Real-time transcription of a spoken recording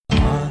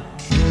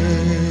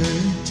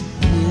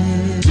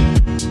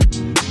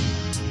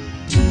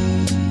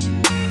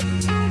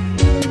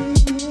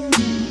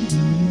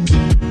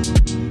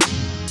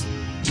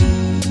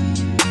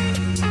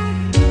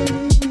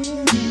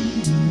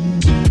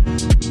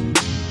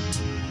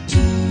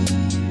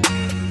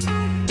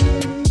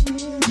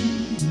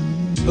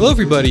Hello,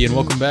 everybody, and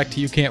welcome back to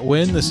You Can't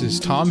Win. This is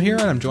Tom here,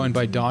 and I'm joined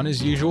by Don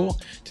as usual.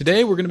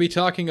 Today, we're going to be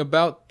talking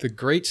about the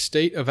great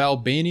state of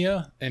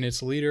Albania and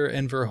its leader,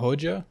 Enver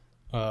Hoxha,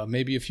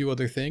 maybe a few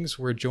other things.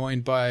 We're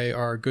joined by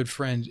our good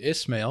friend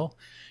Ismail.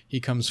 He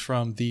comes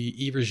from the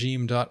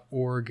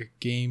eregime.org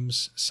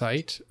games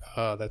site.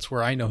 That's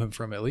where I know him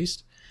from, at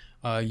least.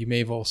 You may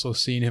have also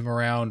seen him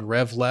around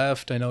Rev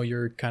Left. I know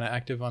you're kind of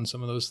active on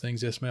some of those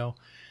things, Ismail.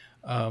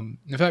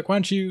 In fact, why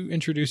don't you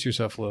introduce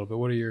yourself a little bit?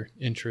 What are your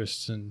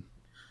interests and...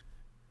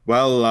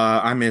 Well,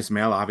 I'm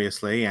Ismail,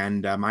 obviously,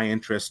 and my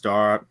interests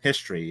are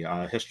history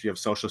of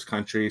socialist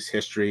countries,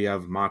 history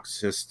of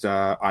Marxist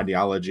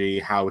ideology,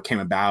 how it came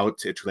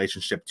about, its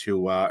relationship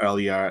to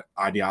earlier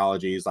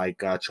ideologies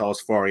like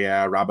Charles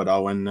Fourier, Robert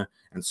Owen,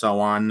 and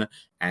so on.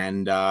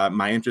 And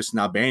my interest in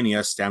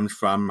Albania stemmed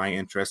from my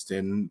interest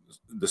in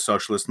the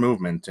socialist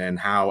movement and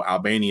how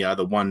Albania,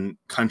 the one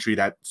country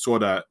that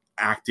sort of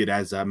acted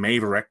as a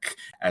maverick,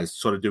 as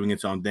sort of doing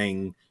its own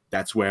thing,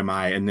 that's where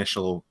my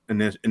initial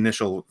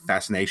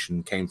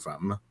fascination came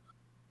from.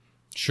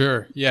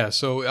 Sure. Yeah.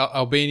 So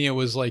Albania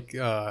was like,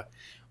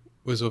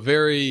 was a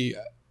very,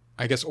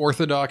 I guess,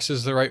 orthodox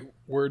is the right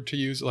word to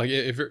use. Like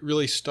it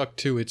really stuck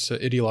to its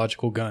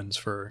ideological guns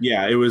for.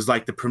 Yeah, it was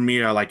like the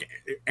premier, like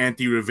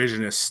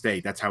anti-revisionist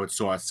state. That's how it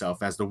saw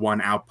itself, as the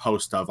one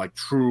outpost of like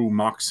true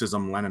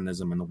Marxism,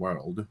 Leninism in the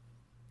world.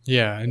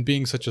 Yeah. And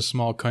being such a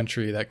small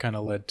country, that kind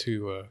of led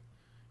to,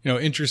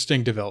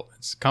 interesting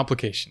developments,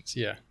 complications.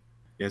 Yeah.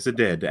 Yes, it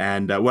did.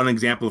 And one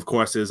example, of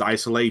course, is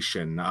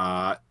isolation.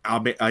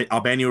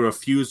 Albania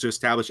refused to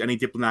establish any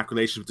diplomatic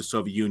relations with the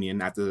Soviet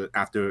Union after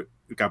it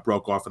got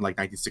broke off in like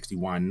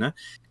 1961.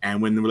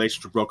 And when the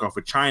relationship broke off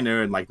with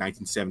China in like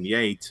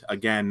 1978,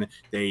 again,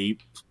 they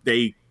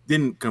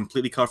didn't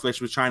completely cut off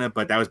relations with China,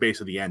 but that was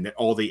basically the end.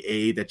 All the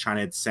aid that China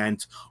had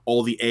sent,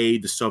 all the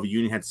aid the Soviet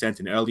Union had sent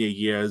in earlier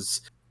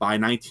years, by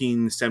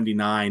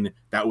 1979,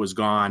 that was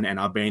gone, and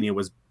Albania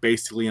was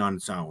basically on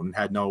its own,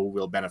 had no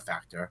real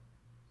benefactor.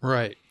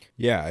 Right.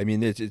 Yeah, I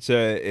mean it's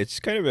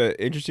kind of an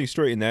interesting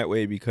story in that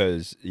way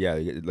because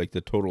like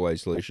the total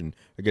isolation.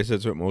 I guess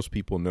that's what most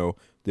people know.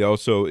 They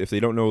also, if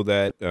they don't know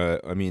that,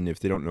 if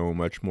they don't know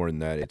much more than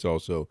that, it's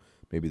also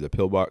maybe the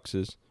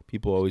pillboxes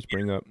people always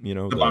bring up.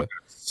 The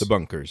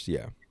bunkers.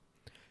 Yeah.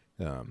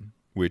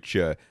 Which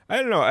I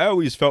don't know. I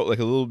always felt like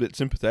a little bit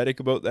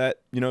sympathetic about that.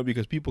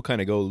 Because people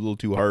kind of go a little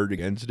too hard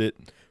against it.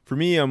 For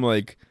me, I'm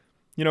like,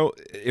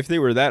 if they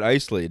were that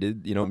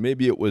isolated,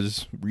 maybe it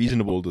was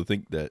reasonable to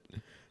think that.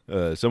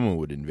 Someone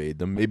would invade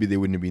them. Maybe they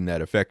wouldn't have been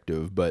that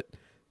effective, but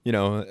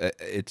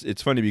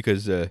it's funny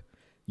because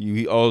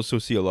you also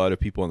see a lot of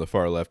people on the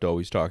far left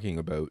always talking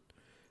about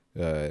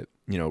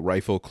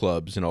rifle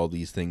clubs and all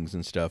these things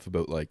and stuff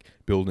about like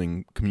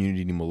building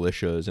community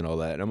militias and all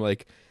that. And I'm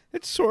like,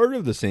 it's sort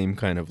of the same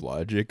kind of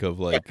logic of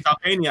like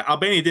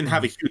Albania didn't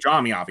have a huge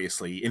army,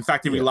 obviously. In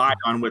fact, it relied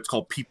on what's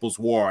called People's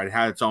War. It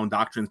had its own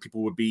doctrines.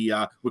 People would be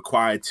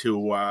required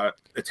to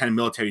attend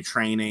military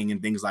training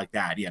and things like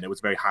that. Yeah, it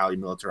was a very highly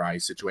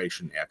militarized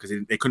situation there because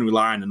they couldn't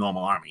rely on the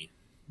normal army.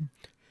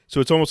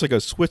 So it's almost like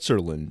a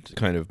Switzerland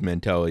kind of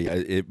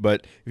mentality.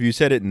 But if you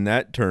said it in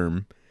that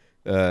term,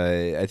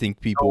 I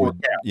think people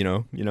would,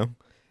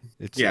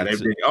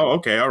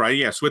 okay, all right,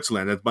 yeah,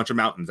 Switzerland, that's a bunch of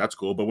mountains, that's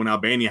cool. But when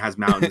Albania has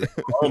mountains,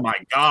 oh my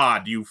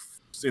God, you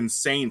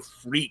insane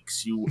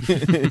freaks, you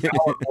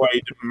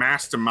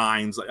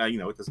masterminds,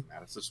 it doesn't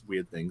matter. It's just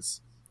weird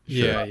things.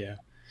 Yeah, sure.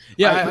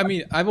 Yeah. I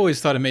mean, I've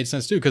always thought it made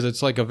sense too because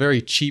it's like a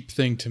very cheap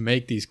thing to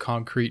make these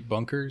concrete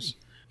bunkers.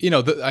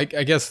 I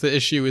guess the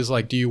issue is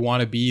like, do you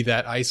want to be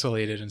that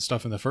isolated and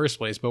stuff in the first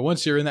place? But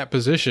once you're in that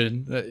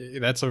position,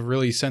 that's a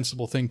really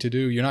sensible thing to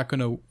do. You're not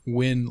going to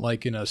win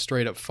like in a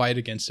straight up fight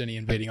against any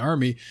invading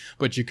army,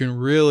 but you can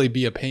really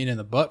be a pain in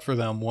the butt for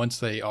them once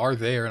they are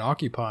there and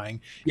occupying.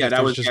 Yeah,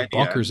 that was just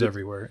bunkers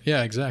everywhere.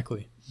 Yeah,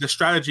 exactly. The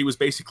strategy was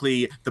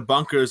basically the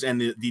bunkers and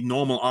the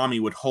normal army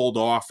would hold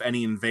off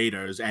any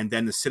invaders, and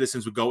then the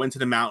citizens would go into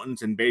the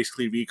mountains and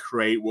basically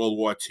recreate World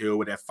War II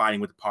where they're fighting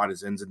with the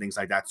partisans and things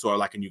like that, sort of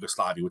like in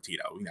Yugoslavia with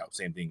Tito.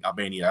 Same thing.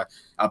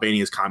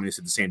 Albania's communists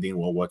did the same thing in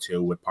World War II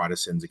with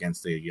partisans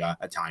against the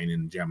Italian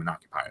and German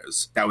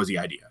occupiers. That was the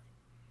idea.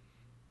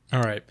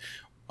 All right.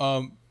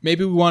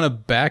 Maybe we want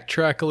to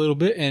backtrack a little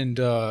bit, and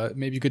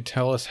maybe you could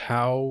tell us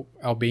how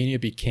Albania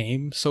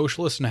became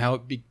socialist and how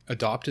it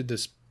adopted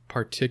this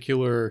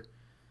particular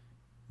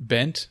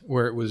bent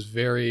where it was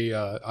very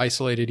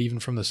isolated even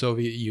from the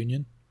Soviet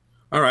Union?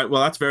 All right,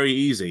 well, that's very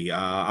easy.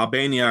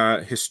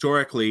 Albania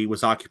historically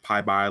was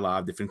occupied by a lot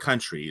of different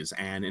countries,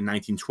 and in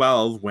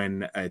 1912,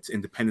 when its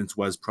independence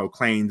was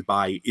proclaimed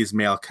by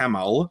Ismail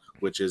Kemal,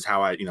 which is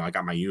how I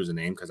got my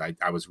username because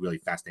I was really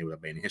fascinated with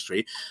Albanian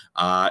history,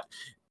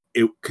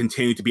 it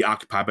continued to be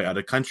occupied by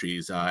other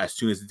countries. As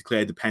soon as it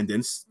declared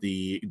independence,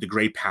 the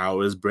great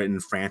powers, Britain,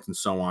 France, and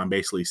so on,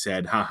 basically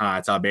said, haha,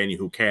 it's Albania,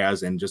 who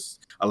cares, and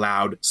just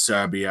allowed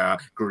Serbia,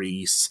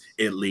 Greece,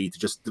 Italy to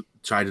just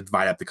try to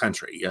divide up the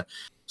country.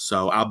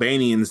 So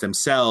Albanians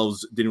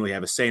themselves didn't really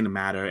have a say in the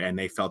matter, and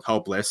they felt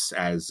hopeless,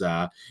 as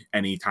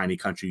any tiny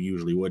country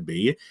usually would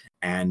be.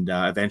 And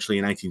eventually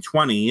in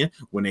 1920,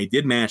 when they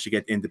did manage to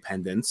get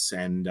independence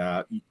and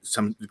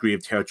some degree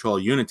of territorial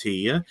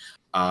unity,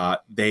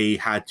 they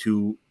had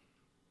to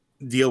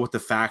deal with the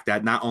fact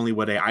that not only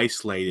were they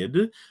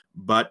isolated,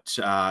 but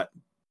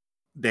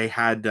they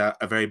had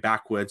a very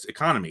backwards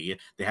economy.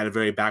 They had a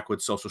very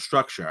backwards social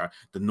structure.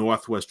 The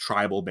North was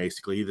tribal,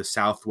 basically. The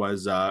South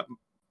was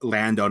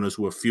landowners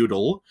who were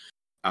feudal.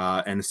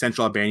 And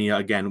Central Albania,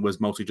 again, was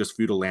mostly just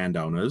feudal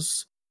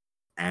landowners.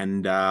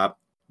 And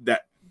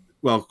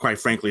quite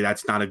frankly,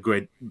 that's not a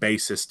good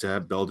basis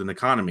to build an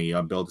economy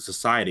or build a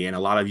society. And a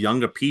lot of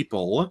younger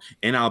people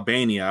in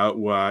Albania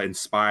were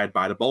inspired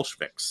by the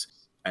Bolsheviks.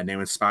 And they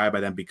were inspired by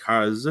them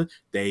because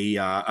they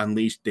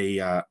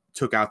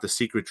took out the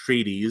secret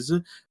treaties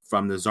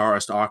from the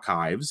Tsarist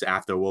archives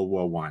after World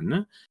War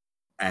I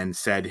and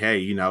said,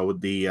 hey,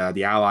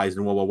 the Allies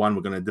in World War I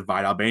were going to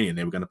divide Albania.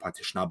 They were going to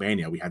partition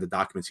Albania. We had the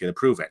documents here to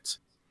prove it.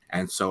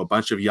 And so a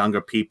bunch of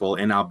younger people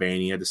in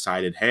Albania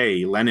decided,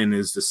 hey, Lenin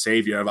is the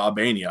savior of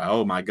Albania.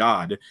 Oh, my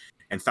God.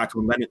 In fact,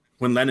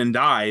 when Lenin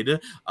died,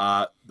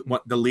 the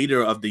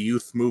leader of the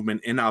youth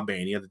movement in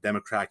Albania, the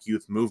Democratic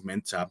Youth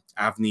Movement,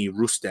 Avni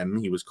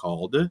Rustem, he was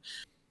called,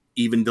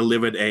 even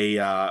delivered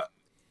a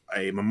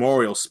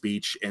memorial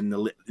speech in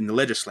the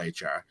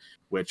legislature,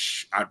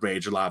 which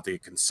outraged a lot of the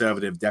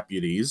conservative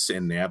deputies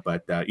in there.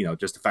 But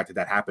just the fact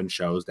that happened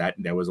shows that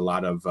there was a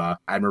lot of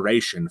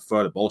admiration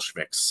for the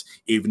Bolsheviks,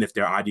 even if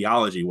their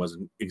ideology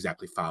wasn't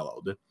exactly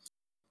followed.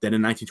 Then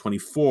in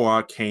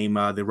 1924 came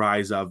the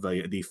rise of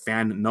the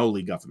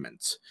Fan-Noli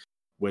government,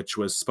 which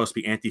was supposed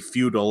to be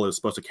anti-feudal. It was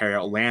supposed to carry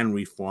out land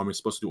reform. It was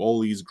supposed to do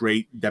all these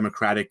great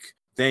democratic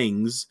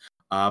things.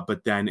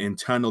 But then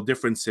internal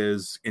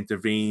differences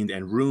intervened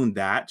and ruined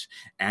that.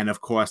 And of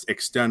course,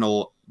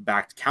 external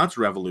backed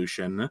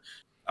counter-revolution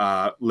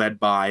led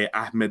by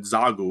Ahmed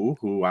Zagu,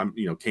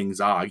 who King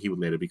Zag, he would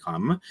later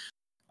become,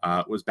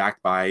 was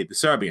backed by the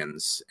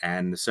Serbians.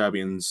 And the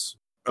Serbians,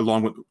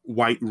 along with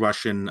white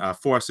Russian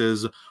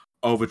forces,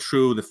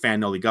 overthrew the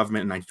Fan-Noli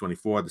government in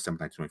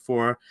December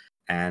 1924,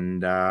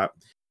 and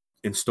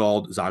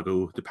installed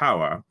Zagu to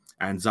power.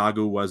 And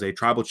Zagu was a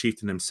tribal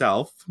chieftain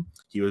himself.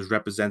 He was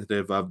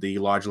representative of the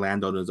large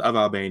landowners of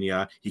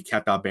Albania. He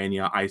kept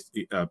Albania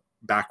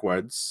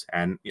backwards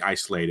and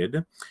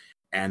isolated.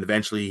 And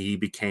eventually he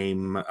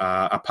became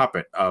a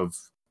puppet of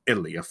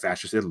Italy, of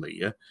fascist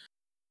Italy.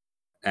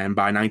 And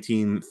by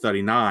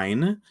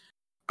 1939,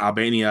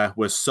 Albania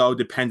was so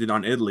dependent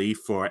on Italy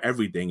for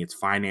everything, its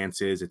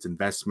finances, its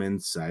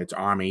investments, its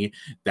army,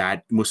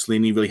 that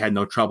Mussolini really had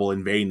no trouble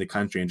invading the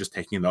country and just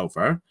taking it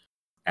over.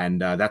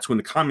 And that's when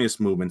the communist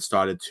movement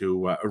started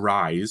to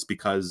arise,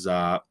 because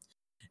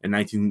in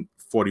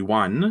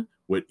 1941,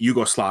 with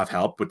Yugoslav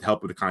help, with the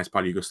help of the Communist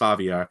Party of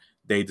Yugoslavia,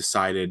 they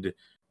decided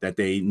that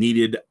they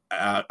needed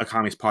a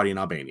communist party in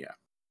Albania.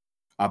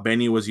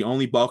 Albania was the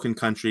only Balkan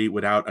country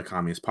without a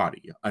communist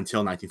party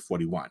until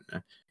 1941.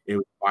 It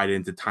was divided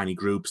into tiny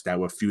groups that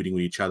were feuding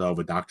with each other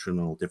over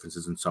doctrinal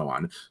differences and so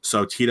on.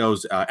 So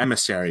Tito's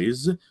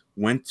emissaries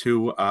went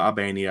to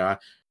Albania,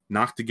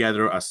 knocked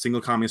together a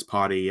single communist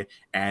party,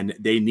 and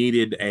they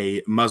needed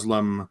a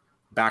Muslim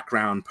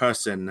background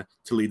person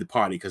to lead the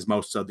party, because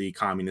most of the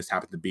communists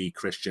happened to be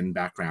Christian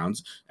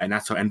backgrounds. And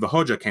that's how Enver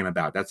Hoxha came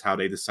about. That's how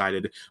they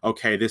decided,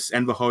 okay, this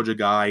Enver Hoxha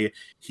guy,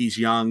 he's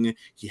young,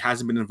 he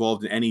hasn't been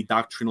involved in any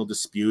doctrinal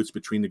disputes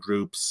between the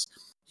groups,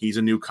 he's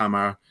a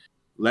newcomer,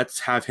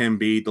 let's have him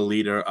be the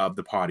leader of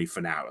the party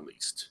for now, at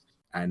least.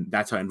 And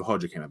that's how Enver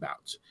Hoxha came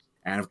about.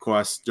 And of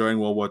course, during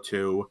World War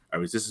II, a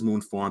resistance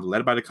movement formed,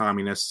 led by the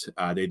communists.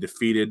 They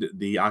defeated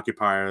the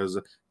occupiers.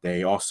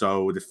 They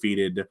also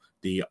defeated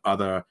the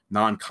other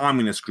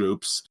non-communist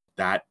groups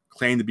that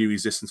claimed to be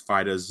resistance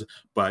fighters.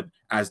 But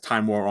as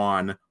time wore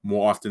on,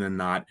 more often than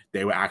not,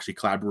 they were actually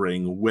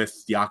collaborating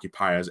with the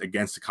occupiers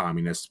against the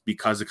communists,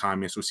 because the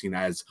communists were seen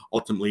as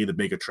ultimately the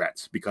bigger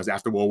threat. Because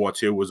after World War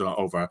II was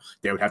over,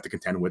 they would have to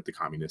contend with the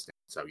communists.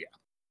 So yeah,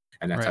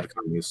 and that's how the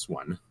communists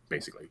won,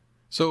 basically.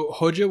 So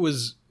Hoxha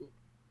was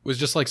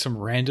just like some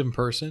random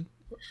person?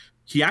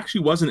 He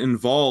actually wasn't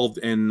involved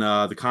in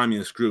the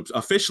communist groups.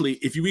 Officially,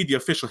 if you read the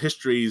official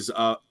histories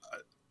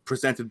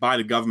presented by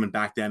the government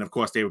back then, of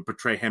course, they would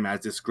portray him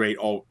as this great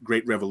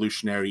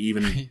revolutionary,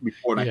 even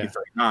before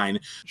 1939.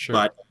 Sure.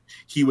 But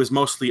he was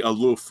mostly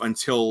aloof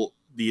until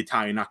the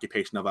Italian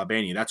occupation of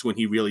Albania. That's when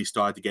he really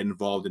started to get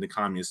involved in the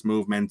communist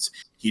movement.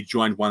 He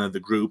joined one of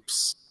the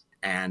groups,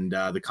 and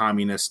the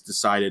communists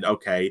decided,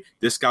 okay,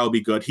 this guy will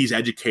be good. He's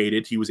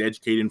educated. He was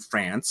educated in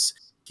France.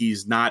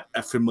 He's not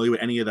familiar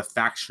with any of the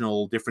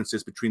factional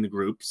differences between the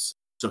groups,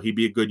 so he'd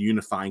be a good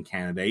unifying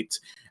candidate.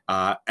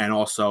 And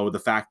also the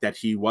fact that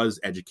he was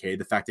educated,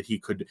 the fact that he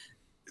could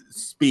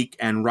speak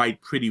and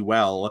write pretty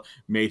well,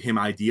 made him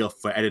ideal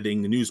for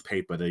editing the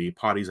newspaper, the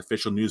party's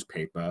official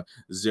newspaper,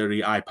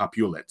 Zëri I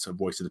Popullët, a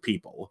voice of the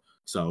people.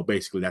 So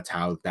basically that's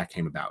how that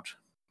came about.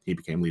 He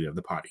became leader of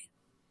the party.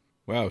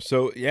 Wow.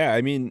 So, yeah,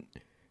 I mean,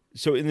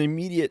 So in the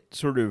immediate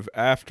sort of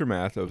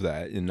aftermath of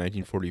that in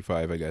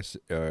 1945, I guess,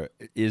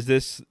 is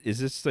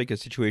this like a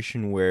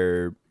situation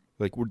where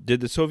like did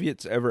the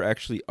Soviets ever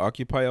actually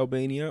occupy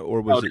Albania,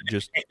 or was it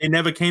just it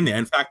never came there.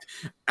 In fact,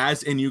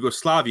 as in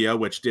Yugoslavia,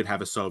 which did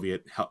have a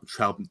Soviet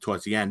help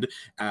towards the end,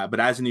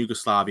 but as in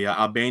Yugoslavia,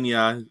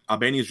 Albania's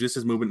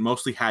resistance movement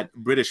mostly had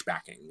British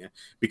backing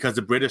because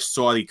the British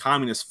saw the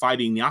communists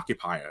fighting the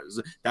occupiers.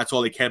 That's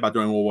all they cared about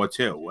during World War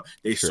II.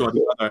 They Sure. saw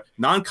the other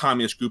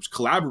non-communist groups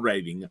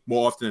collaborating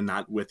more often than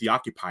not with the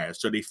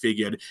occupiers. So they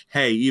figured,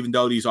 hey, even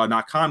though these are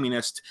not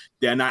communist,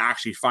 they're not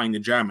actually fighting the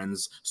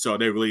Germans, so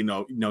they're really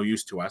no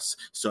use to us.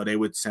 So they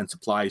would send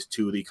supplies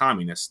to the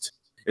communists,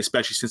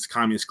 especially since the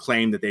communists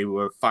claimed that they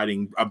were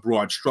fighting a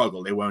broad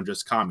struggle. They weren't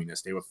just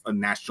communists. They were a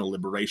national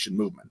liberation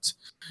movement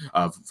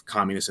of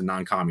communist and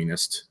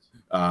non-communist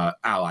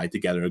allied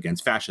together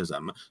against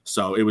fascism.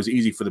 So it was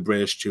easy for the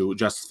British to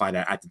justify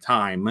that at the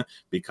time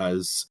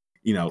because,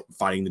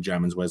 fighting the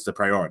Germans was the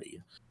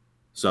priority.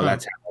 So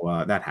that's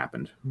how that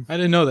happened. I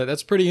didn't know that.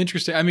 That's pretty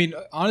interesting. I mean,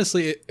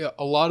 honestly,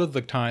 a lot of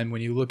the time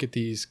when you look at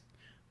these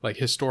like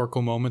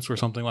historical moments where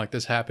something like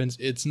this happens,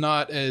 it's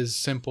not as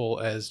simple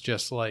as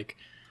just like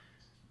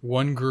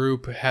one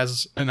group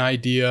has an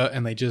idea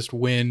and they just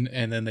win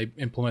and then they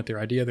implement their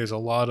idea. There's a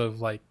lot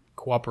of like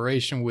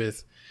cooperation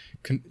with,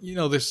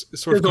 this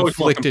sort of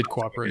conflicted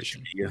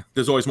cooperation. Yeah.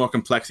 There's always more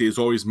complexity. There's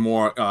always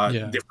more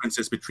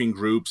differences between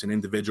groups and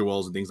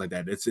individuals and things like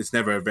that. It's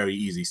never a very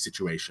easy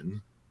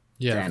situation.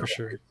 Yeah, for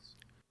sure.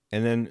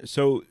 And then,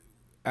 so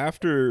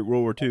after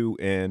World War II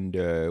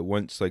and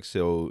once,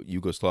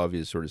 Yugoslavia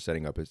is sort of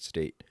setting up its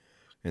state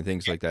and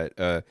things like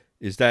that,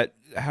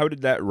 how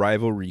did that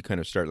rivalry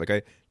kind of start?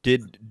 Like,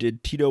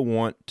 did Tito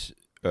want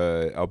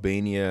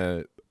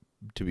Albania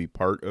to be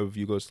part of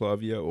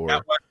Yugoslavia, or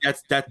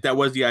that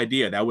was the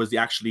idea. That was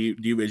actually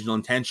the original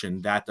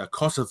intention, that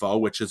Kosovo,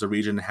 which is a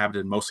region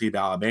inhabited mostly by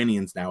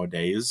Albanians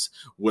nowadays,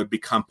 would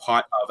become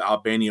part of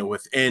Albania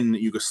within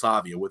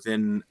Yugoslavia,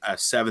 within a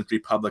seventh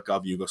republic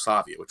of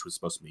Yugoslavia, which was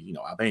supposed to be,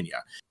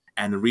 Albania.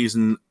 And the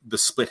reason the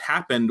split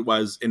happened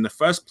was, in the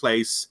first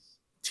place,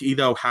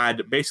 Tito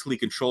had basically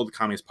controlled the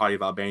Communist Party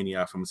of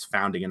Albania from its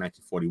founding in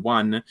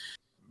 1941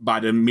 by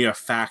the mere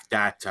fact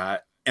that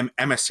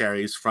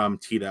emissaries from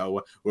Tito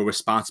were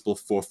responsible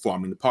for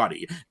forming the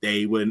party.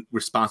 They were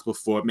responsible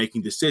for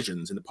making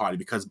decisions in the party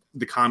because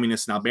the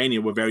communists in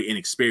Albania were very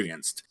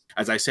inexperienced.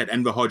 As I said,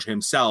 Enver Hoxha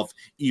himself,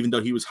 even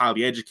though he was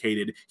highly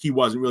educated, he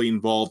wasn't really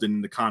involved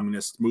in the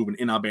communist movement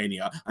in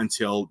Albania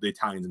until the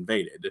Italians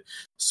invaded.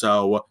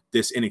 So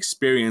this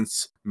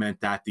inexperience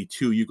meant that the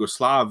two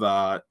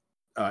Yugoslav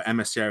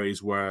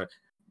emissaries were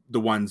the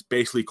ones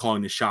basically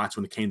calling the shots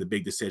when it came to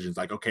big decisions,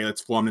 like, okay,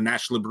 let's form the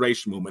National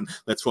Liberation Movement,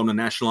 let's form the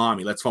National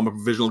Army, let's form a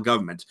provisional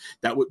government.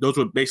 Those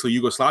were basically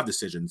Yugoslav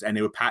decisions, and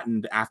they were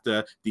patterned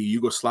after the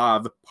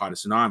Yugoslav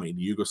Partisan Army,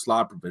 the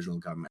Yugoslav Provisional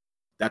Government.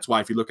 That's why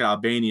if you look at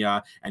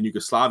Albania and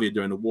Yugoslavia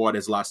during the war,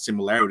 there's a lot of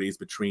similarities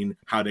between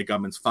how their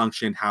governments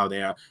functioned, how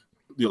their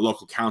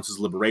local councils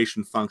of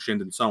liberation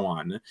functioned, and so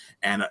on.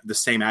 And the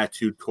same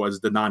attitude towards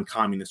the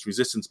non-communist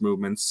resistance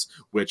movements,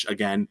 which,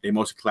 again, they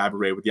mostly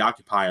collaborated with the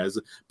occupiers,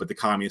 but the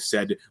communists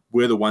said,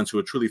 we're the ones who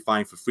are truly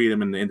fighting for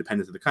freedom and the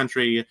independence of the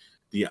country.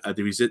 The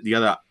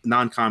other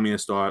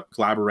non-communists are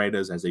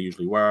collaborators, as they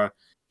usually were.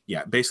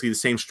 Yeah, basically the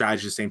same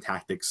strategy, the same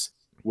tactics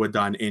were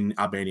done in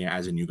Albania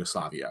as in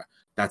Yugoslavia.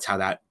 That's how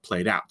that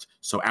played out.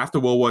 So after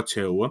World War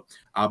II,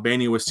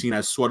 Albania was seen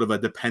as sort of a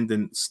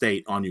dependent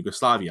state on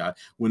Yugoslavia.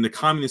 When the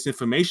Communist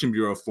Information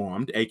Bureau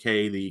formed,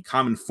 aka the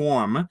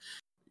Cominform,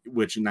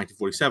 which in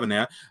 1947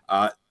 there,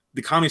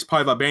 the Communist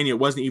Party of Albania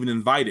wasn't even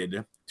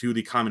invited to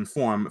the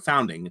Cominform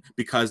founding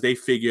because they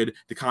figured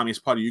the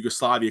Communist Party of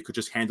Yugoslavia could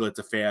just handle its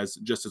affairs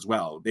just as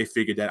well. They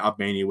figured that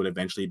Albania would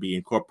eventually be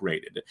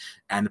incorporated.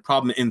 And the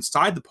problem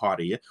inside the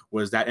party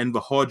was that Enver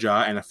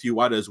Hoxha and a few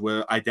others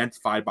were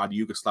identified by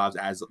the Yugoslavs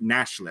as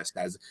nationalists,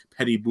 as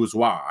petty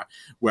bourgeois,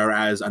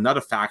 whereas another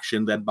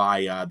faction led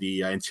by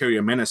the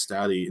interior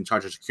minister, in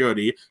charge of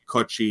security,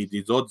 Kochi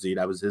Dizodzi,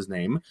 that was his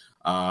name,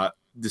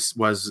 this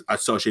was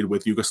associated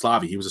with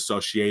Yugoslavia. He was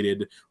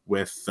associated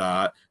with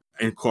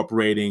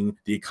incorporating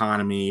the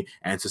economy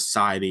and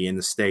society and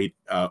the state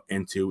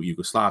into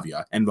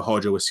Yugoslavia. Enver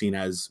Hoxha was seen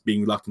as being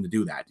reluctant to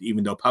do that,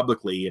 even though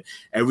publicly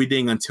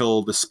everything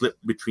until the split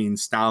between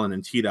Stalin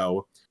and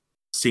Tito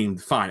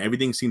seemed fine.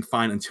 Everything seemed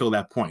fine until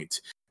that point.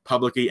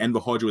 Publicly,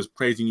 Enver Hoxha was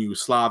praising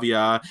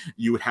Yugoslavia.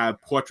 You would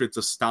have portraits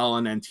of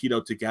Stalin and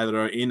Tito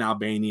together in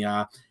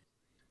Albania.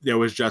 There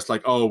was just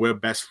like, oh, we're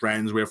best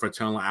friends, we're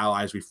fraternal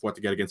allies, we fought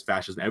together against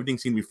fascism. Everything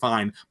seemed to be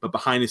fine, but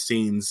behind the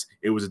scenes,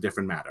 it was a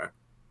different matter.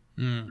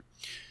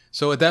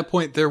 So at that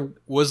point,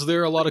 was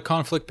there a lot of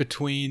conflict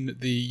between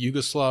the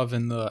Yugoslav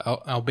and the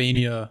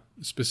Albania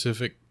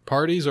specific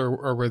parties,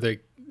 or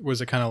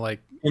was it kind of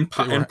like in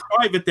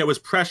private there was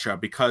pressure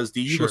because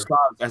the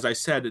Yugoslavs, as I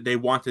said, they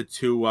wanted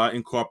to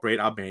incorporate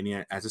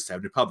Albania as a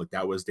separate republic.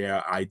 That was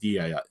their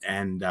idea,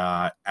 and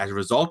as a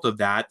result of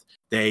that,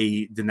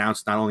 they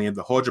denounced not only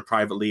Enver Hoxha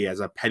privately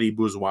as a petty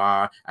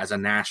bourgeois, as a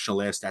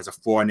nationalist, as a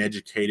foreign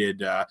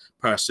educated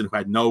person who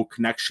had no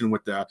connection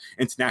with the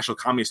international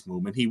communist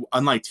movement. He,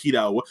 unlike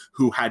Tito,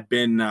 who had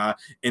been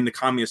in the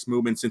communist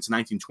movement since the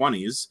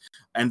 1920s,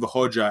 Enver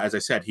Hoxha, as I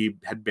said, he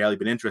had barely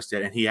been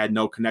interested, and he had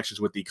no connections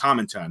with the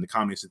Comintern, the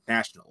Communist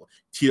International.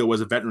 Tito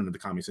was a veteran of the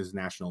Communist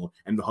International,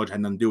 and Enver Hoxha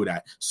had nothing to do with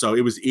that. So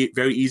it was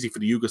very easy for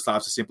the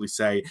Yugoslavs to simply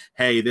say,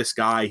 hey, this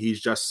guy, he's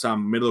just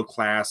some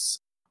middle-class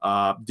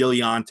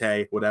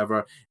dilettante,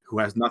 whatever, who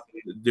has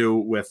nothing to do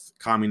with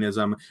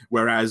communism.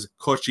 Whereas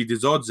Kochi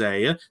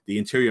Dzodze, the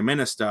interior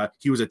minister,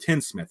 he was a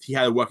tinsmith. He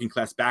had a working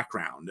class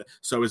background.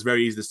 So it was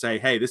very easy to say,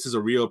 hey, this is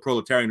a real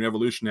proletarian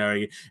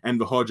revolutionary,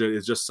 and Enver Hoxha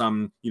is just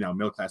some,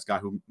 middle class guy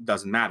who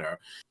doesn't matter.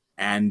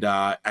 And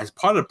as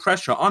part of the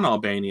pressure on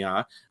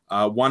Albania,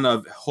 one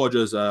of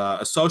Hoxha's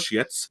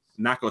associates,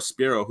 Nako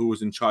Spiro, who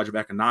was in charge of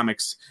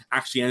economics,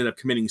 actually ended up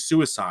committing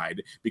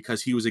suicide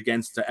because he was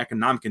against the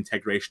economic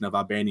integration of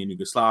Albania and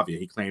Yugoslavia.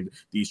 He claimed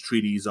these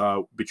treaties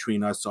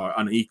between us are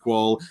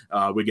unequal,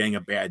 we're getting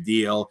a bad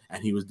deal,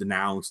 and he was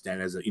denounced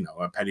and as a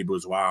petty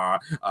bourgeois,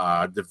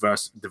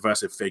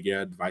 divisive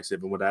figure,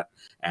 divisive and whatnot,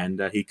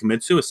 and he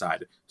committed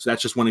suicide. So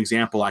that's just one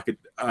example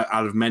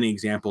out of many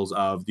examples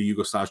of the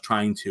Yugoslavs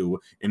trying to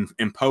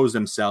impose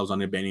themselves on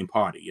the Albanian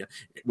party,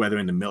 whether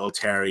in the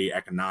military,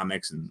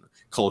 economics, and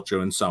culture,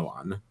 and so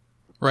on.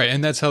 Right,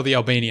 and that's how the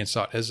Albanians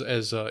saw it,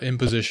 as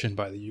imposition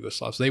by the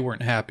Yugoslavs. They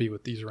weren't happy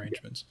with these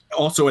arrangements.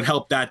 Also, it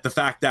helped that the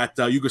fact that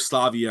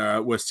Yugoslavia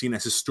was seen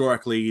as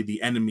historically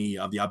the enemy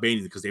of the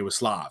Albanians because they were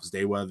Slavs.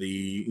 They were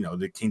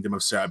the kingdom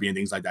of Serbia and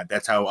things like that.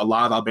 That's how a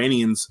lot of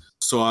Albanians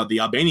saw the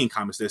Albanian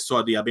communists. They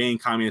saw the Albanian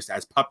communists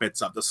as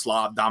puppets of the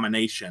Slav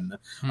domination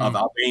of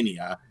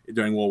Albania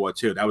during World War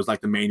II. That was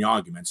like the main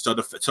argument.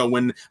 So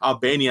when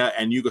Albania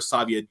and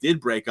Yugoslavia did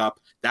break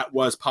up, that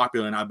was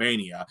popular in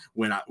Albania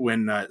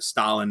when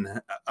Stalin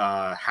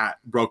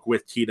broke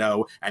with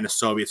Tito and the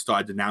Soviets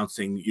started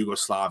denouncing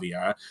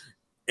Yugoslavia.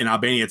 In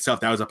Albania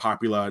itself, that was a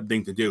popular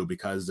thing to do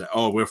because,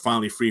 we're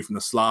finally free from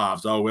the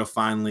Slavs. We're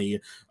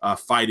finally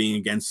fighting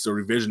against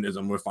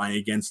revisionism. We're fighting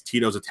against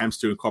Tito's attempts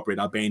to incorporate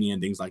Albania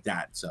and things like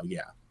that. So,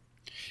 yeah.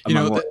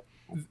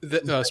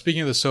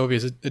 Speaking of the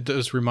Soviets, it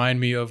does remind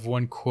me of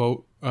one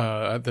quote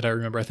that I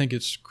remember. I think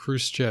it's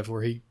Khrushchev,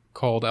 where he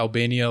called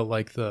Albania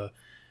like the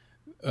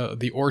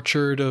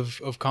orchard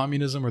of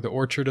communism, or the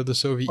orchard of the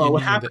Soviet Union.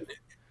 What happened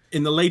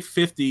in the late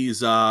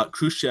 50s,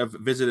 Khrushchev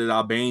visited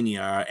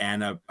Albania,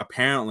 and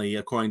apparently,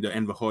 according to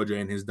Enver Hoxha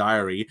in his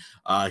diary,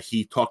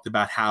 he talked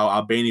about how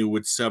Albania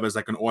would serve as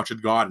like an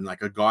orchard garden,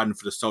 like a garden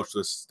for the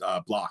socialist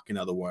bloc, in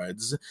other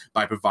words,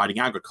 by providing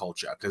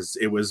agriculture, because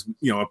it was,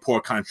 a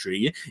poor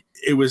country.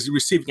 It was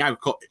receiving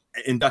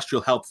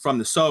industrial help from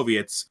the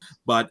Soviets,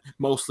 but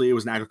mostly it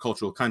was an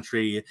agricultural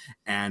country,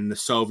 and the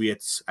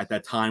Soviets at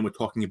that time were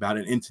talking about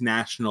an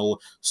international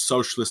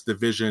socialist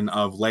division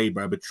of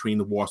labor between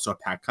the Warsaw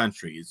Pact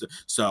countries.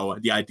 So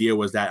the idea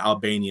was that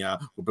Albania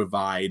would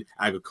provide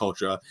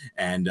agriculture,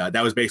 and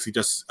that was basically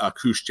just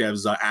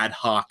Khrushchev's ad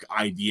hoc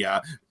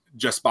idea,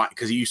 just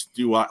because he used to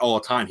do all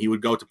the time. He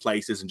would go to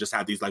places and just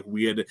have these like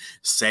weird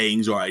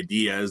sayings or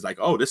ideas like,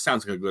 oh, this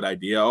sounds like a good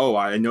idea. Oh,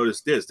 I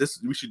noticed this,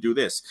 we should do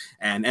this.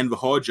 And Enver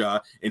Hoxha,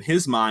 in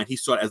his mind, he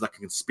saw it as like a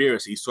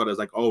conspiracy. He saw it as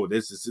like, oh,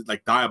 this is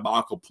like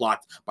diabolical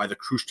plot by the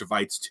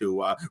Khrushchevites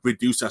to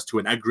reduce us to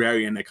an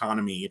agrarian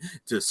economy,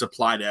 to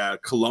supply the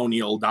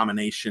colonial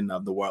domination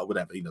of the world,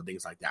 whatever,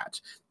 things like that.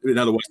 In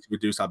other words, to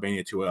reduce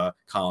Albania to a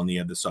colony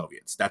of the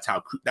Soviets. That's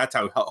how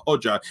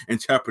Hoxha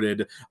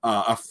interpreted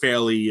a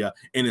fairly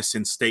innocent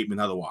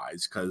statement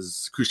otherwise,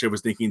 because Khrushchev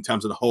was thinking in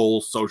terms of the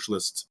whole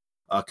socialist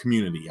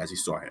community as he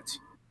saw it.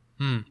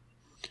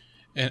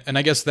 And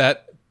I guess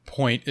that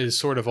point is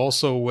sort of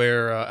also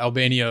where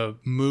Albania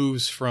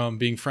moves from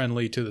being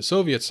friendly to the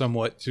Soviets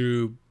somewhat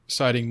to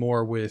siding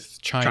more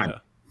with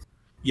China.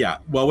 Yeah,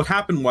 well, what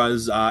happened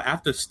was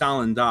after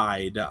Stalin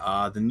died,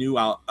 the new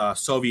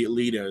Soviet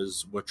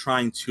leaders were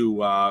trying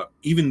to,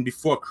 even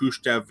before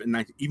Khrushchev,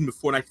 even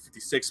before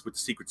 1956, with the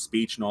secret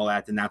speech and all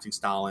that, denouncing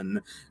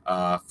Stalin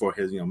for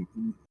his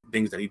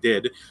things that he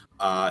did.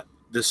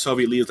 The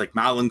Soviet leaders like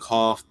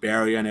Malenkov,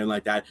 Beria, and everything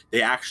like that,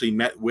 they actually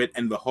met with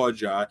Enver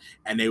Hoxha,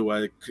 and they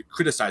were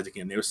criticizing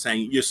him. They were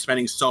saying, you're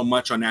spending so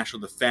much on national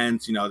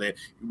defense,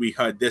 we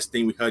heard this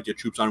thing, we heard your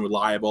troops are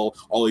unreliable,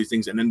 all these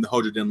things, and Enver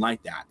Hoxha didn't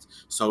like that.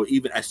 So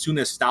even as soon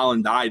as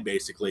Stalin died,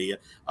 basically,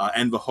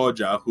 Enver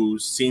Hoxha, who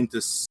seemed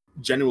to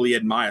genuinely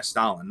admire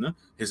Stalin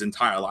his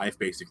entire life,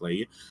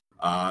 basically,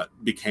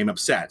 became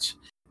upset.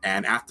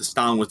 And after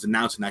Stalin was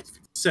denounced in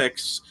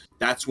 1956,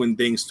 that's when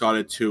things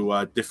started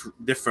to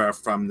differ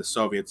from the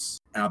Soviets,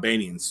 and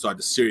Albanians started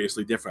to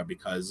seriously differ,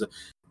 because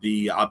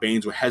the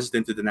Albanians were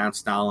hesitant to denounce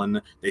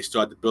Stalin. They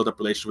started to build up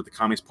relations with the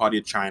Communist Party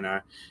of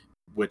China,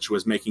 which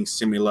was making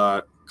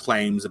similar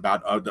claims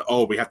about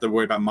we have to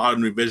worry about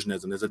modern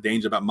revisionism. There's a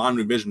danger about modern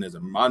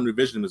revisionism. Modern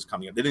revisionism is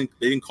coming up. They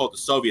didn't call it the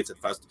Soviets at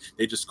first.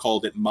 They just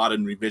called it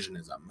modern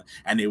revisionism,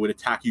 and they would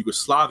attack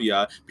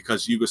Yugoslavia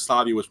because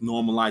Yugoslavia was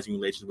normalizing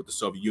relations with the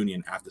Soviet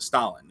Union after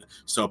Stalin.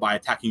 So by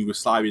attacking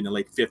Yugoslavia in the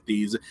late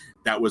 50s,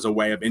 that was a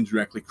way of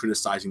indirectly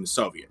criticizing the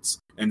Soviets.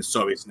 And the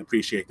Soviets didn't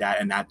appreciate that,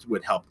 and that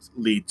would help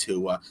lead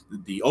to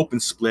the open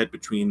split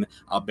between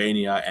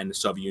Albania and the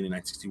Soviet Union in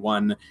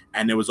 1961.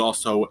 And there was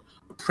also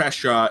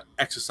pressure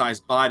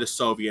exercised by the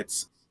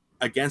Soviets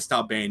against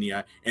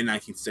Albania in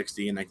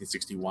 1960 and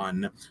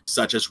 1961,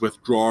 such as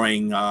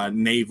withdrawing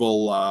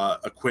naval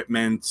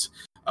equipment,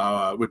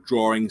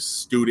 withdrawing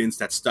students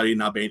that studied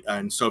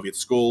in Soviet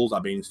schools,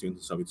 Albanian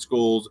students in Soviet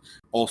schools,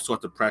 all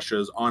sorts of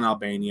pressures on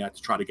Albania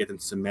to try to get them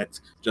to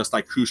submit, just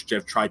like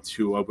Khrushchev tried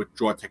to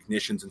withdraw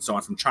technicians and so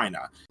on from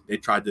China. They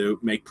tried to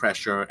make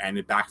pressure and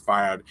it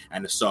backfired,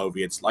 and the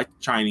Soviets, like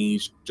the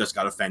Chinese, just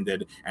got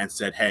offended and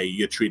said, hey,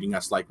 you're treating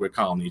us like we're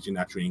colonies, you're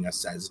not treating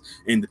us as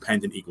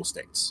independent equal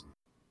states.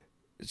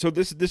 So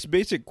this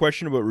basic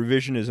question about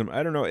revisionism,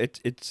 I don't know,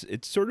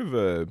 it's sort of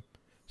a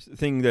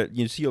thing that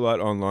you see a lot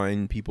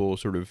online. People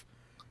sort of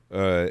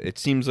it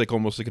seems like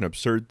almost like an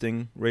absurd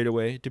thing right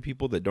away to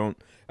people that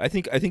don't. I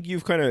think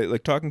you've kind of,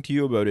 like, talking to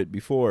you about it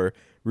before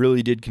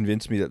really did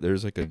convince me that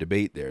there's like a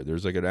debate there.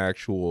 There's like an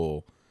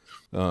actual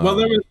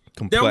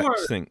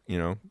complex thing, you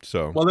know.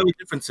 So there were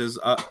differences.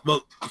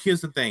 Well,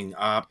 here's the thing.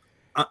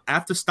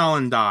 After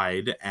Stalin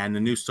died and the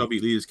new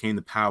Soviet leaders came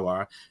to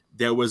power,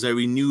 there was a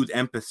renewed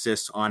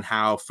emphasis on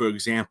how, for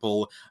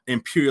example,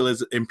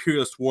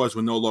 imperialist wars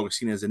were no longer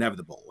seen as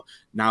inevitable.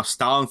 Now,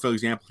 Stalin, for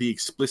example, he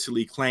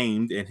explicitly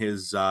claimed in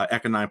his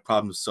Economic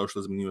Problems of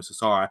Socialism in the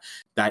USSR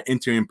that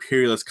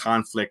inter-imperialist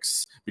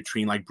conflicts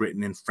between, like,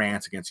 Britain and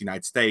France against the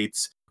United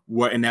States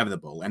were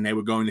inevitable, and they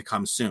were going to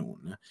come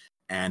soon.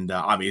 And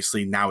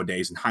obviously,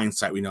 nowadays, in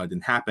hindsight, we know it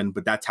didn't happen,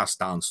 but that's how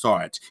Stalin saw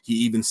it. He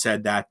even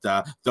said that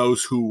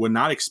those who were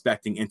not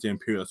expecting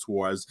inter-imperialist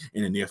wars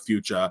in the near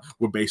future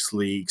were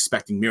basically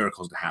expecting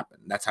miracles to happen.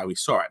 That's how he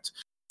saw it.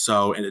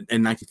 So in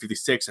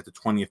 1956, at the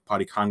 20th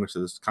Party Congress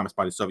of the Communist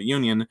Party of the Soviet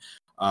Union,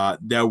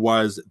 there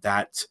was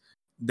that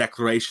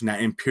declaration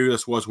that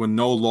imperialist wars were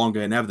no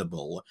longer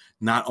inevitable,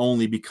 not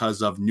only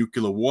because of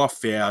nuclear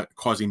warfare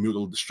causing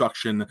mutual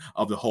destruction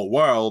of the whole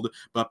world,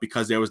 but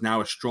because there was now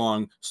a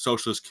strong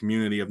socialist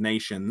community of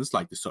nations,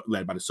 like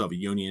led by the Soviet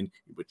Union,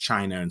 with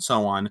China and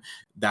so on,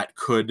 that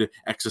could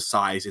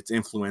exercise its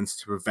influence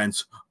to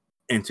prevent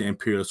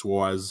inter-imperialist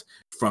wars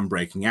from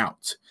breaking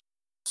out.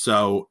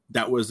 So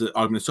that was the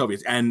argument of the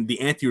Soviets. And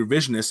the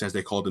anti-revisionists, as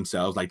they called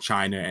themselves, like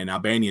China and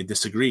Albania,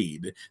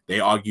 disagreed. They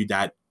argued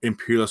that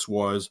imperialist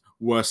wars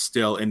were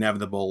still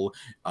inevitable.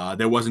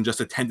 There wasn't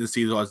just a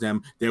tendency towards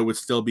them. There would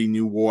still be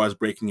new wars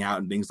breaking out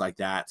and things like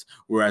that,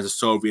 whereas the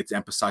Soviets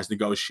emphasized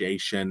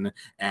negotiation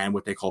and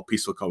what they call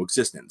peaceful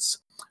coexistence.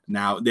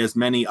 Now, there's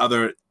many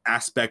other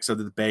aspects of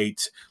the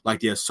debate, like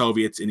the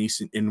Soviets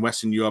in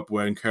Western Europe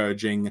were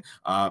encouraging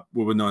what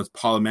were known as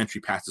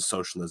parliamentary paths to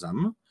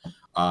socialism.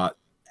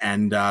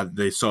 And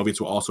the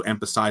Soviets were also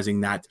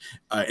emphasizing that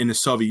in the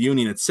Soviet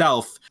Union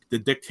itself, the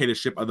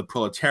dictatorship of the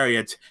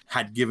proletariat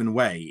had given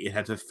way. It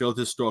had fulfilled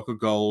historical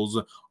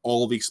goals.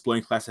 All the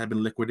exploiting classes had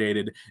been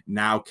liquidated.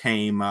 Now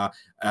came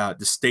the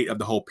state of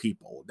the whole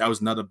people. That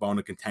was another bone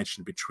of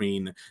contention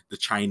between the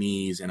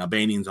Chinese and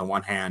Albanians on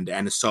one hand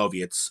and the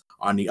Soviets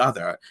on the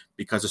other,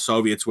 because the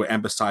Soviets were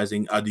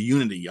emphasizing the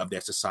unity of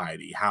their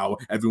society, how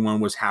everyone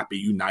was happy,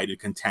 united,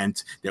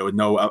 content. There were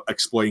no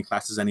exploiting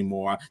classes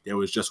anymore. There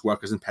was just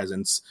workers and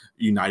peasants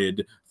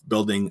united,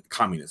 building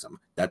communism.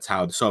 That's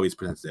how the Soviets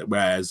presented it.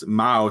 Whereas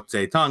Mao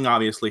Zedong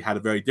obviously had a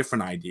very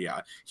different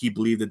idea. He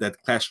believed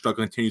that class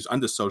struggle continues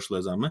under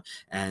socialism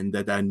and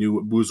that a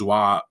new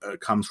bourgeois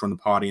comes from the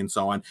party and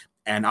so on.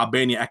 And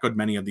Albania echoed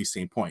many of these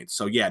same points.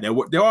 So yeah,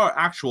 there are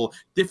actual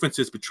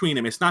differences between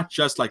them. It's not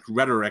just like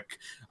rhetoric.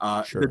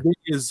 Sure. The thing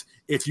is,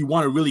 if you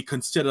want to really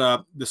consider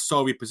the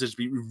Soviet position to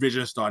be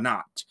revisionist or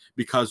not,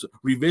 because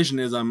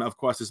revisionism, of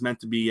course, is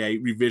meant to be a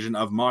revision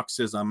of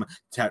Marxism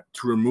to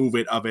remove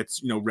it of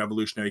its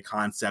revolutionary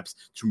concepts,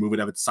 to remove it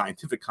of its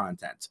scientific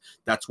content.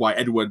 That's why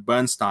Edward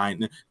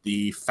Bernstein,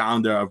 the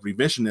founder of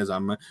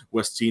revisionism,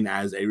 was seen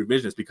as a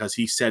revisionist, because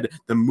he said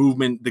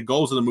the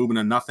goals of the movement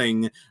are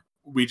nothing.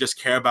 We just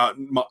care about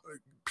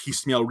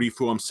piecemeal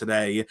reforms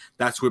today.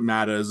 That's what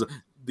matters.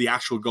 The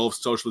actual goal of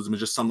socialism is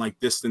just some like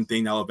distant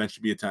thing that will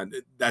eventually be attained.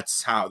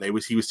 That's how he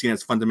was seen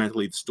as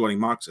fundamentally distorting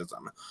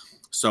Marxism.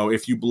 So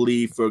if you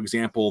believe, for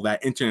example,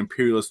 that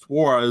inter-imperialist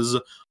wars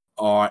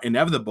are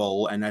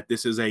inevitable and that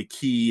this is a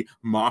key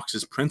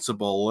Marxist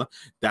principle,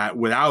 that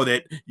without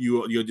it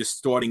you're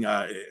distorting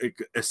a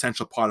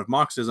essential part of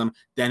Marxism,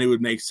 then it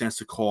would make sense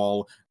to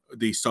call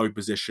the Soviet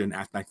position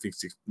after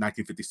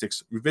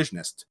 1956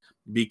 revisionist,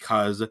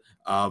 because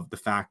of the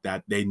fact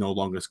that they no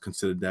longer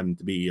considered them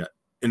to be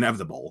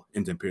inevitable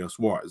into imperialist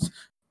wars.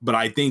 But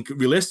I think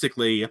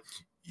realistically,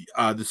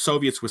 the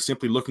Soviets were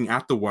simply looking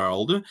at the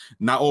world,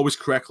 not always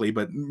correctly,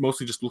 but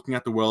mostly just looking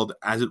at the world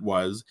as it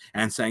was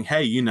and saying,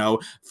 hey,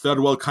 third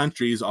world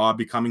countries are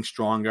becoming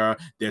stronger.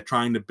 They're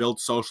trying to build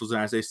socialism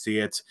as they see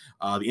it.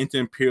 The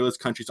inter-imperialist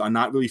countries are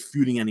not really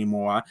feuding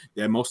anymore.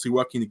 They're mostly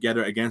working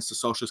together against the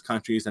socialist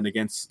countries and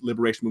against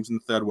liberation moves in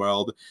the third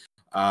world.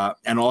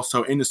 And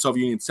also in the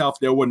Soviet Union itself,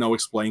 there were no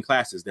exploiting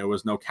classes. There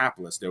was no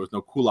capitalists. There was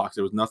no kulaks.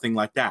 There was nothing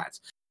like that.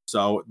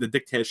 So the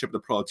dictatorship of the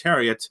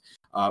proletariat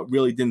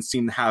really didn't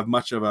seem to have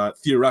much of a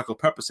theoretical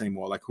purpose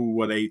anymore. Like, who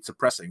were they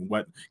suppressing?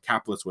 What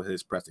capitalists were they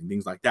suppressing?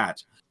 Things like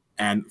that.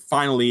 And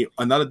finally,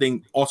 another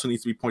thing also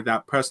needs to be pointed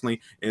out personally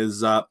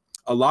is a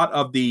lot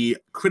of the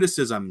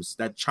criticisms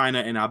that China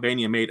and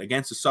Albania made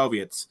against the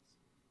Soviets.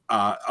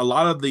 A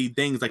lot of the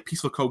things like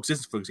peaceful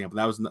coexistence, for example,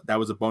 that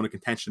was a bone of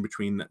contention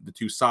between the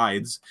two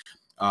sides.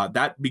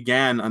 That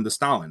began under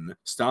Stalin.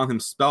 Stalin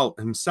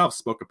himself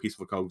spoke of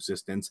peaceful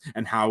coexistence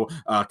and how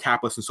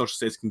capitalist and social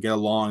states can get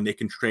along, they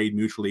can trade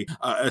mutually,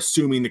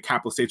 assuming the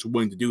capitalist states were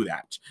willing to do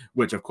that,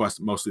 which of course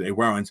mostly they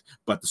weren't,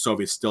 but the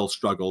Soviets still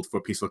struggled for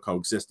peaceful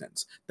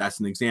coexistence. That's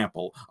an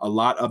example. A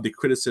lot of the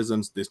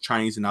criticisms the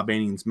Chinese and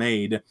Albanians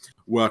made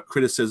were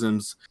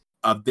criticisms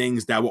of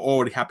things that were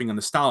already happening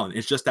under Stalin.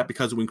 It's just that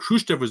because when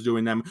Khrushchev was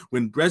doing them,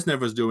 when Brezhnev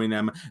was doing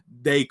them,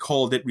 they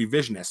called it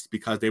revisionist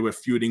because they were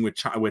feuding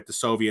with the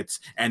Soviets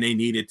and they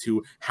needed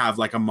to have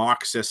like a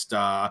Marxist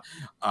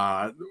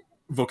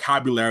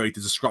vocabulary to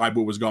describe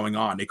what was going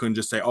on. They couldn't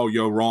just say, oh,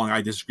 you're wrong,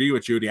 I disagree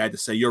with you. They had to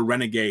say, you're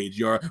renegades,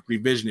 you're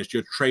revisionists,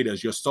 you're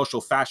traitors, you're social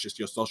fascists,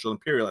 you're social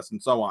imperialists,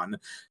 and so on.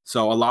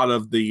 So a lot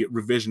of the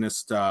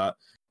revisionist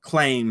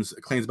claims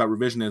about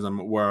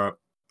revisionism were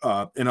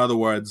in other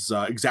words,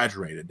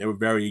 exaggerated. They were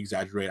very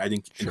exaggerated. I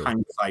think in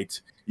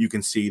hindsight, you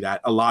can see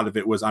that a lot of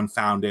it was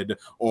unfounded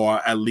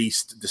or at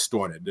least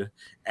distorted.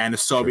 And the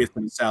Soviets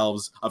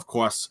themselves, of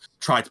course,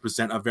 tried to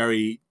present a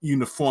very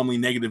uniformly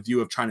negative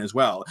view of China as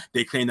well.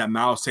 They claimed that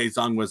Mao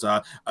Zedong was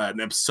an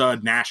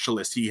absurd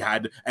nationalist. He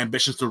had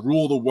ambitions to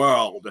rule the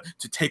world,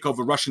 to take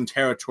over Russian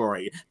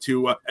territory,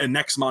 to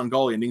annex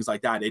Mongolia and things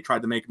like that. They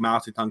tried to make Mao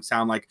Zedong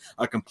sound like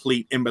a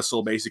complete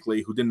imbecile,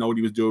 basically, who didn't know what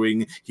he was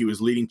doing. He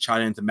was leading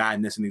China into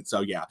madness. And so,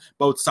 yeah,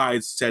 both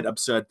sides said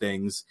absurd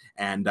things.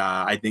 And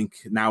I think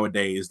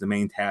nowadays the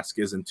main task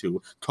isn't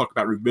to talk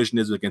about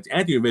revisionism against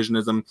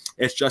anti-revisionism.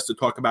 It's just to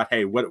talk about,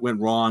 hey, what went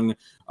wrong?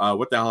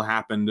 What the hell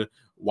happened?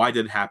 Why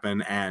did it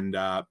happen? And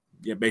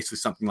basically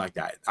something like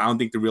that. I don't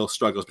think the real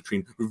struggle is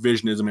between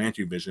revisionism and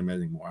anti-revisionism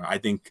anymore. I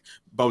think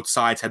both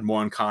sides had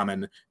more in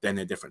common than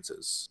their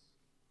differences.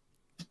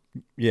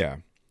 Yeah.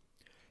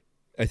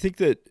 I think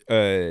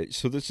that,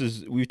 so this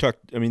is, we've talked,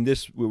 I mean,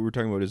 this, what we're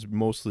talking about is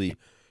mostly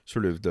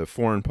sort of the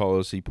foreign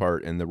policy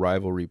part and the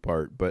rivalry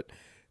part, but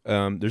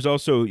there's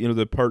also,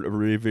 the part of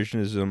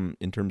revisionism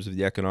in terms of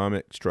the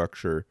economic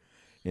structure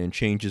and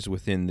changes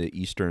within the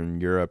Eastern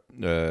Europe,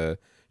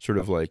 sort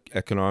of like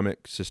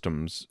economic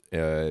systems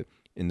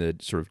in the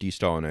sort of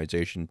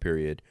de-Stalinization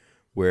period,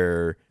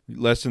 where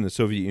less in the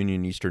Soviet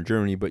Union, Eastern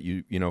Germany, but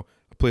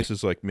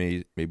places like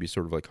maybe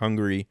sort of like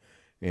Hungary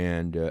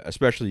and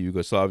especially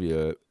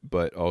Yugoslavia,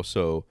 but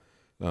also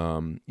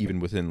even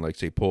within like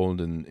say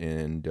Poland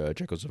and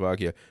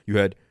Czechoslovakia, you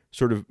had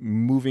sort of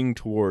moving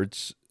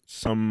towards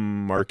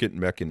some market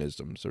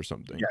mechanisms or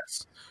something.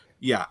 Yes.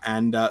 Yeah,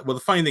 and the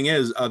funny thing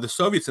is, the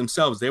Soviets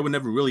themselves, they were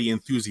never really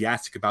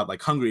enthusiastic about,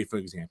 like, Hungary, for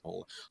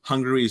example.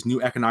 Hungary's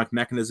new economic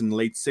mechanism in the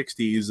late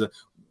 60s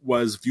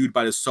was viewed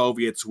by the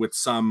Soviets with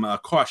some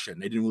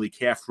caution. They didn't really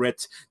care for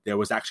it. There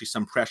was actually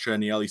some pressure in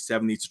the early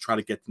 70s to try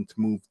to get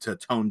them to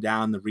tone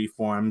down the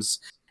reforms.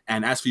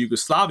 And as for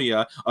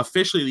Yugoslavia,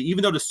 officially,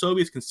 even though the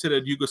Soviets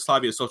considered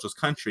Yugoslavia a socialist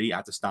country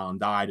after Stalin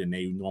died and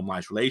they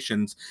normalized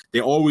relations,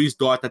 they always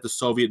thought that the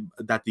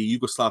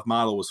Yugoslav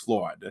model was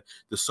flawed.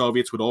 The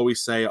Soviets would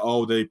always say,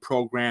 oh, the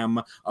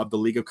program of the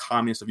League of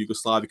Communists of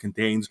Yugoslavia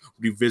contains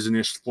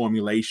revisionist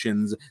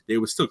formulations. They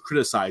would still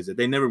criticize it.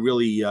 They never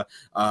really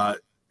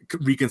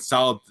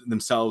reconciled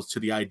themselves to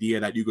the idea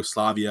that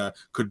Yugoslavia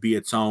could be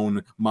its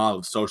own model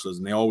of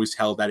socialism. They always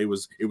held that it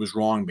was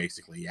wrong,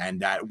 basically, and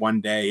that one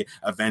day,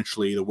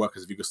 eventually, the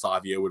workers of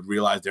Yugoslavia would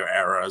realize their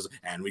errors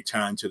and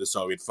return to the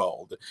Soviet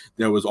fold.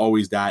 There was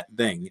always that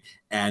thing.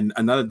 And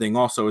another thing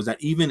also is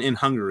that even in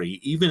Hungary,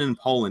 even in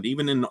Poland,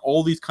 even in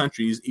all these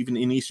countries, even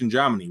in Eastern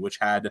Germany, which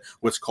had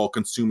what's called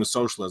consumer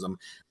socialism,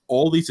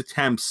 all these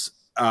attempts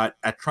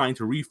at trying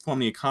to reform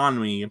the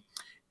economy,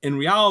 in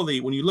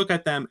reality, when you look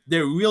at them,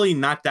 they're really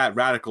not that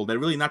radical. They're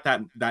really not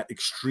that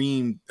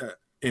extreme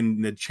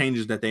in the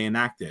changes that they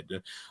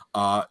enacted.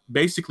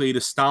 Basically,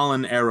 the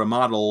Stalin-era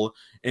model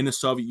in the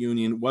Soviet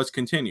Union was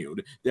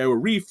continued. There were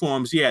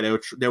reforms,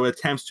 there were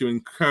attempts to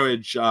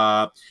encourage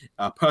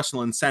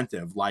personal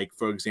incentive, like,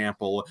 for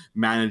example,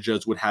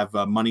 managers would have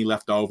money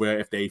left over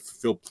if they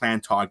fulfilled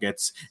plan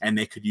targets, and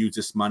they could use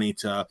this money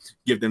to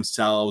give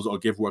themselves or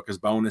give workers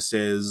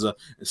bonuses,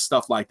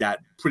 stuff like that.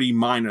 Pretty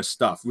minor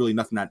stuff, really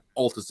nothing that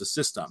alters the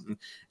system.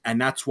 And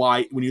that's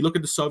why when you look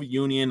at the Soviet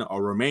Union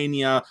or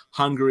Romania,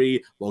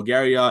 Hungary,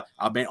 Bulgaria,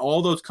 Albania,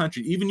 all those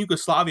countries, even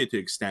Yugoslavia to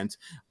an extent,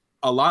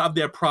 a lot of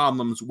their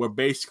problems were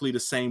basically the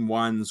same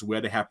ones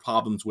where they have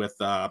problems with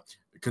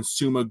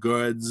consumer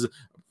goods,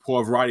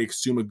 poor variety of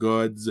consumer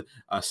goods,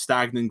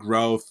 stagnant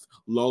growth,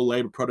 low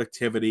labor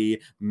productivity,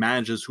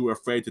 managers who are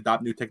afraid to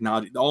adopt new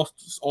technology,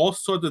 all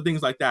sorts of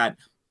things like that.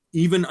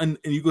 Even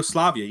in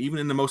Yugoslavia, even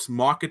in the most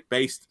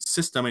market-based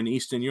system in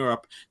Eastern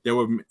Europe, there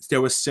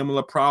were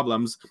similar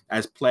problems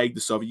as plagued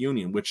the Soviet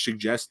Union, which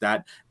suggests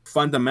that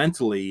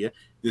fundamentally,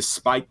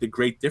 despite the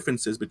great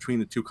differences between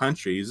the two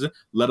countries,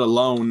 let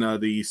alone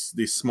these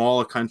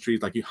smaller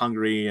countries like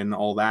Hungary and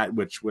all that,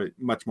 which were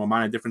much more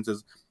minor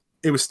differences,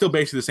 it was still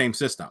basically the same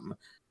system.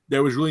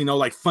 There was really no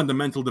like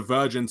fundamental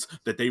divergence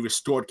that they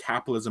restored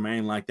capitalism or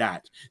anything like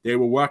that. They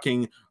were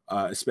working,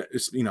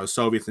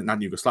 Soviets, not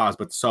Yugoslavs,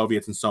 but the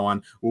Soviets and so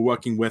on, were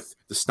working with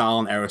the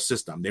Stalin era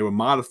system. They were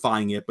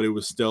modifying it, but it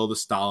was still the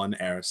Stalin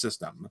era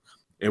system.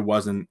 It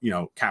wasn't,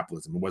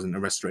 capitalism. It wasn't a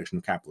restoration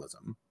of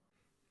capitalism.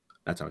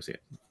 That's how I see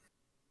it.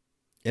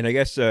 And I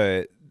guess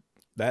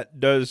that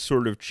does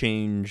sort of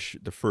change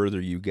the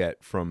further you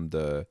get from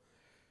the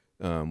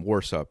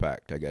Warsaw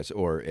Pact, I guess,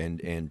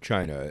 and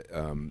China.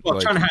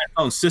 China had its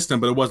own system,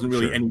 but it wasn't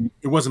really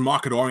it wasn't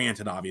market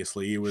oriented.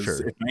 Obviously, it was.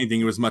 If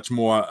anything, it was much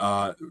more.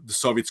 The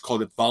Soviets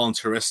called it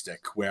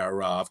voluntaristic,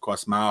 where of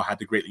course Mao had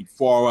the Great Leap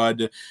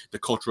Forward, the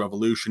Cultural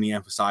Revolution. He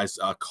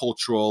emphasized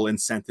cultural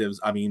incentives.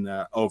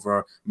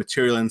 Over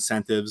material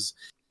incentives.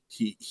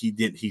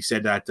 He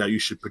said that you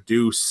should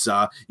produce,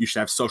 you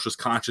should have socialist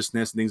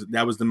consciousness and things.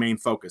 That was the main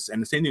focus.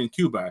 And the same thing in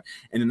Cuba.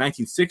 In the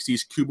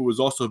 1960s, Cuba was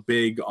also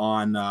big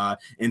on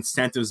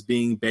incentives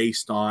being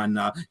based on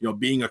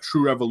being a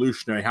true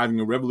revolutionary, having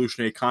a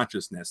revolutionary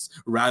consciousness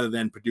rather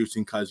than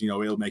producing because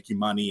it'll make you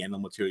money and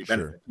it'll materially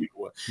benefit you.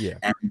 Yeah.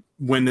 And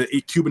when the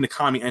Cuban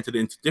economy entered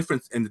into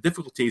the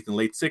difficulties in the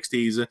late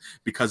 60s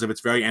because of its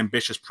very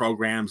ambitious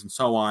programs and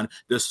so on,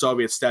 the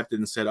Soviets stepped in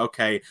and said,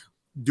 okay,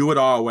 do it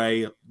our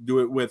way,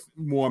 do it with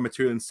more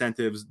material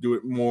incentives, do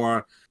it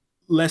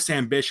less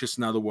ambitious,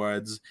 in other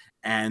words.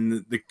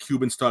 And the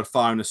Cubans started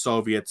following the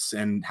Soviets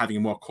and having a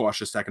more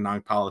cautious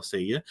economic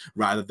policy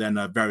rather than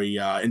a very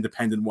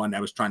independent one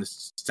that was trying to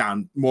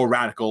sound more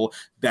radical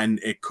than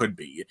it could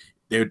be.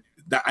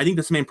 I think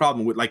that's the main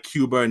problem with like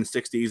Cuba in the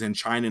 60s and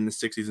China in the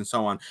 60s and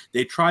so on.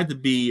 They tried to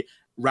be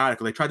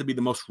radical. They tried to be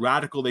the most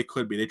radical they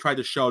could be. They tried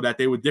to show that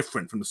they were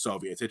different from the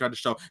Soviets. They tried to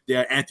show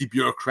they're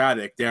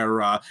anti-bureaucratic.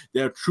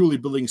 They're truly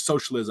building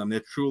socialism. They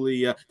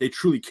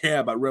truly care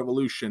about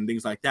revolution,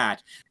 things like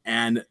that.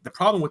 And the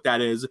problem with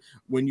that is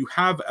when you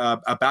have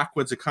a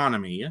backwards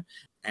economy,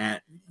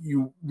 and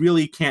you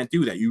really can't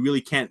do that. You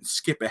really can't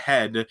skip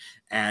ahead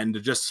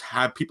and just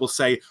have people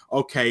say,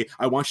 okay,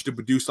 I want you to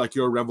produce like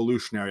you're a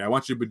revolutionary. I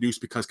want you to produce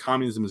because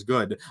communism is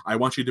good. I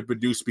want you to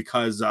produce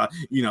because,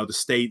 the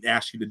state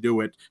asked you to do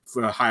it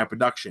for higher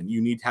production.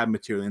 You need to have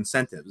material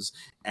incentives.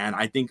 And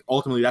I think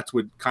ultimately that's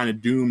what kind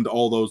of doomed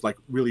all those like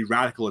really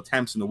radical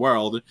attempts in the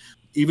world.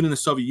 Even in the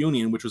Soviet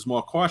Union, which was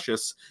more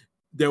cautious,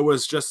 there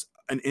was just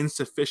an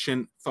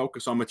insufficient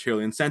focus on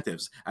material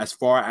incentives. As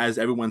far as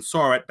everyone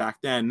saw it back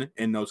then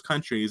in those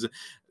countries,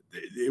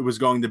 it was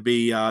going to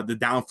be the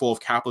downfall of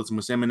capitalism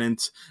was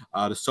imminent.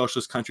 The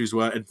socialist countries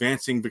were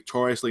advancing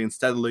victoriously and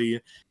steadily,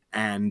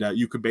 and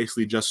you could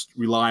basically just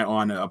rely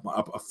on a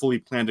fully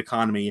planned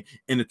economy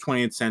in the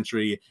 20th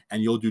century,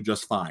 and you'll do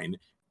just fine.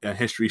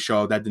 History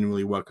showed that didn't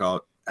really work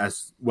out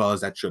as well as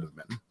that should have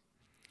been.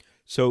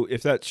 So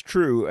if that's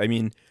true, I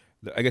mean,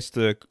 I guess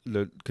the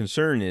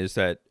concern is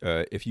that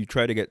if you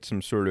try to get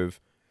some sort of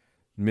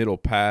middle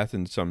path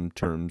in some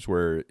terms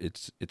where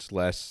it's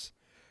less,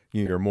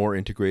 you're more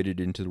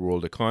integrated into the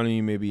world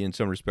economy, maybe in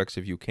some respects,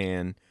 if you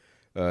can,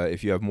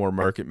 if you have more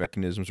market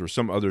mechanisms or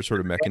some other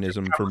sort of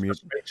mechanism for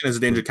is a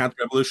danger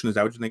counter-revolution. Is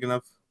that what you're thinking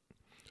of?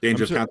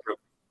 Danger of counter.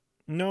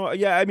 No,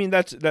 yeah, I mean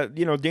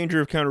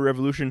danger of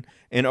counter-revolution,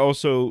 and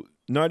also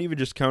not even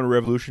just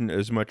counter-revolution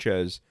as much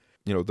as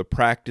the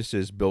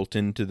practices built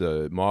into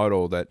the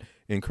model that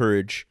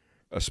encourage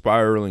a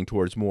spiraling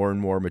towards more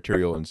and more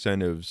material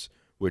incentives,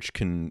 which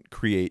can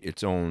create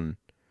its own,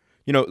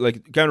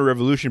 like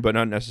counter-revolution, but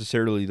not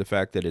necessarily the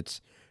fact that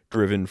it's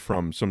driven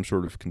from some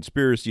sort of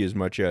conspiracy as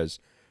much as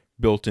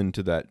built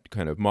into that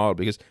kind of model.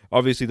 Because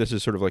obviously this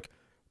is sort of like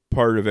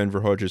part of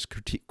Enver Hoxha's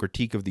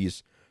critique of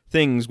these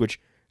things, which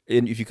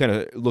if you kind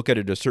of look at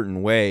it a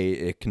certain way,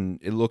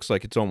 it looks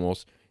like it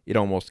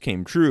almost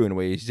came true in a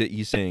way.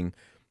 He's saying,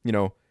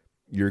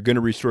 you're going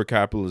to restore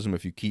capitalism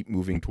if you keep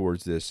moving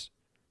towards this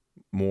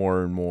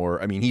more and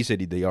more. I mean, he said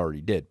they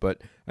already did,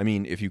 but I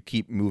mean, if you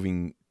keep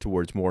moving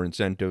towards more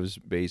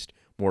incentives-based,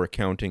 more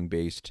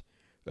accounting-based,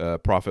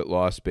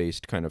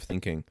 profit-loss-based kind of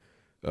thinking,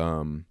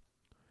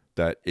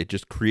 that it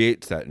just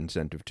creates that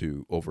incentive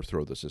to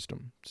overthrow the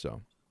system.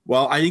 So,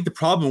 well, I think the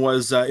problem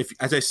was,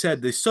 as I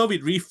said, the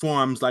Soviet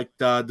reforms, like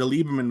the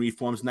Lieberman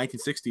reforms in the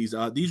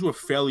 1960s, these were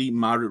fairly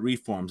moderate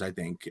reforms, I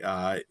think.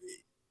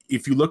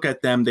 if you look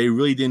at them, they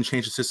really didn't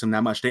change the system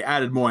that much. They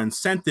added more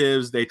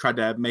incentives. They tried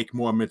to make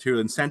more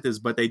material incentives,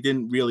 but they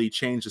didn't really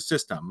change the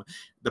system.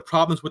 The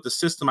problems with the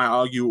system, I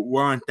argue,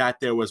 weren't that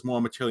there was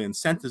more material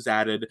incentives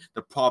added.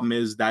 The problem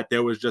is that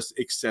there was just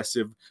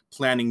excessive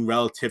planning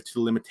relative to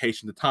the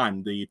limitation of the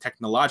time. The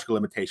technological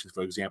limitations,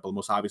 for example,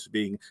 most obvious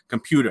being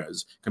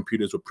computers.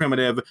 Computers were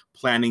primitive.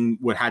 Planning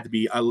would have to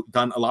be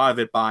done, a lot of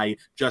it by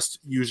just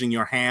using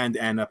your hand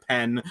and a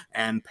pen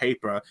and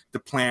paper to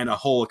plan a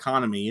whole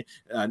economy.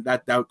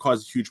 That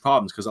caused huge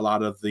problems because a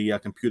lot of the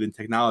computing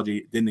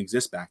technology didn't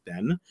exist back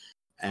then.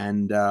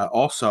 And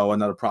also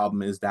another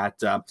problem is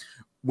that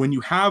when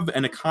you have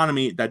an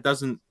economy that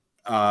doesn't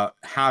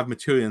have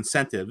material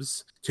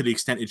incentives to the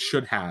extent it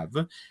should have,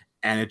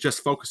 and it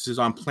just focuses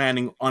on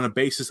planning on a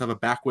basis of a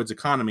backwards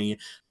economy,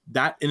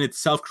 that in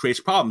itself creates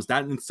problems.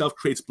 That in itself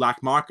creates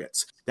black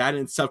markets. That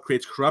in itself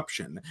creates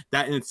corruption.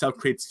 That in itself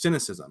creates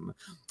cynicism.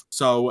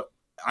 So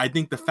I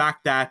think the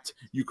fact that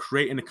you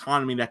create an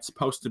economy that's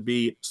supposed to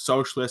be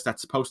socialist,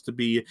 that's supposed to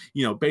be,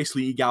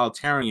 basically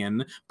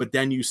egalitarian, but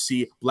then you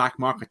see black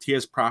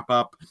marketeers prop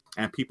up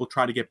and people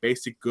try to get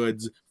basic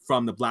goods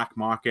from the black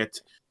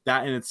market,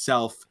 that in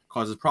itself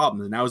causes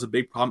problems. And that was a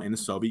big problem in the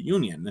Soviet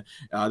Union.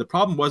 The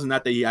problem wasn't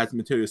that they had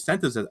material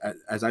incentives,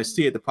 as I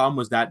see it. The problem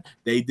was that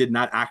they did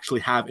not actually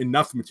have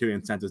enough material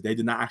incentives. They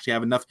did not actually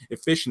have enough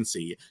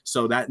efficiency.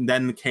 So that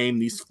then came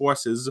these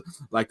forces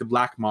like the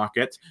black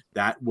market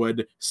that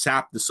would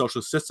sap the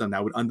social system,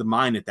 that would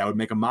undermine it, that would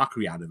make a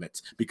mockery out of it.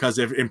 Because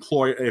if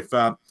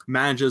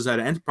managers at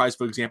an enterprise,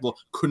 for example,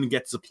 couldn't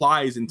get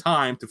supplies in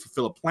time to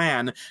fulfill a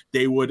plan,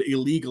 they would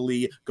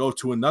illegally go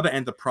to another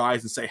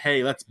enterprise and say,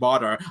 hey, let's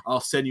barter.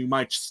 I'll send you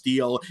my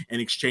steel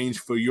in exchange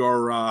for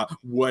your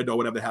wood or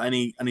whatever the hell,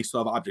 any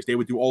sort of objects. They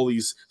would do all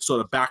these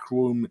sort of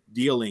backroom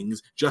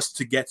dealings just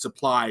to get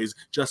supplies,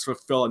 just to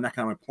fulfill an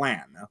economic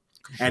plan.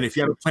 And if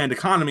you have a planned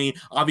economy,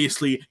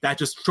 obviously that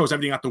just throws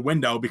everything out the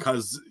window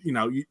because,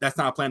 that's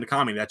not a planned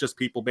economy. That's just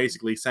people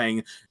basically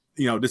saying,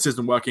 this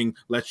isn't working.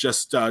 Let's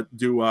just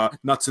do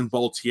nuts and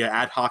bolts here,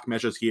 ad hoc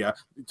measures here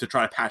to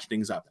try to patch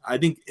things up. I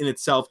think in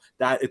itself,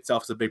 that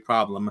itself is a big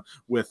problem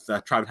with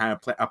trying to have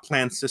a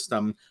planned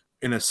system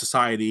in a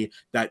society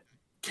that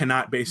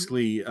cannot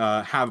basically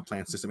have a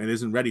planned system. It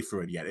isn't ready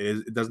for it yet.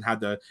 It doesn't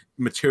have the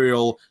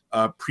material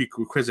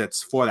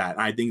prerequisites for that.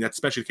 And I think that's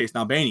especially the case in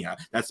Albania.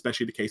 That's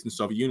especially the case in the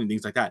Soviet Union,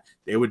 things like that.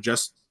 They were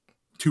just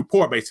too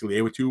poor, basically.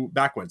 They were too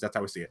backwards. That's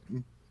how we see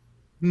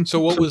it. So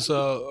what was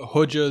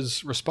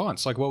Hoxha's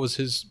response? Like, what was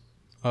his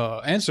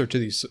answer to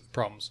these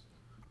problems?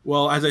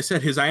 Well, as I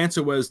said, his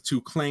answer was to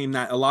claim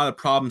that a lot of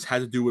problems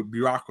had to do with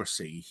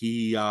bureaucracy.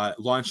 He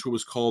launched what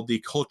was called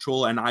the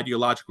Cultural and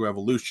Ideological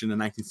Revolution in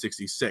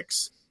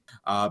 1966.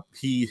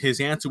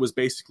 His answer was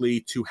basically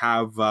to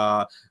have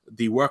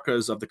the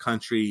workers of the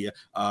country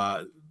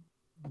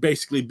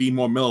basically be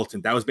more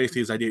militant. That was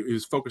basically his idea. He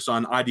was focused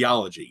on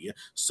ideology.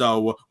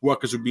 So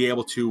workers would be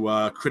able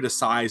to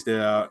criticize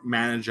their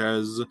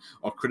managers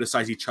or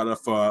criticize each other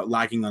for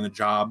lagging on the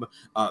job.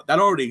 That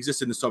already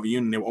existed in the Soviet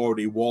Union. There were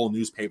already wall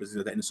newspapers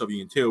in the Soviet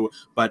Union too.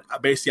 But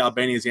basically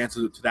Albania's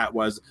answer to that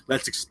was,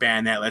 let's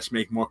expand that, let's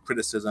make more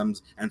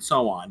criticisms and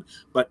so on.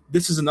 But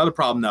this is another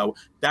problem though.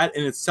 That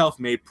in itself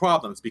made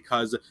problems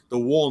because the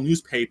wall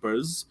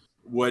newspapers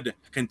would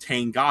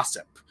contain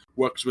gossip.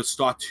 Workers would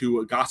start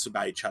to gossip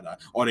about each other,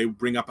 or they would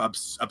bring up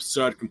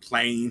absurd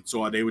complaints,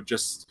 or they would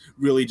just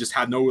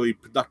have no really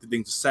productive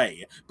thing to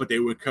say, but they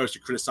were encouraged to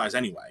criticize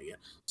anyway.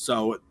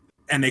 So,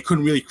 and they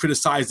couldn't really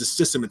criticize the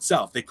system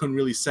itself. They couldn't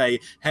really say,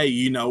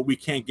 hey, we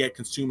can't get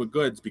consumer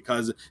goods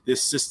because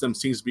this system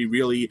seems to be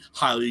really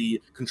highly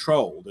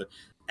controlled.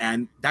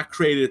 And that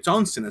created its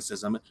own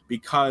cynicism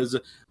because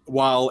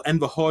while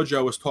Enver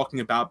Hoxha was talking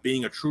about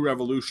being a true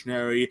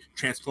revolutionary,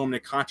 transforming the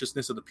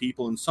consciousness of the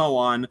people and so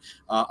on,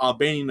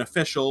 Albanian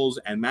officials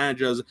and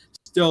managers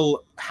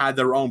still had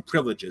their own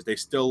privileges. They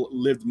still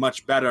lived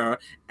much better,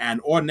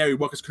 and ordinary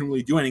workers couldn't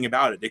really do anything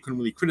about it. They couldn't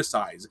really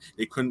criticize.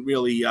 They couldn't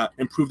really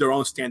improve their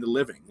own standard of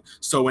living.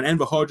 So when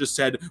Enver Hoxha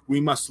said,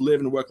 we must live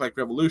and work like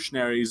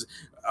revolutionaries,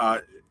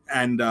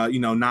 and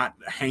not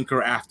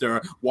hanker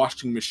after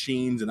washing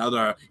machines and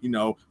other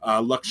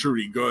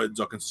luxury goods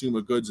or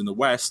consumer goods in the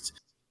West,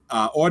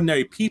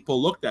 ordinary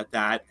people looked at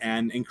that,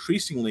 and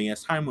increasingly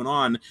as time went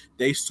on,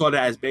 they saw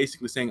that as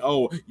basically saying,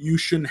 oh, you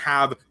shouldn't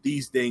have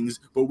these things,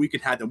 but we can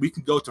have them. We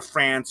can go to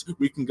France,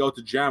 we can go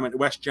to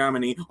West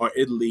Germany or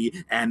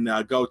Italy and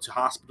go to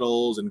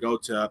hospitals and go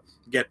to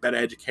get better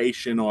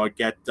education or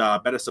get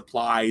better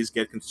supplies,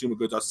 get consumer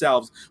goods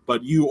ourselves.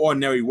 But you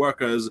ordinary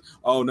workers,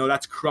 oh no,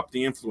 that's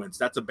corrupting influence.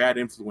 That's a bad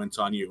influence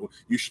on you.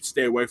 You should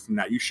stay away from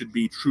that. You should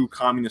be true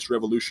communist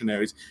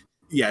revolutionaries.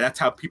 Yeah, that's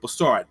how people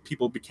saw it.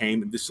 People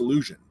became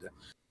disillusioned.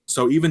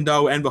 So even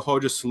though Enver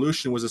Hoxha's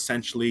solution was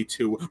essentially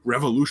to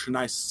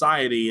revolutionize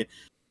society,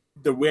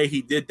 the way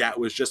he did that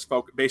was just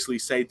basically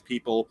say to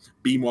people,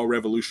 be more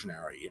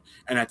revolutionary.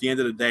 And at the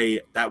end of the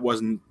day, that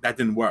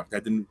didn't work.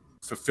 That didn't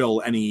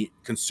fulfill any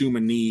consumer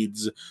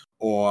needs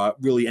or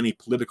really any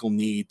political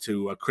need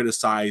to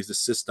criticize the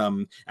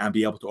system and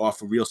be able to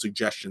offer real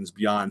suggestions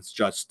beyond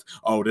just,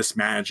 oh, this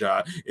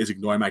manager is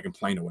ignoring my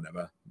complaint or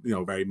whatever.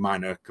 Very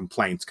minor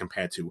complaints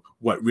compared to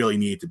what really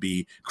needed to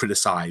be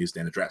criticized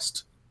and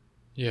addressed.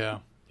 Yeah,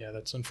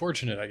 that's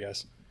unfortunate, I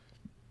guess.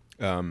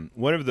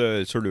 One of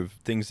the sort of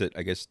things that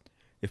I guess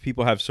if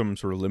people have some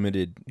sort of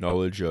limited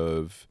knowledge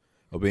of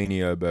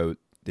Albania about,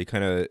 they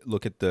kind of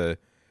look at the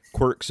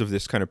quirks of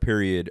this kind of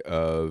period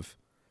of,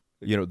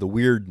 the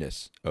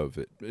weirdness of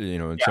it,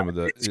 and some of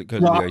the, because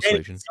of the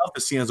isolation. Itself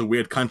is seen as a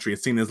weird country.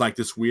 It's seen as like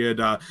this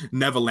weird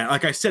Neverland.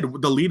 Like I said,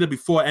 the leader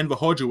before Enver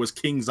Hoxha was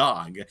King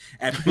Zog.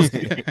 And people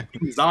see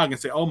King Zog and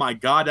say, oh my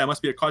God, that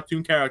must be a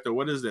cartoon character.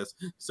 What is this?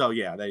 So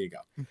yeah, there you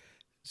go.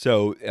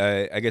 So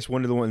I guess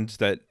one of the ones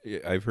that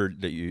I've heard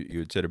that you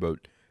had said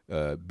about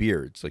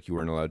beards, like you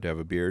weren't allowed to have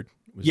a beard.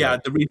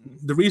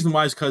 The reason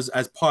why is because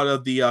as part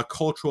of the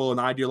cultural and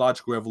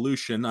ideological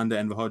revolution under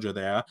Enver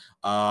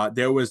Hoxha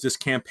there was this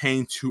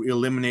campaign to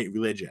eliminate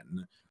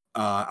religion.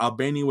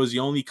 Albania was the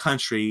only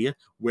country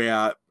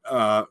where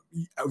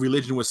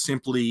religion was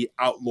simply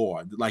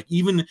outlawed. Like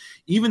even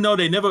though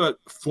they never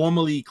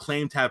formally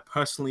claimed to have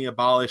personally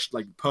abolished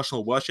like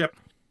personal worship,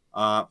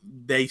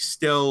 they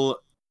still,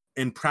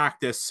 in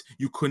practice,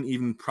 you couldn't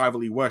even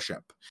privately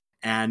worship.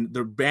 And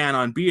the ban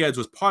on beards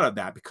was part of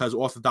that because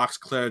Orthodox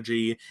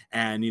clergy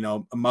and,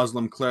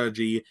 Muslim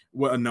clergy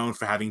were known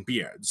for having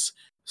beards.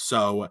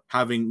 So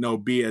having no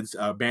beards,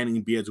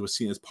 banning beards was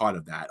seen as part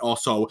of that.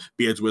 Also,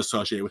 beards were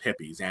associated with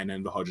hippies, and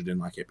Enver Hoxha didn't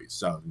like hippies.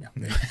 So,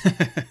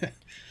 yeah.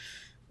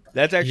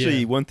 That's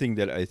actually one thing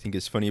that I think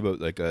is funny about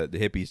like the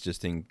hippies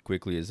just thing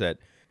quickly is that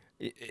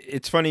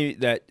it's funny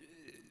that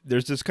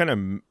there's this kind of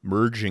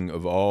merging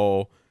of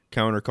all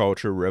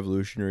counterculture,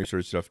 revolutionary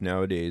sort of stuff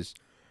nowadays,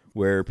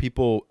 where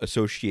people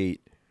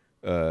associate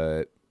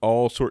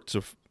all sorts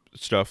of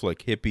stuff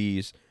like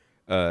hippies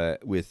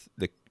with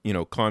the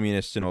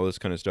communists and all this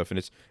kind of stuff. And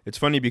it's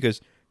funny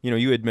because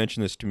you had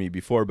mentioned this to me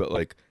before, but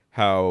like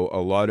how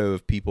a lot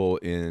of people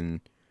in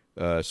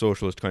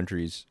socialist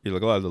countries,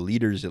 like a lot of the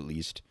leaders at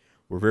least,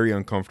 were very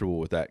uncomfortable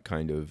with that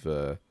kind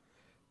of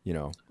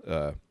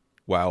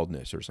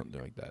wildness or something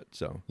like that.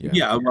 So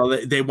well,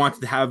 they wanted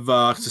to have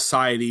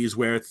societies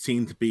where it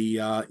seemed to be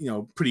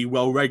pretty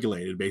well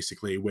regulated,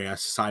 basically, where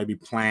society be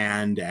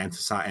planned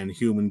and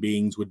human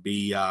beings would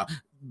be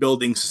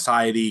building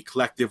society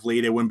collectively.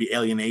 There wouldn't be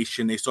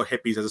alienation. They saw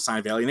hippies as a sign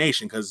of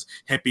alienation because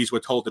hippies were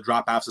told to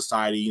drop out of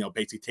society,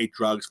 basically take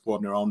drugs,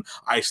 form their own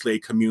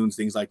isolated communes,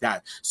 things like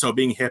that. So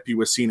being hippie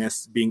was seen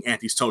as being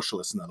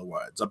anti-socialist, in other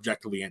words,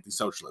 objectively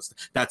anti-socialist.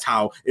 That's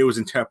how it was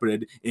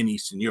interpreted in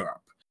Eastern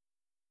Europe.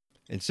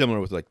 And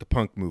similar with like the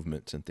punk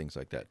movements and things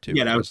like that too.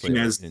 Yeah, that was seen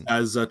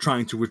as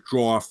trying to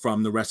withdraw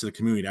from the rest of the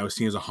community. That was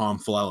seen as a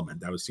harmful element.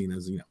 That was seen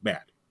as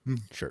bad.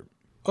 Sure.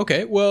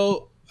 Okay,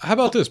 well, how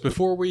about this?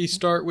 Before we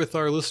start with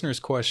our listeners'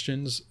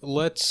 questions,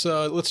 let's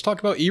talk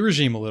about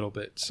eRegime a little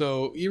bit.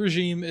 So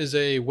eRegime is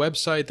a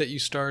website that you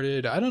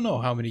started, I don't know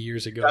how many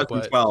years ago.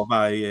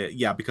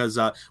 2012, because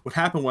what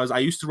happened was I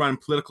used to run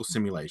political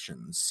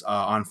simulations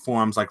on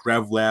forums like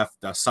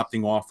RevLeft,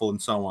 Something Awful,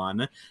 and so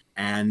on.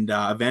 And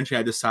eventually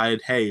I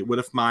decided, hey, what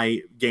if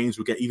my games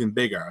would get even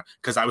bigger?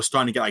 Because I was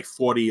starting to get like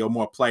 40 or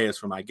more players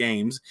for my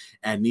games.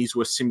 And these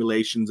were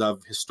simulations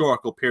of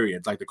historical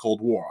periods like the Cold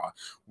War,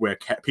 where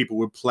people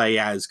would play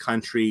as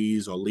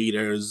countries or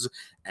leaders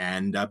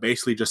and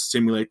basically just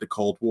simulate the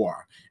Cold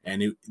War.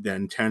 And it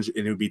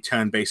would be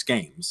turn-based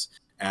games.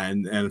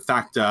 And in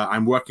fact,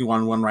 I'm working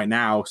on one right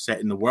now set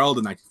in the world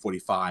in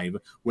 1945,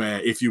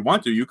 where if you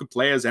want to, you could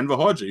play as Enver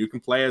Hoxha, you can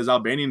play as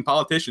Albanian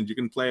politicians, you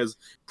can play as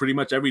pretty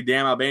much every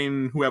damn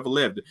Albanian who ever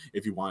lived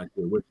if you wanted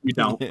to, which we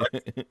don't.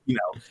 But,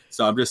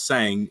 so I'm just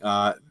saying,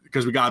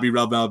 because we got to be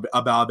real about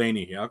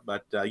Albania here.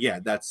 But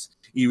that's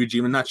eRegime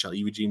in a nutshell.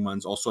 eRegime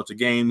runs all sorts of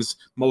games,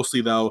 mostly,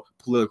 though,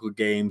 political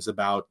games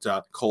about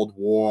Cold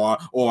War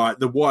or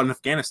the war in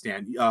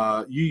Afghanistan.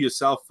 You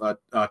yourself,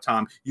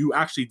 Tom, you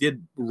actually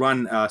did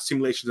run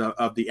simulations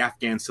of the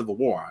Afghan Civil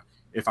War,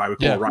 if I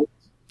recall right.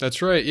 That's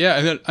right. Yeah.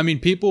 And then, I mean,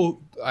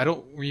 people, I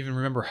don't even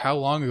remember how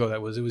long ago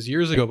that was. It was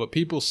years ago, but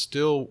people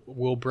still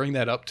will bring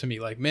that up to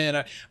me. Like, man,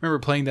 I remember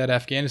playing that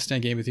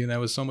Afghanistan game with you, and that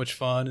was so much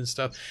fun and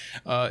stuff.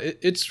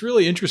 It's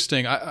really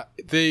interesting.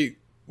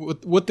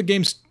 What the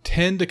games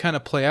tend to kind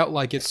of play out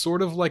like, it's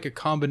sort of like a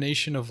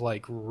combination of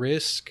like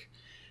Risk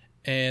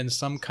and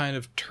some kind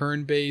of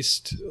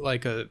turn-based,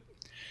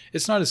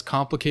 it's not as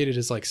complicated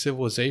as like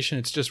Civilization.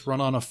 It's just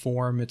run on a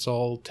form. It's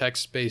all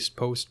text-based,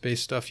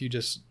 post-based stuff. You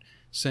just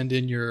send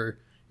in your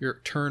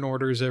turn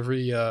orders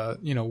every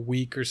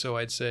week or so,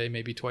 I'd say,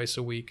 maybe twice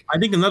a week. I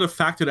think another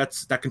factor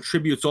that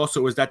contributes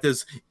also is that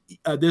there's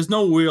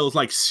no real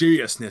like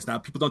seriousness. Now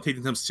people don't take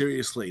themselves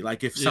seriously.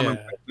 Like if someone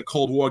plays the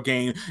Cold War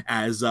game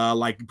as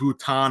like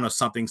Bhutan or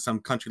something,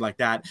 some country like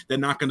that, they're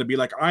not going to be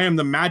like, I am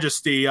the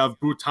majesty of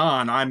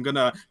Bhutan, I'm going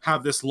to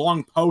have this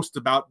long post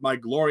about my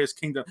glorious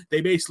kingdom. They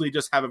basically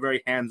just have a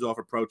very hands-off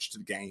approach to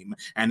the game,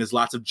 and there's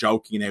lots of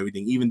joking and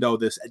everything, even though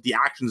the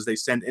actions they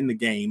send in the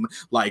game,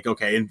 like,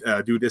 okay,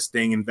 do this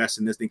thing invest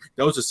in this thing.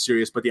 Those are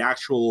serious, but the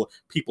actual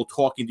people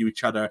talking to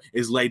each other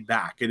is laid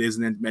back. It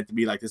isn't meant to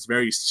be like this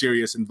very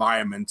serious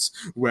environment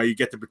where you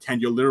get to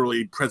pretend you're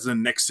literally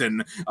President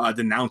Nixon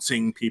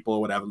denouncing people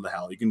or whatever the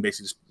hell. You can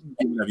basically just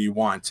do whatever you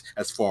want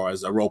as far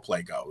as a role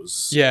play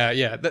goes.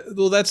 Yeah.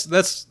 Well, that's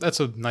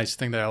a nice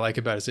thing that I like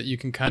about it, is that you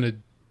can kind of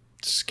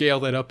scale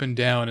that up and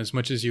down as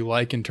much as you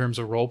like in terms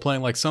of role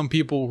playing. Like some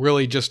people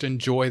really just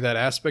enjoy that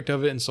aspect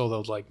of it, and so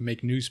they'll like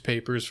make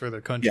newspapers for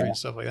their country and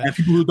stuff like that. And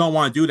people who don't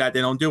want to do that,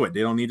 they don't do it.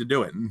 They don't need to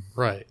do it.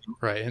 Right.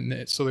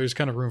 And so there's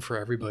kind of room for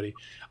everybody.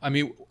 I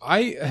mean,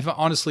 I have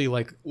honestly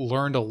like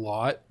learned a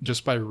lot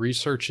just by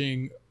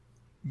researching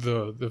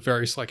the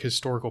various like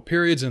historical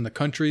periods and the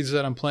countries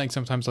that I'm playing.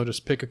 Sometimes I'll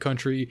just pick a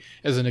country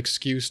as an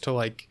excuse to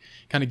like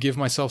kind of give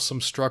myself some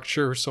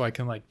structure so I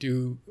can like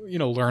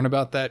learn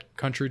about that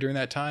country during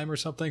that time or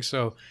something.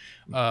 So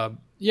I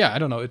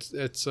don't know.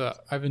 It's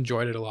I've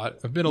enjoyed it a lot.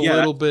 I've been a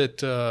little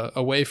bit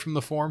away from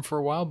the forum for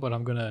a while, but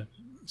I'm gonna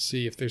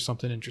see if there's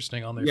something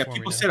interesting on there. Yeah, for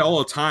people me say all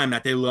the time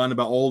that they learn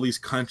about all these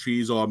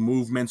countries or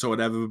movements or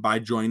whatever by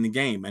joining the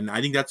game. And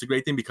I think that's a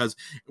great thing, because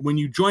when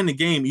you join the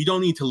game, you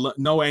don't need to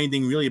know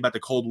anything really about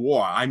the Cold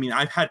War. I mean,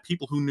 I've had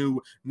people who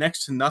knew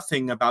next to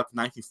nothing about the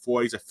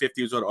 1940s or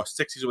 50s or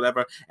 60s or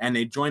whatever, and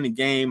they join the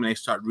game and they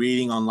start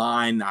reading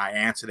online. I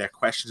answer their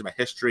questions about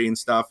history and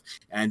stuff.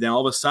 And then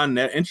all of a sudden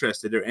they're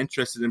interested. They're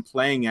interested in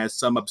playing as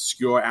some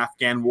obscure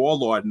Afghan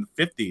warlord in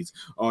the 50s,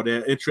 or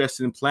they're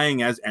interested in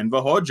playing as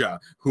Enver Hoxha,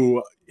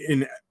 who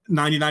in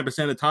 99%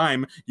 of the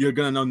time you're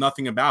going to know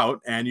nothing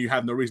about, and you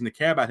have no reason to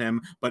care about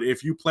him. But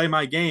if you play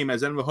my game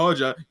as Enver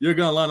Hoxha, you're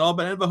going to learn all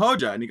about Enver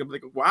Hoxha, and you're going to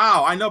be like,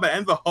 wow, I know about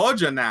Enver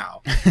Hoxha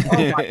now.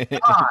 Oh my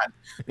God.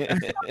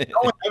 No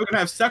one's ever going to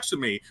have sex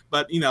with me,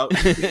 but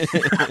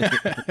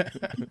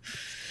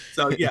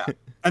So yeah,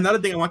 another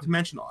thing I want to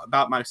mention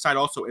about my site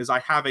also is I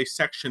have a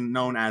section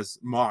known as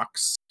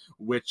Marx,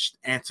 which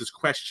answers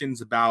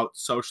questions about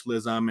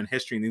socialism and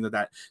history and things like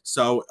that.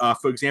 So,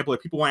 for example,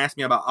 if people want to ask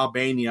me about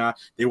Albania,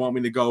 they want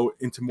me to go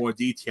into more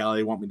detail.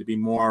 They want me to be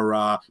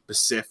more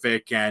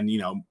specific and,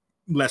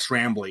 less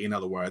rambly. In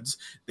other words,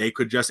 they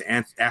could just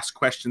ask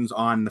questions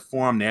on the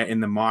forum there in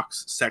the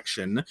Marx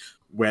section,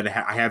 where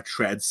I have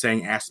threads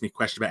saying, ask me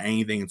questions about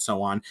anything and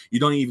so on. You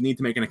don't even need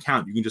to make an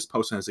account. You can just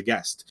post it as a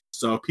guest.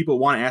 So if people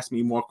want to ask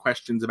me more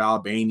questions about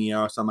Albania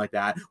or something like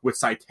that, with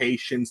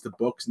citations to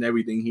books and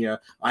everything here,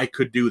 I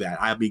could do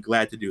that. I'll be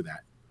glad to do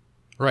that.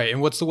 Right.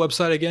 And what's the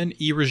website again?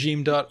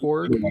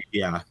 eregime.org?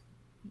 Yeah.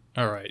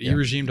 All right.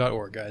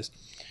 eregime.org, guys.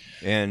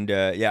 And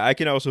I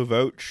can also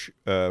vouch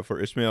for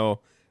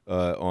Ismail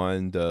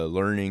on the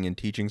learning and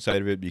teaching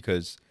side of it,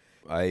 because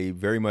I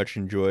very much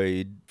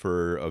enjoyed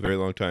for a very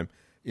long time,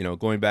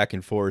 going back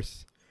and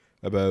forth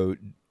about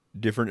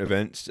different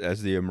events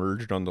as they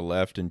emerged on the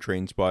left and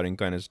train spotting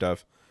kind of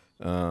stuff.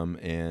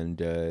 And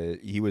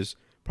he was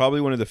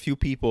probably one of the few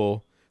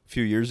people a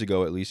few years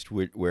ago, at least,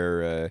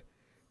 where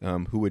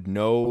who would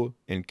know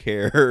and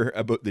care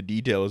about the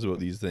details about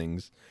these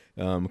things,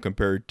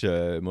 compared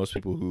to most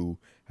people who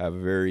have a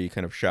very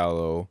kind of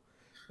shallow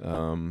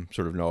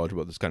sort of knowledge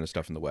about this kind of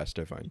stuff in the West,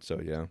 I find.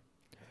 So, yeah.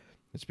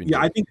 It's been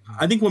I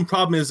think one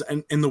problem is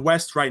in the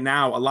West right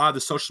now, a lot of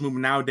the social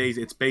movement nowadays,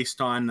 it's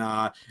based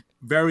on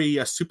very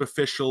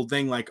superficial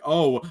thing like,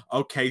 oh,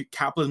 okay,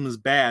 capitalism is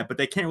bad, but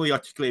they can't really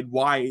articulate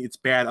why it's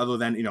bad other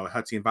than, it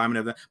hurts the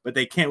environment, but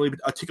they can't really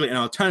articulate an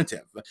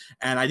alternative.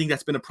 And I think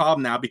that's been a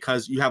problem now,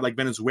 because you have like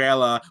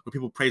Venezuela, where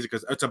people praise it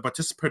because it's a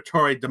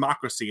participatory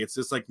democracy. It's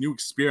this like new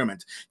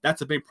experiment.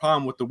 That's a big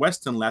problem with the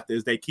Western left,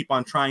 is they keep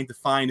on trying to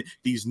find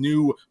these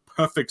new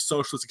perfect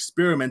socialist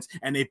experiments,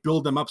 and they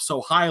build them up so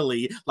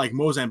highly, like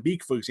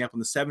Mozambique, for example,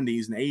 in the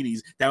 70s and 80s.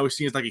 That was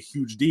seen as like a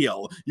huge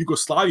deal.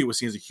 Yugoslavia was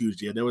seen as a huge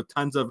deal. There were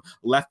tons of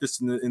leftists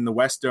in the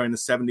West during the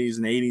 70s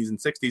and 80s and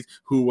 60s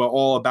who were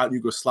all about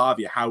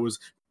Yugoslavia, how it was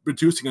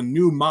producing a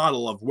new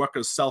model of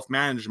workers'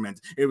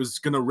 self-management. It was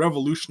going to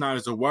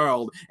revolutionize the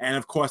world. And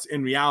of course,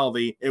 in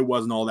reality, it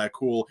wasn't all that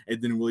cool. It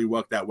didn't really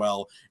work that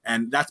well.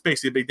 And that's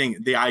basically a big thing.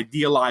 They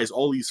idealize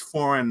all these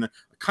foreign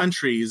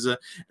countries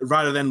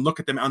rather than look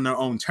at them on their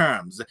own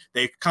terms.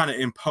 They kind of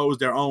impose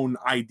their own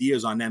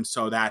ideas on them,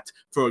 so that,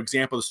 for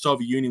example, the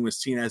Soviet Union was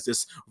seen as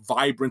this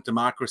vibrant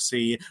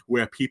democracy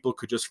where people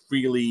could just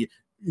freely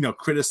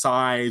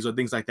criticize or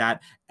things like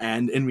that.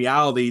 And in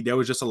reality, there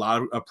was just a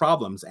lot of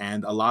problems,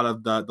 and a lot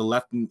of the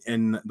left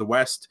in the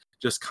West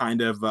just kind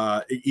of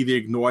either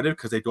ignored it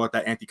because they thought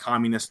that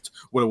anti-communists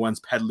were the ones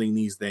peddling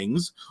these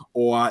things,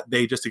 or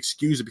they just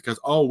excuse it because,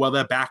 oh, well,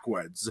 they're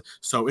backwards,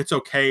 so it's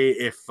okay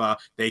if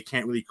they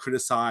can't really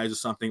criticize or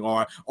something,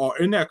 or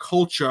in their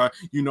culture,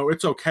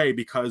 it's okay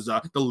because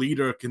the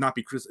leader cannot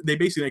be criticized. They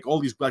basically make all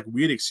these like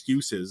weird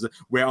excuses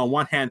where on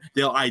one hand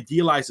they'll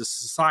idealize the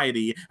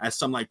society as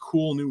some like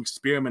cool new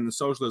experiment in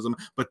socialism,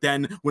 but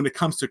then when it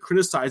comes to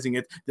criticizing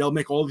it, they'll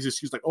make all these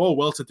excuses like, oh,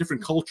 well, it's a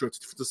different culture, it's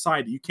a different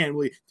society, you can't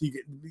really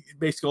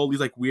basically all these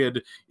like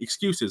weird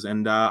excuses.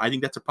 And I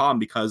think that's a problem,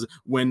 because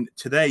when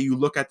today you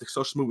look at the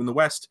social movement in the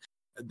West,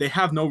 they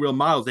have no real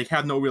models. They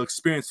have no real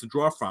experience to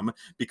draw from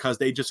because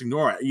they just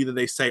ignore it. Either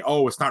they say,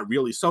 oh, it's not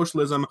really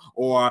socialism,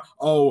 or,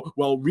 oh,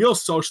 well, real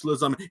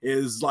socialism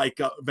is like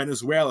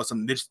Venezuela.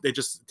 And they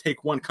just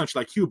take one country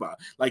like Cuba.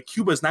 Like,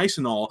 Cuba is nice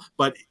and all,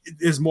 but it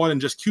is more than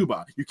just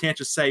Cuba. You can't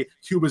just say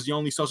Cuba's the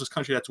only socialist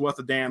country that's worth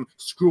a damn.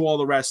 Screw all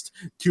the rest.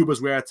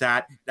 Cuba's where it's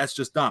at. That's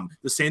just dumb.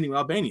 The same thing with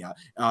Albania.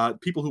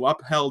 People who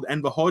upheld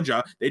Enver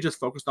Hoxha, they just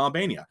focused on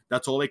Albania.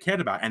 That's all they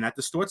cared about. And that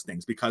distorts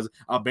things because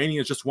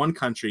Albania is just one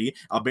country.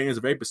 Albania is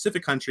a very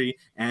Pacific country.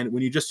 And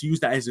when you just use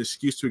that as an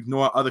excuse to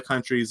ignore other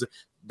countries,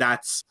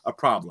 that's a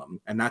problem.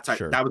 And that was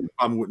the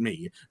problem with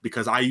me,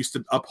 because I used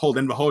to uphold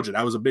Enver Hoxha.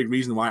 That was a big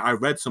reason why I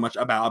read so much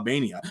about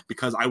Albania,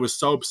 because I was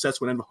so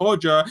obsessed with Enver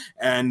Hoxha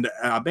and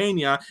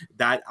Albania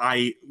that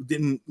I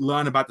didn't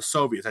learn about the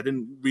Soviets. I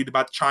didn't read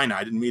about China.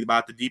 I didn't read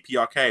about the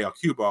DPRK or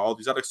Cuba, or all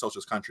these other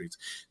socialist countries.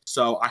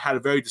 So I had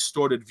a very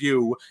distorted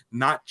view,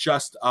 not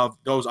just of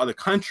those other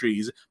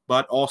countries,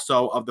 but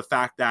also of the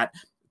fact that,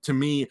 to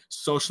me,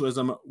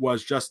 socialism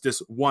was just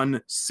this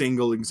one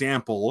single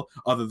example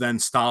other than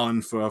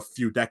Stalin for a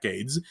few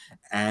decades.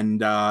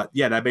 And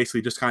that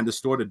basically just kind of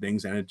distorted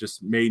things. And it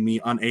just made me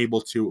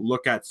unable to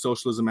look at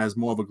socialism as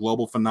more of a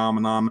global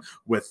phenomenon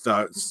with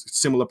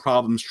similar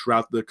problems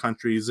throughout the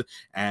countries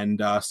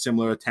and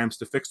similar attempts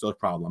to fix those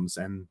problems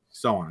and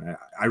so on.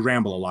 I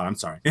ramble a lot. I'm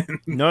sorry.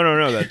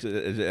 No. That's,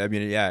 I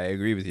mean, yeah, I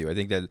agree with you. I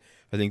think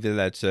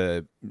that's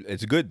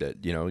it's good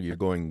that, you're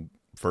going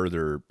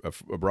further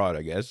abroad,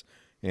 I guess,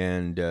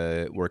 and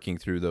working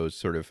through those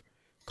sort of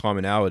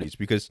commonalities,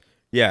 because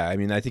I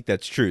mean, I think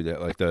that's true that,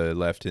 like, the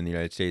left in the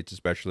United States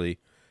especially,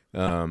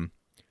 I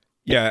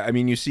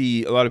mean, you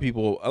see a lot of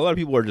people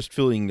are just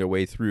feeling their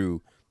way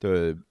through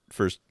the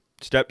first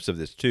steps of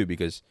this too,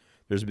 because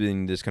there's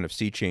been this kind of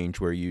sea change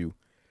where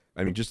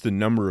just the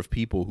number of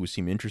people who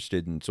seem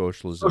interested in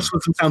socialism.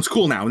 Socialism sounds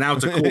cool now. Now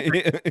it's a cool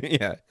thing.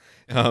 Yeah.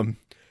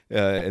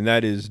 And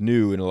that is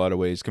new in a lot of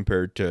ways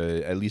compared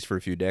to at least for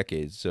a few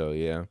decades. So,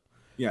 yeah.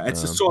 Yeah,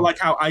 it's just sort of like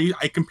how I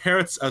compare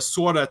it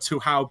sort of to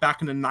how back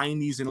in the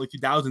 90s and early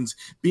 2000s,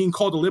 being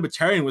called a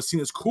libertarian was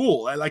seen as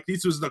cool. Like,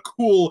 this was the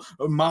cool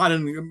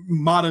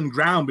modern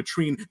ground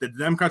between the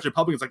Democrats and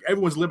Republicans. Like,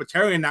 everyone's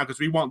libertarian now because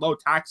we want low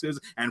taxes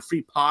and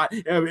free pot.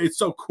 It's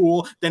so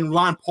cool. Then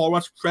Ron Paul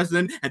runs for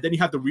president, and then you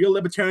have the real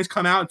libertarians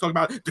come out and talk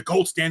about the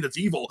gold standard's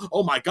evil.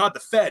 Oh my God, the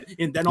Fed.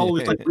 And then all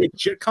this like great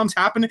shit comes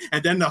happening,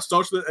 and then the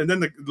socialist, and then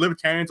the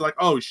libertarians are like,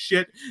 oh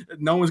shit,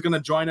 no one's gonna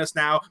join us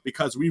now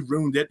because we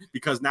ruined it,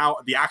 because now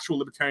the actual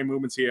libertarian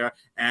movement's here,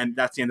 and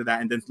that's the end of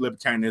that. And then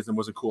libertarianism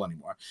wasn't cool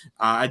anymore.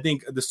 I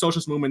think the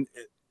socialist movement,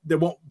 they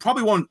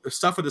probably won't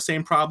suffer the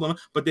same problem,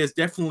 but there's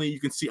definitely, you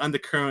can see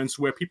undercurrents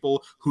where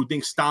people who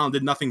think Stalin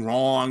did nothing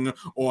wrong,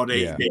 or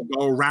they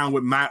go around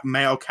with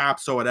mail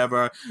caps or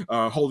whatever,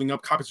 holding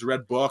up copies of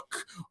Red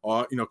Book,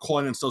 or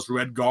calling themselves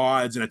Red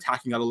Guards and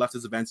attacking other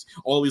leftist events.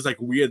 All these like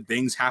weird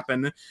things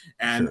happen,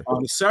 and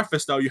on the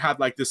surface though, you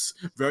have like this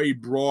very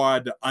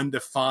broad,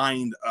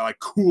 undefined,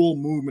 cool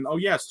movement. Oh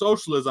yeah,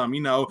 socialism.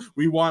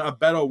 We want a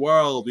better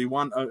world. We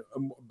want a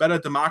better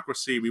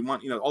democracy. We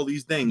want all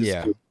these things.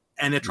 Yeah.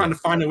 And they're trying to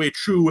find a way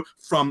true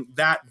from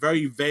that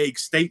very vague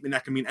statement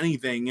that can mean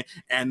anything,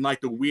 and like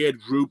the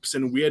weird groups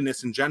and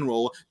weirdness in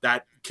general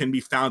that can be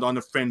found on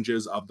the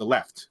fringes of the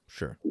left.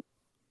 Sure.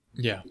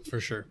 Yeah,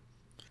 for sure.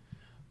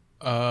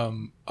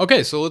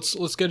 Okay, so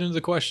let's get into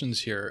the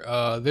questions here.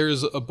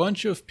 There's a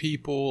bunch of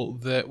people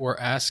that were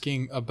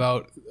asking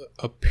about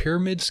a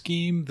pyramid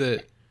scheme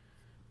that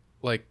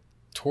like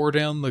tore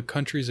down the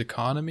country's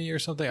economy or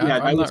something. Yeah,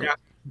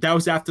 that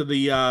was after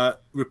the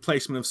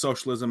replacement of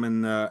socialism,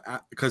 and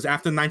because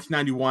after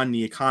 1991,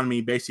 the economy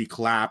basically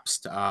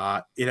collapsed.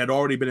 It had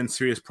already been in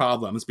serious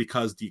problems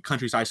because the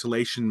country's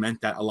isolation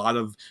meant that a lot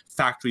of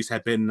factories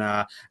had been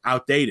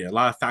outdated. A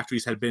lot of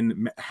factories had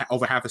been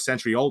over half a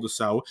century old or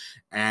so,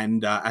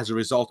 and as a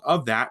result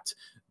of that,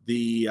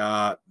 the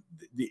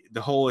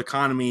whole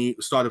economy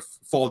started to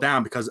fall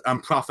down because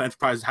unprofitable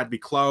enterprises had to be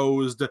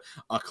closed.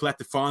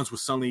 Collective funds were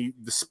suddenly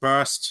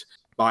dispersed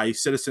by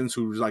citizens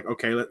who was like,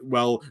 okay,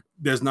 well,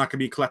 there's not going to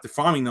be collective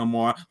farming no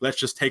more. Let's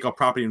just take our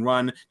property and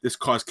run. This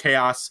caused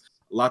chaos,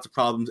 lots of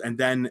problems. And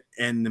then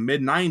in the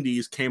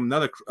mid-90s came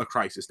another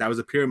crisis. That was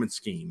a pyramid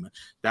scheme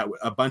that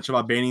a bunch of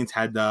Albanians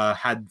had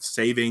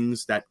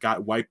savings that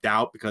got wiped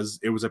out because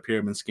it was a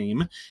pyramid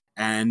scheme,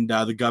 and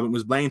the government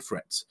was blamed for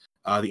it.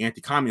 The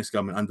anti-communist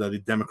government under the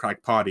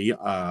Democratic Party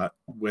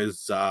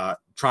was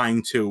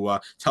trying to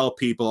tell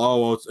people,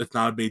 oh, well, it's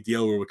not a big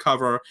deal, we'll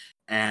recover.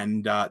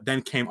 And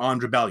then came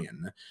Armed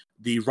Rebellion.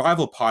 The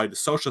rival party, the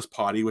Socialist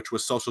Party, which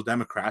was Social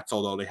Democrats,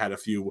 although they had a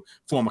few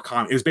former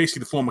communists. It was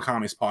basically the former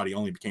Communist Party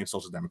only became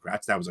Social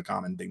Democrats. That was a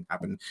common thing that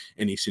happened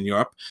in Eastern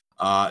Europe.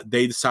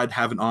 They decided to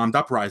have an armed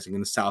uprising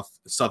in the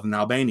southern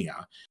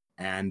Albania.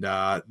 And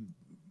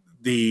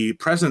the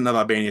president of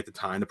Albania at the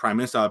time, the prime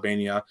minister of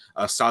Albania,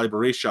 Sali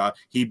Berisha,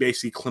 he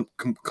basically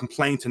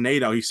complained to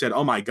NATO. He said,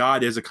 oh my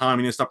God, there's a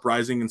communist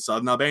uprising in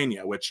southern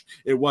Albania, which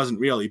it wasn't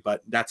really,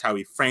 but that's how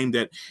he framed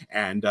it.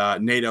 And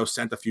NATO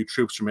sent a few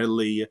troops from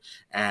Italy,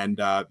 and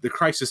the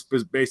crisis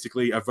was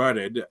basically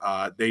averted.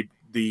 They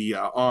the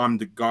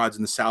armed guards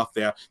in the south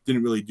there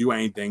didn't really do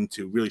anything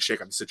to really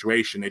shake up the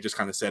situation. They just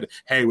kind of said,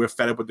 hey, we're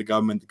fed up with the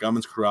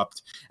government's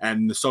corrupt,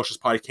 and the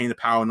Socialist Party came to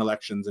power in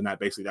elections, and that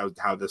was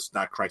how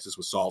that crisis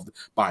was solved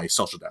by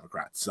Social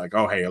Democrats. Like,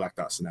 oh, hey, elect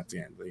us, and that's the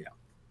end. Yeah.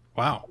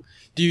 Wow.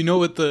 Do you know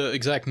what the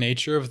exact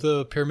nature of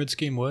the pyramid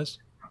scheme was?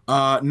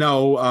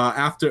 No,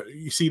 after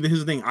you see, this is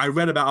the thing. I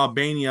read about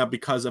Albania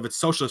because of its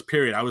socialist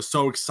period. I was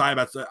so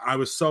excited I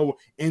was so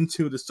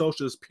into the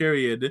socialist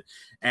period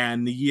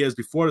and the years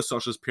before the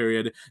socialist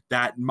period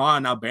that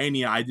modern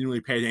Albania, I didn't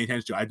really pay any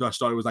attention to. I just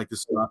thought it was like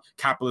this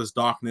capitalist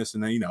darkness.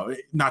 And then,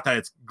 not that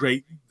it's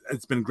great.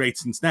 It's been great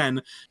since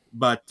then,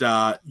 but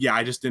yeah,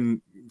 I just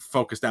didn't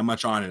focus that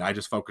much on it. I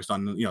just focused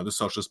on the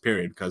socialist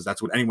period because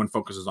that's what anyone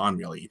focuses on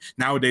really.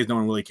 Nowadays, no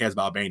one really cares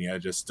about Albania.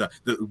 Just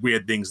the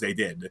weird things they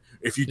did.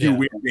 If you do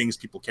weird things,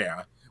 people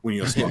care when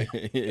you're smart.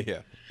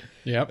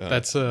 Yeah,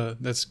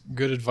 that's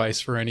good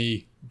advice for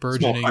any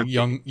burgeoning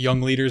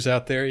young leaders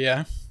out there.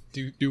 Yeah.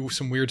 Do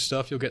some weird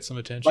stuff, you'll get some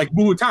attention. Like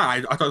Bhutan,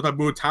 I talked about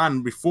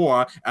Bhutan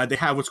before. They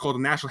have what's called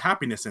a National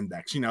Happiness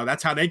Index.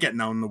 That's how they get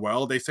known in the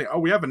world. They say, oh,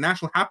 we have a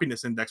National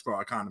Happiness Index for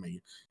our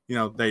economy.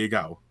 There you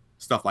go.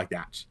 Stuff like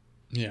that.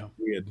 Yeah.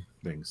 Weird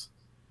things.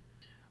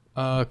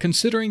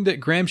 Considering that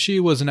Gramsci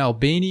was an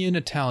Albanian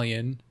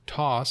Italian,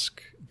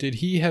 Tosk, did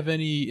he have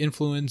any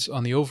influence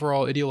on the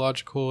overall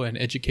ideological and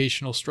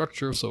educational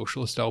structure of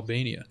socialist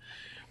Albania?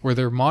 Were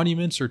there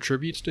monuments or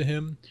tributes to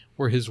him?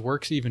 Were his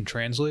works even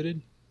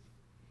translated?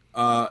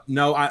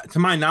 No, to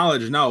my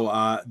knowledge,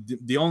 no.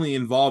 The only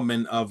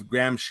involvement of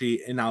Gramsci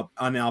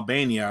on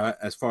Albania,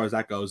 as far as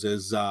that goes,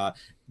 is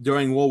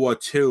during World War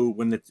II,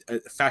 when the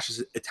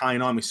fascist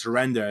Italian army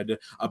surrendered,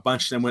 a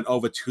bunch of them went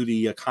over to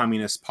the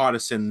communist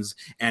partisans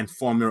and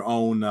formed their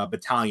own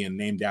battalion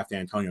named after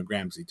Antonio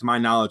Gramsci. To my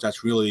knowledge,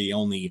 that's really the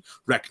only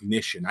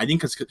recognition. I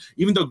think because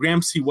even though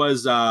Gramsci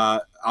was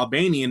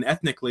Albanian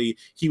ethnically,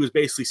 he was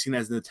basically seen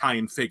as an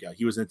Italian figure.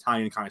 He was an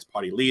Italian Communist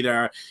Party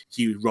leader.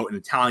 He wrote in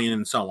Italian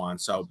and so on.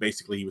 So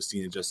basically, he was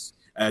seen as just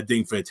a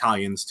thing for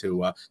Italians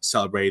to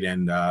celebrate.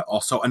 And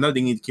also, another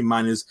thing you need to keep in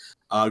mind is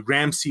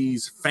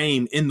Gramsci's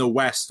fame in the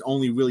West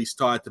only really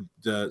started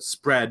to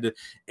spread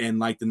in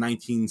like the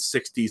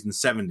 1960s and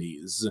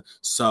 70s.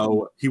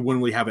 So he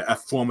wouldn't really have a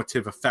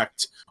formative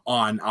effect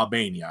on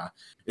Albania,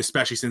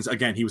 especially since,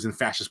 again, he was in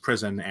fascist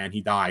prison and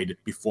he died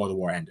before the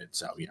war ended.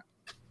 So, yeah.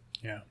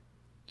 Yeah.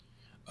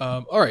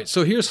 All right.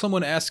 So here's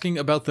someone asking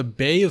about the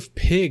Bay of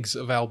Pigs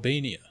of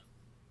Albania.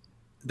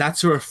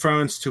 That's a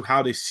reference to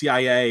how the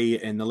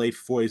CIA in the late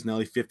 40s and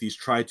early 50s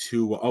tried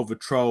to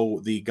overthrow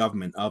the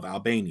government of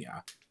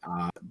Albania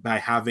by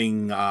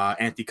having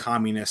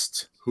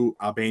anti-communist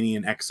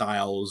Albanian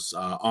exiles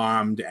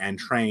armed and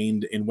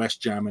trained in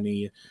West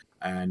Germany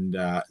and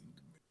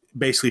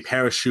basically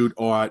parachute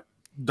or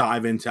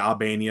dive into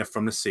Albania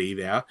from the sea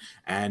there.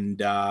 And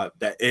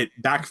that it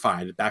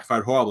backfired. It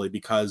backfired horribly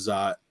because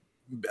a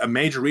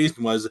major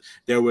reason was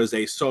there was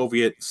a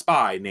Soviet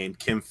spy named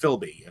Kim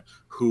Philby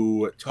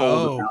who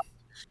told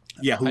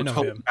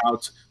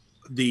about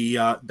the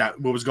that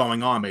what was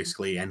going on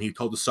basically, and he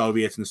told the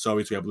Soviets, and the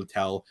Soviets were able to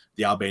tell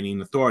the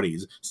Albanian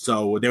authorities.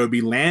 So there would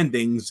be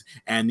landings,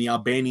 and the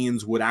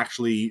Albanians would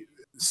actually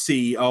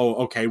see, oh,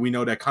 okay, we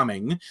know they're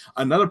coming.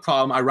 Another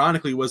problem,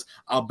 ironically, was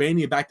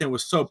Albania back then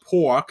was so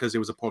poor, because it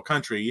was a poor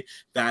country,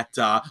 that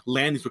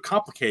landings were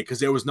complicated because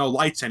there was no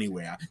lights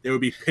anywhere. There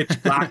would be pitch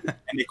black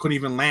and they couldn't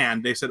even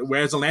land. They said,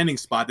 where's the landing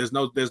spot? There's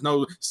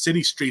no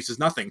city streets, there's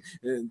nothing.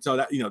 And so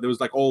that, there was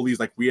like all these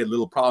like weird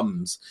little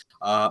problems.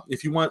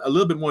 If you want a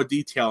little bit more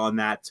detail on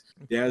that,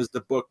 there's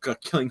the book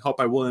Killing Hope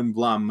by William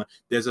Blum.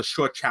 There's a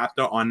short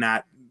chapter on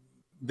that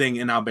thing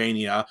in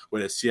Albania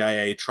where the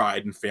CIA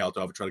tried and failed to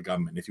overthrow the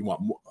government. If you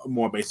want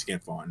more basic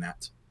info on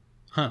that.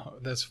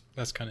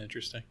 That's kind of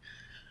interesting.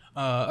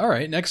 All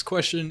right, next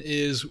question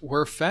is,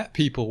 were fat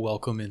people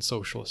welcome in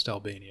socialist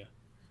Albania?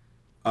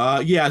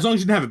 Yeah, as long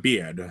as you didn't have a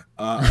beard.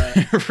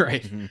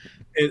 Right.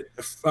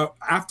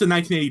 After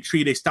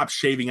 1983, they stopped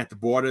shaving at the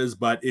borders,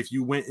 but if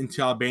you went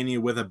into Albania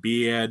with a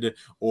beard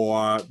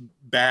or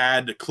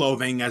bad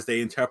clothing, as they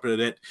interpreted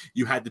it,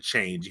 you had to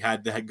change. You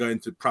had to go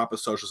into proper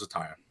socialist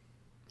attire.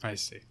 I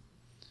see.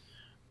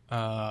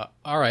 All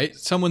right.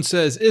 Someone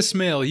says,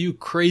 Ismail, you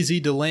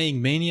crazy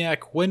delaying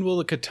maniac, when will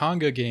the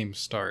Katanga game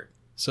start?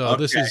 So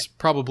okay. This is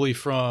probably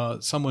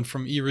from someone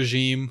from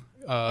E-Regime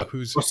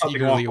who's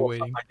eagerly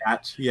awaiting. Like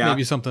that. Yeah.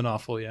 Maybe something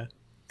awful, yeah.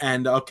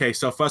 And okay,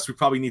 so first we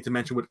probably need to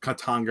mention what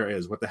Katanga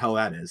is, what the hell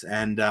that is.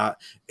 And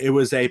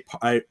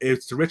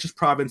it's the richest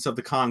province of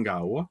the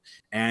Congo.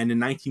 And in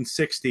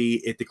 1960,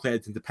 it declared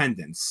its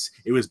independence.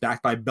 It was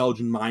backed by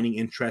Belgian mining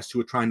interests who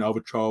were trying to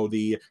overthrow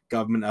the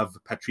government of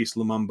Patrice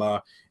Lumumba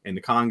in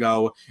the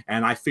Congo.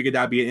 And I figured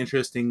that'd be an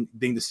interesting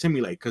thing to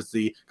simulate because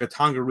the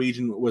Katanga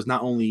region was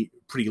not only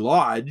pretty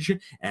large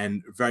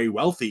and very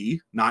wealthy,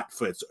 not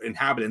for its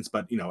inhabitants,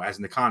 but as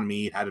an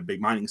economy, it had a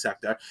big mining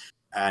sector.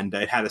 And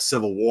it had a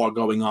civil war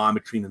going on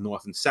between the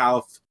north and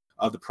south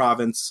of the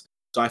province.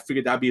 So I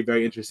figured that'd be a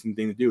very interesting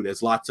thing to do.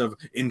 There's lots of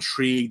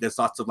intrigue. There's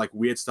lots of like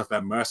weird stuff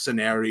about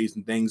mercenaries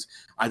and things.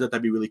 I thought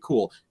that'd be really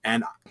cool.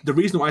 And the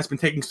reason why it's been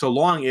taking so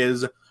long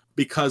is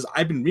because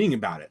I've been reading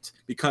about it,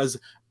 because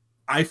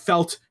I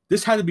felt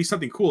this had to be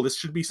something cool. This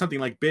should be something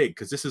like big,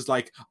 because this is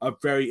like a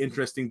very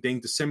interesting thing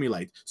to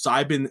simulate. So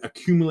I've been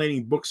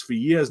accumulating books for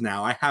years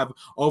now. I have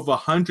over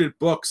 100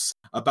 books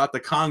about the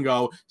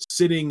Congo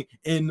sitting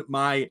in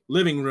my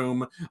living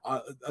room,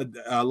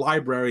 a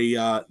library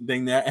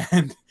thing there,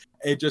 and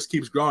it just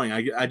keeps growing.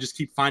 I just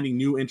keep finding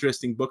new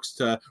interesting books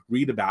to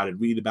read about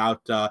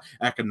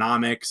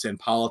economics and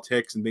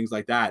politics and things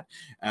like that.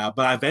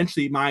 But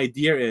eventually my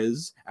idea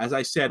is, as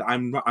I said,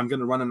 I'm going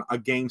to run a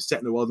game set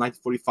in the world of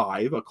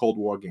 1945, a Cold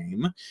War game.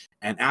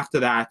 And after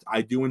that,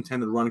 I do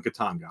intend to run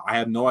Katanga. I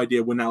have no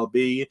idea when that'll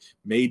be,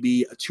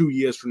 maybe 2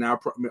 years from now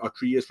or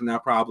 3 years from now,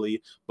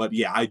 probably. But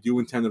yeah, I do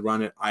intend to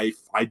run it. I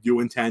do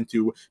intend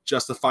to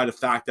justify the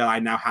fact that I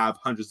now have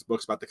hundreds of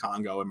books about the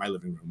Congo in my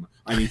living room.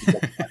 I need to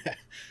get that.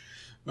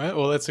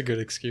 Well, that's a good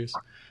excuse.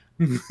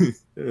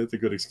 It's a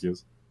good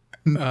excuse.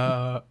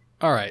 All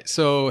right.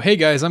 So, hey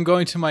guys, I'm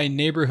going to my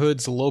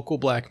neighborhood's local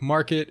black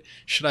market.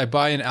 Should I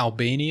buy an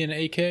Albanian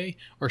AK,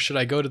 or should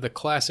I go to the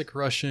classic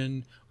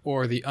Russian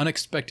or the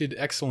unexpected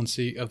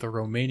excellency of the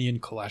Romanian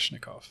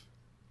Kalashnikov?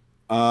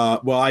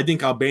 Well, I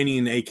think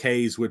Albanian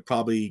AKs would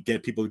probably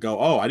get people to go,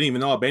 oh, I didn't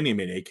even know Albania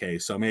made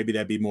AKs. So maybe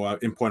that'd be more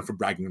important for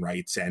bragging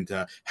rights and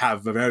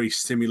have a very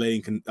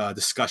stimulating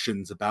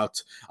discussions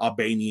about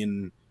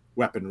Albanian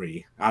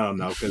weaponry. I don't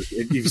know, because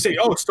if you say,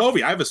 oh,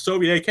 Soviet, I have a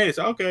Soviet AK, it's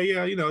okay,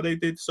 yeah,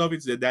 the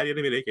Soviets did that, yeah,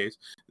 they made AKs.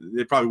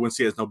 They probably wouldn't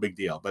see it as no big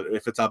deal. But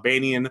if it's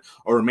Albanian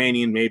or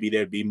Romanian, maybe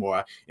there'd be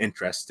more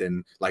interest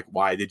in, like,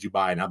 why did you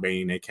buy an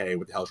Albanian AK?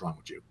 What the hell's wrong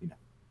with you?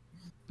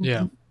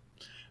 Yeah.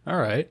 All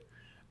right.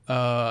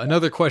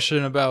 Another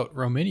question about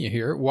Romania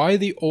here. Why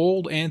the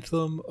old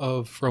anthem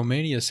of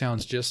Romania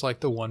sounds just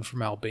like the one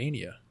from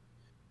Albania?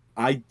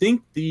 I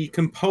think the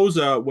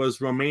composer was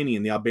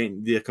Romanian,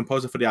 the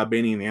composer for the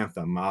Albanian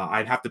anthem.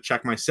 I'd have to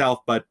check myself,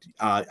 but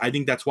I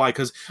think that's why,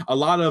 because a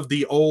lot of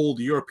the old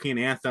European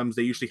anthems,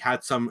 they usually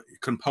had some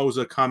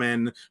composer come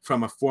in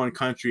from a foreign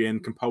country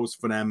and compose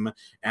for them.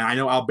 And I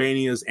know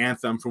Albania's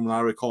anthem, from what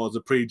I recall, is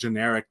a pretty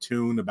generic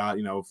tune about,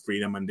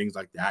 freedom and things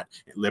like that,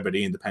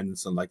 liberty,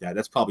 independence, and like that.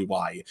 That's probably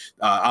why.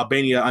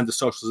 Albania under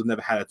socialism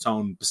never had its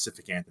own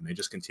specific anthem. They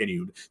just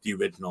continued the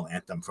original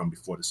anthem from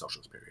before the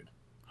socialist period.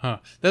 Huh.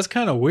 That's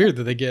kind of weird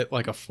that they get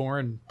like a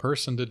foreign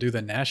person to do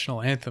the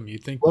national anthem.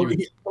 You'd think.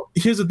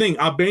 Here's the thing: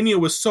 Albania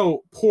was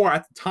so poor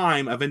at the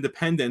time of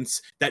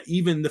independence that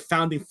even the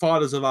founding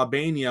fathers of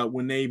Albania,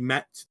 when they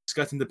met to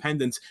discuss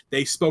independence,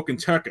 they spoke in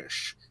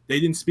Turkish.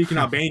 They didn't speak in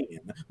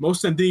Albanian.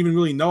 Most of them didn't even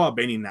really know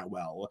Albanian that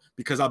well,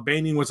 because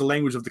Albanian was the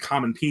language of the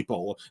common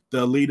people.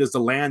 The leaders, the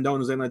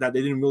landowners, and like that,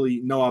 they didn't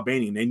really know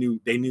Albanian.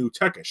 They knew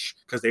Turkish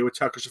because they were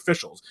Turkish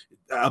officials.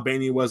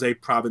 Albania was a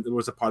province; it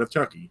was a part of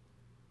Turkey.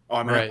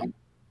 Right.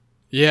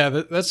 Yeah,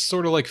 that's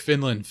sort of like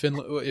Finland.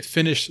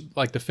 Finnish,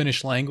 like the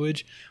Finnish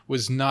language,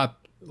 was not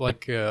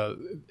like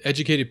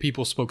educated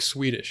people spoke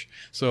Swedish.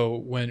 So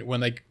when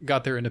they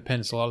got their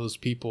independence, a lot of those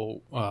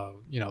people,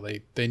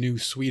 they knew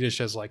Swedish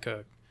as like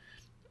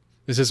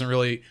this isn't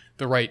really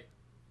the right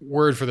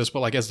word for this, but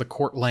like as the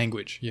court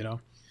language,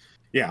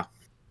 Yeah.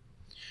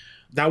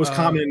 That was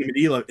common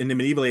in the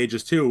medieval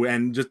ages too,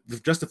 and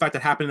just the fact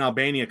that happened in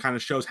Albania kind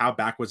of shows how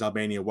backwards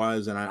Albania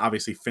was, and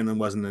obviously Finland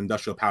wasn't an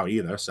industrial power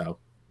either. So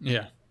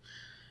yeah.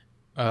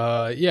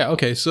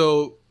 Okay,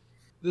 so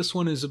this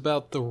one is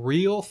about the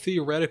real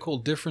theoretical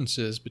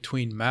differences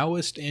between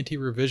Maoist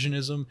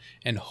anti-revisionism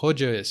and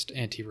Hoxhaist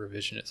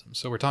anti-revisionism.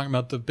 So we're talking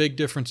about the big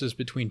differences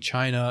between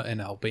China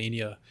and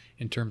Albania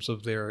in terms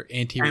of their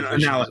anti-revisionism.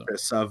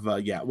 Analysis of,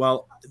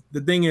 Well,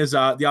 the thing is,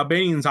 the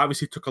Albanians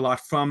obviously took a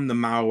lot from the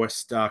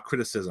Maoist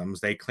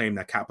criticisms. They claimed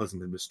that capitalism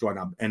had been restored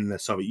in the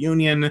Soviet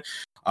Union,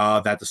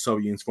 that the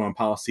Soviet Union's foreign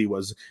policy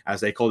was,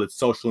 as they called it,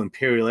 social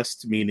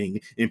imperialist, meaning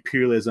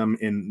imperialism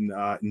in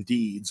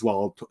deeds,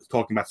 while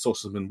talking about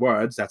socialism in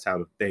words. That's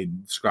how they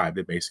described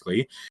it,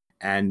 basically.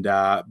 And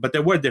but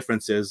there were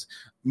differences.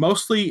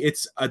 Mostly,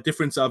 it's a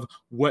difference of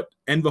what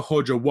Enver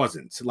Hoxha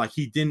wasn't. Like,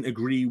 he didn't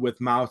agree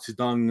with Mao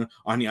Zedong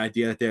on the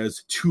idea that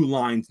there's two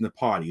lines in the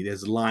party.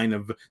 There's a line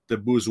of the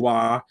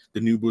bourgeois,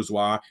 the new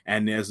bourgeois,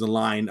 and there's a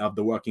line of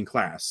the working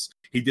class.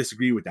 He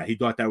disagreed with that. He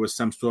thought that was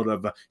some sort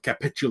of a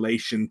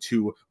capitulation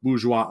to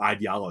bourgeois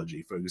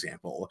ideology, for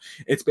example.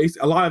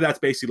 A lot of that's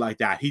basically like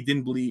that. He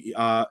didn't believe,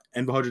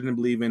 Enver Hoxha didn't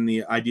believe in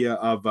the idea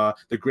of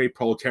the great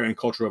proletarian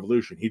cultural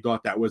revolution. He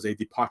thought that was a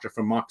departure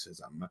from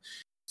Marxism.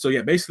 So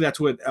yeah, basically that's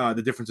what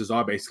the differences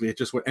are. Basically, it's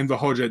just what Enver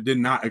Hoxha did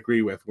not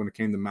agree with when it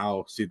came to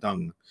Mao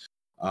Zedong.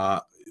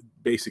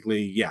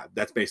 Basically, yeah,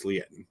 that's basically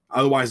it.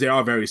 Otherwise, they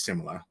are very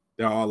similar.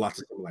 There are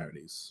lots of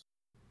similarities.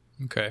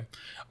 Okay.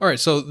 All right.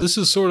 So this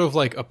is sort of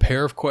like a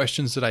pair of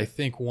questions that I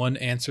think one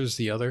answers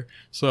the other.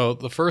 So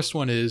the first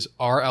one is,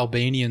 are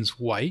Albanians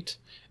white?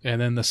 And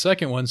then the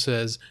second one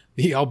says,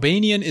 the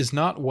Albanian is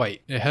not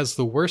white. It has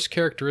the worst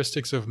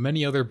characteristics of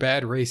many other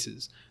bad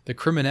races. The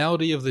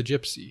criminality of the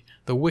gypsy,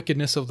 the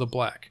wickedness of the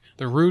black,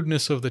 the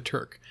rudeness of the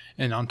Turk,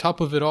 and on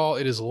top of it all,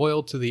 it is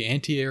loyal to the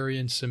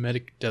anti-Aryan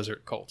Semitic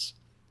desert cults.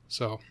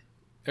 So,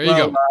 there you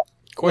go.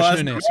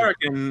 Question and as an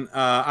answer. American,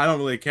 I don't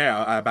really care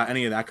about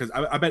any of that because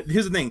I bet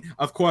here's the thing.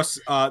 Of course,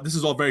 this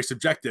is all very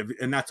subjective,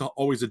 and that's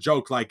always a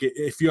joke. Like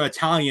if you're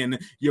Italian,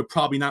 you're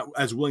probably not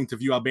as willing to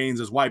view Albanians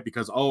as white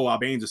because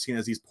Albanians are seen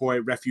as these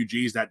poor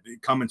refugees that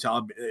come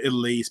into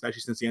Italy,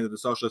 especially since the end of the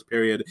socialist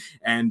period.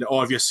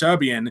 Or if you're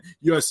Serbian,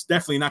 you're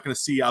definitely not going to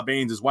see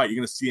Albanians as white. You're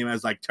going to see them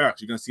as like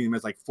Turks. You're going to see them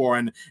as like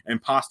foreign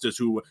imposters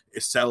who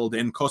is settled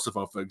in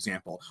Kosovo, for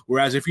example.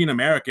 Whereas if you're an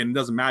American, it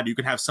doesn't matter. You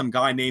could have some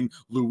guy named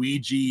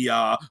Luigi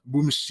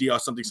or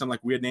something like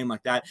weird name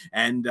like that,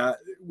 and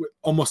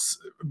almost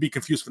be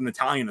confused for an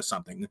Italian or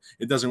something.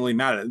 It doesn't really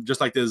matter. Just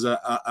like there's a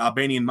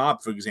Albanian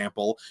mob, for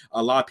example,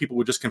 a lot of people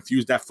would just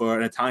confuse that for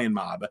an Italian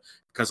mob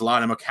because a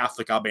lot of them are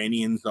Catholic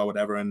Albanians or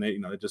whatever, and they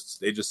just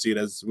see it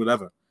as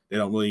whatever. They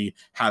don't really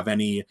have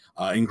any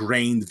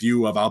ingrained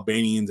view of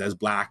Albanians as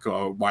black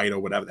or white or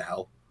whatever the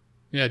hell.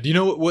 Yeah. Do you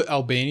know what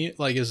Albania,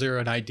 like, is there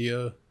an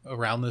idea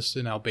around this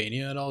in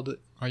Albania at all?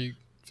 Are you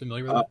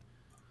familiar with it?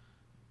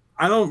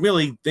 I don't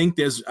really think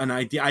there's an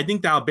idea. I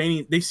think the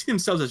Albanian, they see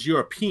themselves as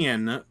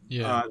European.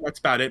 Yeah. That's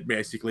about it,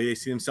 basically. They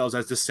see themselves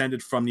as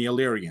descended from the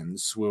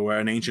Illyrians, who were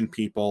an ancient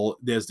people.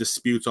 There's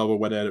disputes over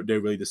whether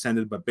they're really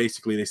descended, but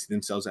basically they see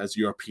themselves as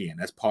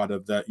European, as part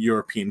of the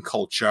European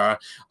culture.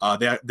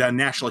 Their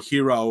national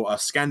hero,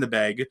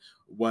 Skanderbeg,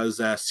 was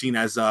seen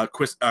as a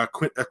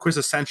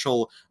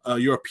quintessential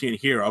European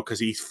hero because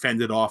he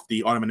fended off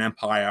the Ottoman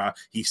Empire.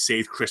 He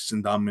saved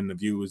Christendom in the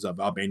views of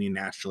Albanian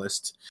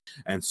nationalists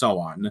and so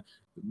on,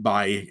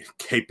 by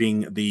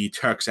keeping the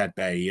Turks at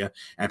bay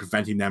and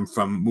preventing them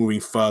from moving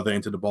further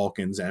into the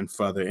Balkans and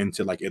further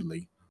into like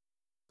Italy.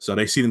 So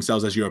they see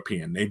themselves as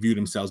European. They view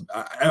themselves,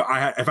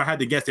 if I had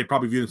to guess, they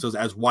probably view themselves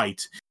as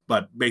white,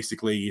 but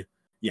basically,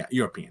 yeah,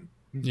 European.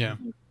 Yeah.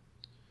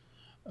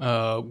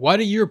 Why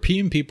do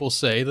European people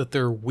say that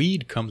their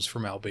weed comes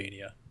from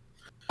Albania?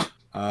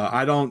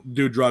 I don't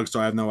do drugs, so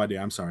I have no idea.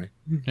 I'm sorry.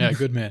 Yeah,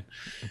 good man.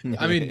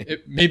 I mean,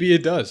 maybe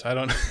it does. I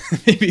don't know.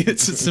 Maybe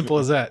it's as simple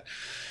as that.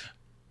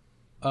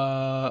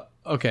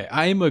 Okay.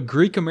 I am a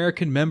Greek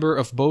American member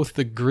of both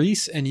the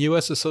Greece and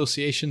U.S.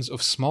 associations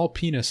of small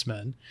penis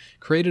men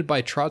created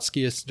by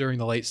Trotskyists during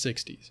the late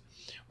 60s.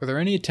 Were there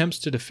any attempts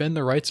to defend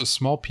the rights of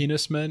small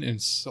penis men in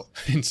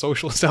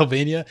socialist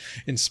Albania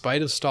in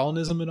spite of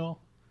Stalinism and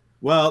all?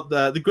 Well,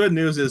 the good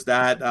news is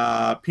that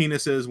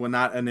penises were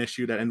not an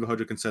issue that Enver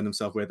Hoxha concerned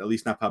himself with, at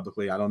least not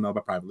publicly. I don't know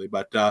about privately,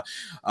 but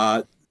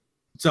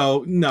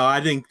so, no, I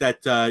think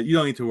that you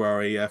don't need to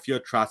worry. If you're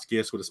a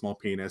Trotskyist with a small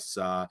penis,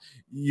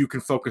 you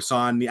can focus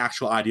on the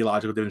actual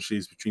ideological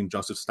differences between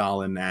Joseph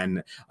Stalin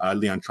and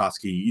Leon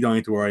Trotsky. You don't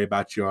need to worry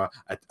about your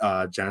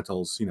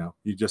genitals.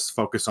 You just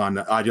focus on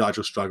the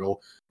ideological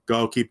struggle.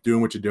 Go keep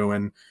doing what you're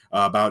doing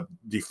about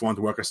deformed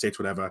worker states,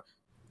 whatever.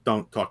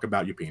 Don't talk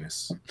about your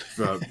penis.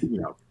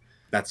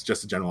 That's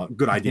just a general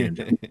good idea in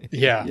general.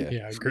 Yeah,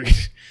 agreed.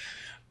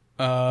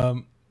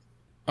 All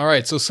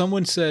right, so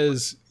someone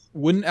says,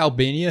 wouldn't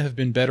Albania have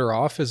been better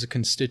off as a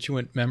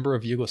constituent member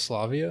of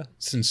Yugoslavia?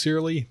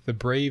 Sincerely, the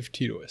brave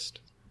Titoist.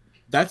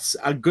 That's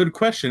a good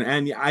question.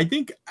 And I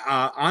think,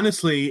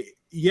 honestly,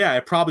 yeah,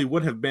 it probably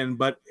would have been,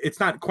 but it's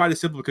not quite as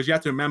simple because you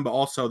have to remember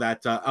also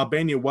that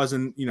Albania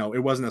wasn't,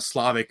 it wasn't a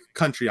Slavic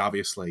country,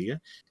 obviously.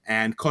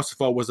 And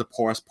Kosovo was the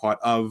poorest part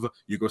of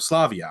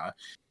Yugoslavia.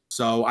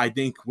 So I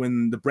think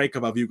when the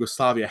breakup of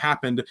Yugoslavia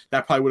happened,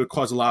 that probably would have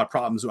caused a lot of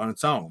problems on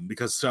its own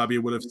because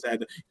Serbia would have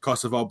said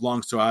Kosovo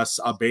belongs to us.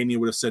 Albania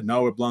would have said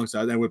no, it belongs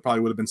to us. And it probably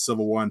would have been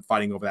civil war and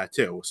fighting over that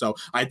too. So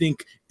I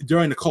think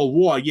during the Cold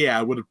War,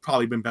 yeah, it would have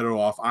probably been better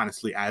off,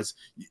 honestly, as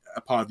a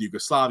part of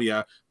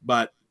Yugoslavia.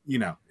 But,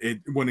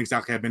 it wouldn't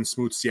exactly have been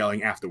smooth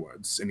sailing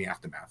afterwards in the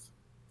aftermath.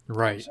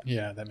 Right.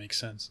 Yeah, that makes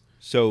sense.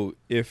 So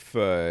if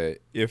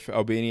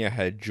Albania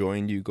had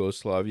joined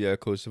Yugoslavia,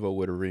 Kosovo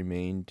would have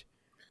remained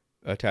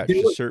attached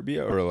to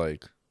Serbia, or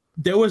like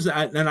there was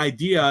an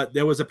idea.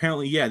 There was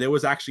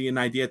actually an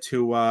idea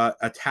to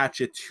attach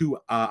it to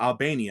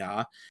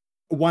Albania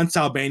once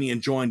Albania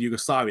joined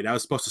Yugoslavia. That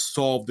was supposed to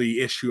solve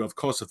the issue of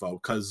Kosovo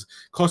because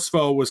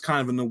Kosovo was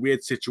kind of in a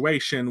weird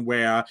situation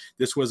where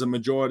this was a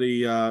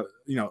majority,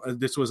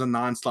 this was a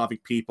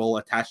non-Slavic people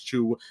attached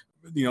to,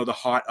 the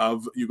heart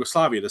of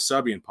Yugoslavia, the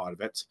Serbian part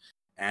of it.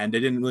 And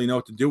they didn't really know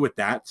what to do with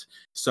that.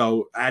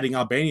 So adding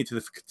Albania to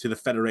the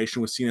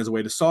federation was seen as a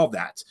way to solve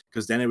that,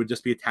 because then it would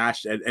just be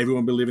attached and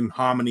everyone would live in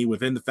harmony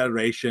within the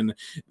federation.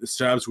 The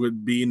Serbs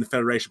would be in the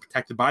federation,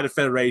 protected by the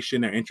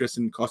federation. Their interest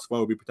in Kosovo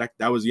would be protected.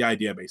 That was the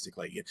idea,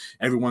 basically.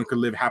 Everyone could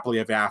live happily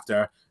ever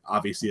after.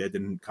 Obviously, that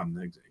didn't come.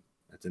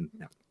 That didn't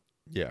happen.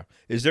 Yeah.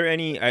 Is there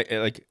any,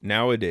 like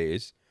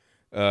nowadays,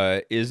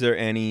 is there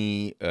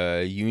any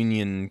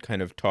union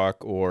kind of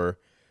talk or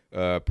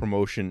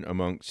promotion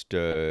amongst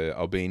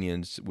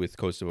Albanians with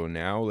Kosovo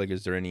now? Like,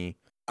 is there any?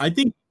 I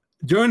think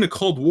during the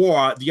Cold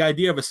War, the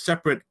idea of a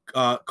separate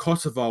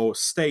Kosovo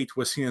state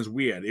was seen as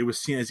weird. It was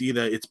seen as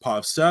either it's part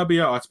of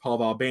Serbia or it's part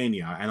of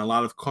Albania, and a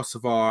lot of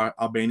Kosovo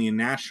Albanian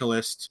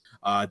nationalists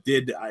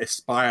did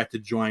aspire to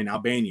join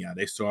Albania.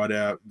 They saw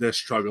their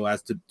struggle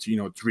as to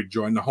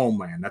rejoin the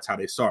homeland. That's how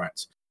they saw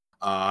it.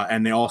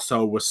 And they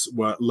also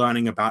were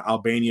learning about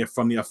Albania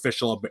from the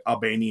official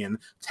Albanian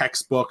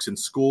textbooks and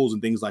schools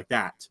and things like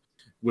that,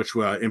 which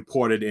were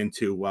imported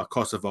into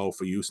Kosovo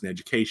for use in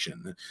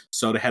education.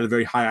 So they had a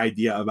very high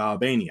idea of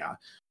Albania.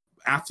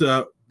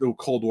 After the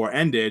Cold War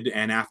ended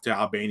and after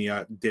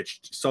Albania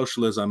ditched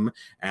socialism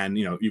and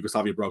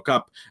Yugoslavia broke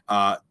up,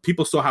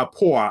 people saw how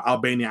poor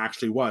Albania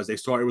actually was. They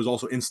saw it was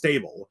also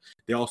unstable.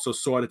 They also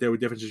saw that there were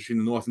differences between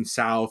the north and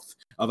south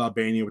of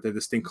Albania with their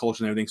distinct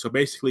culture and everything. So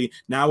basically,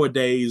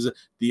 nowadays,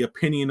 the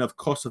opinion of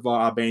Kosovo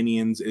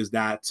Albanians is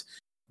that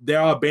they're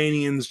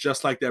Albanians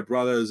just like their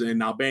brothers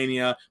in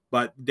Albania,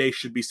 but they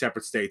should be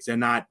separate states. They're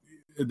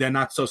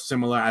not so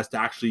similar as to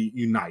actually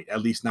unite,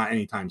 at least not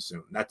anytime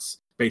soon. That's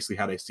basically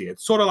how they see it.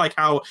 Sort of like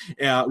how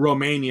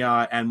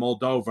Romania and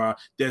Moldova,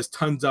 there's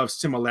tons of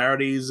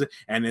similarities,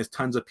 and there's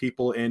tons of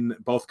people in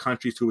both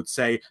countries who would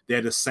say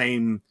they're the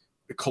same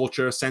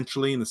culture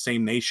essentially in the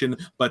same nation,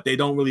 but they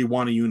don't really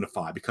want to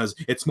unify because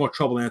it's more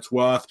trouble than it's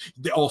worth.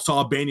 Also,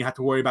 Albania had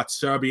to worry about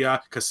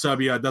Serbia because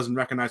Serbia doesn't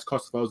recognize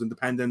Kosovo's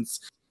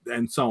independence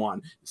and so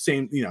on.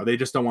 Same, they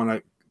just don't want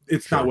to.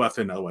 It's not worth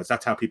it. In other words,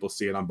 that's how people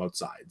see it on both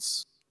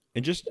sides.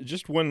 And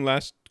just one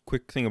last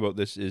quick thing about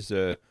this is,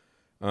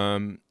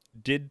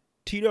 did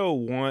Tito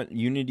want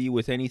unity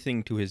with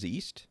anything to his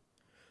east?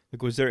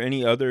 Like, was there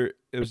any other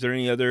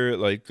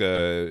like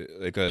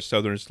a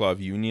Southern Slav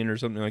Union or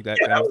something like that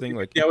kind of thing?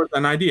 Like, there was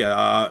an idea.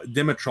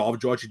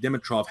 Georgi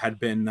Dimitrov had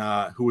been,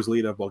 who was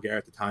leader of Bulgaria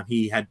at the time.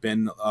 He had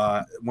been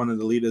one of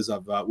the leaders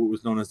of what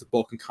was known as the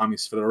Balkan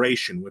Communist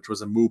Federation, which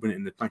was a movement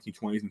in the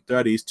 1920s and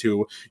 30s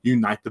to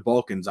unite the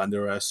Balkans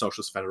under a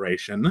socialist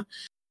federation.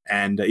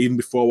 And even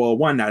before World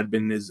War I, that had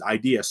been his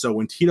idea. So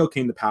when Tito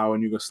came to power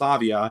in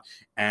Yugoslavia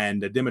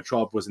and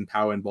Dimitrov was in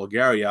power in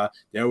Bulgaria,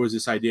 there was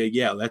this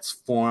idea, let's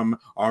form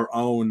our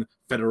own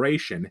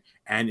federation.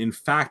 And in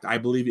fact, I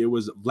believe it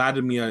was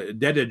Vladimir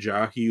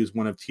Dedijer, he was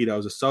one of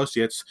Tito's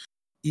associates,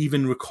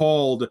 even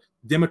recalled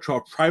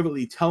Dimitrov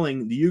privately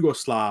telling the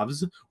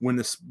Yugoslavs when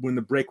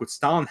the break with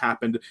Stalin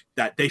happened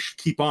that they should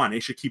keep on, they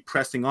should keep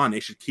pressing on,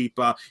 they should keep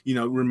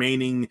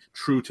remaining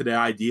true to their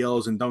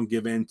ideals and don't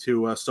give in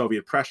to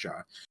Soviet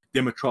pressure.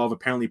 Dimitrov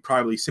apparently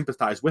privately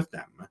sympathized with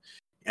them,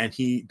 and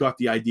he thought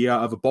the idea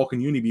of a Balkan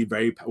unity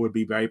would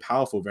be very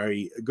powerful,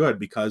 very good,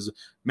 because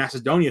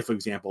Macedonia, for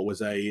example,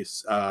 was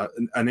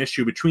an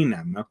issue between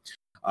them.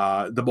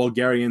 The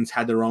Bulgarians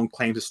had their own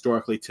claims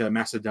historically to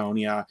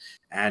Macedonia,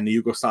 and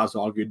the Yugoslavs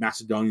argued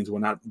Macedonians were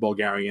not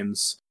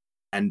Bulgarians.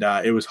 And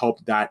it was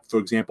hoped that, for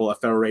example, a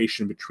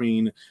federation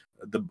between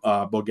the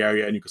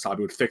Bulgaria and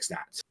Yugoslavia would fix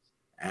that.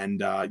 And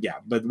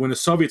but when the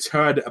Soviets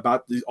heard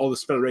about all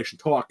this federation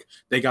talk,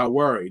 they got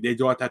worried. They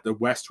thought that the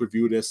West would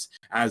view this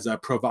as a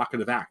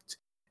provocative act.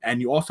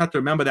 And you also have to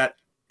remember that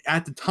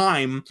at the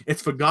time,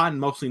 it's forgotten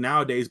mostly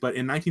nowadays, but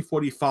in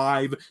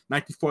 1945,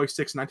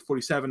 1946,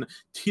 1947,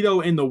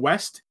 Tito in the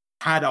West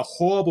had a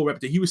horrible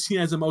reputation. He was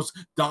seen as the most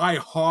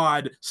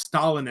die-hard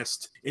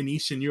Stalinist in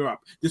Eastern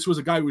Europe. This was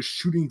a guy who was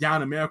shooting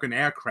down American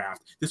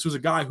aircraft. This was a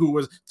guy who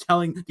was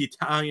telling the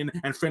Italian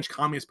and French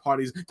Communist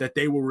parties that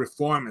they were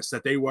reformists,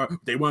 that they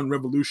weren't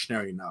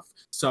revolutionary enough.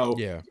 So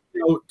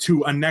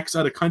to annex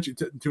other countries,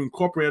 to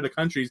incorporate other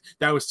countries,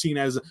 that was seen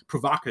as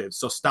provocative.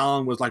 So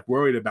Stalin was like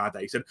worried about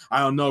that. He said, I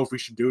don't know if we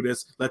should do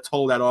this. Let's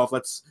hold that off.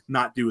 Let's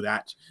not do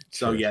that.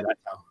 So that's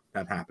how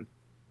that happened.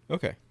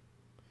 Okay.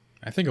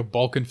 I think a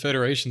Balkan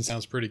Federation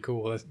sounds pretty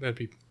cool. That'd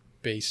be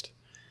based.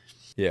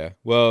 Yeah.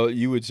 Well,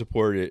 you would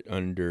support it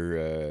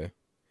under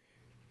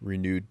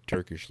renewed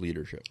Turkish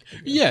leadership.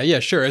 Yeah,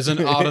 sure. As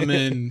an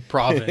Ottoman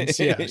province.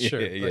 Yeah, sure.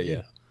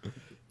 Yeah.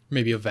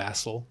 Maybe a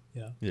vassal.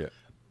 Yeah. Yeah.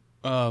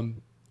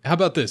 How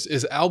about this?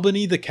 Is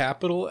Albany the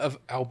capital of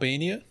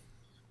Albania?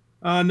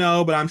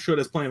 No, but I'm sure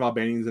there's plenty of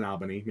Albanians in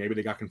Albany. Maybe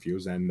they got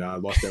confused and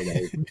lost their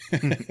way.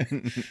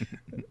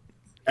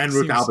 En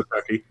route to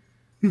Albuquerque.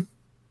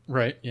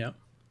 Right, yeah.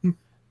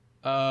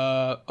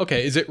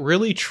 Okay, is it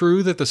really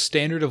true that the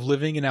standard of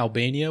living in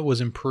Albania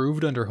was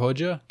improved under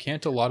Hoxha?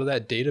 Can't a lot of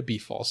that data be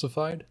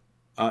falsified?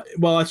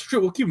 Well, it's true.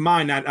 Well, keep in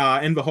mind that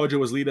Enver Hoxha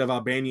was leader of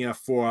Albania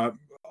for,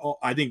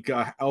 I think,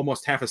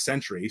 almost half a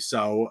century.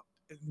 So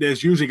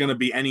there's usually going to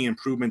be any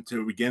improvement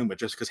to begin with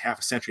just because half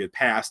a century had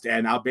passed.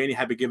 And Albania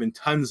had been given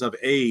tons of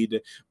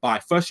aid by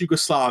first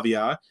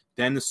Yugoslavia,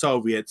 then the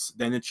Soviets,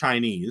 then the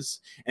Chinese.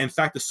 In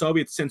fact, the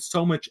Soviets sent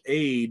so much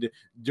aid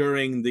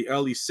during the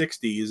early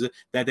 60s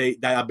that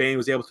Albania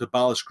was able to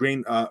abolish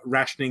grain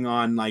rationing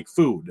on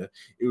food.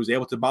 It was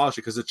able to abolish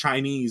it because the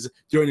Chinese,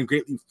 during the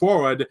Great Leap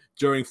Forward,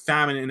 during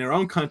famine in their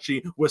own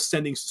country, was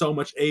sending so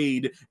much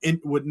aid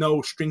with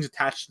no strings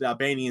attached to the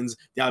Albanians.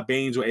 The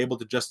Albanians were able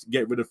to just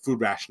get rid of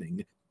food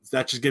rationing.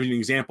 That just gives you an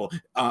example.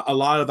 A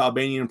lot of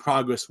Albanian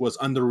progress was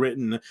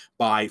underwritten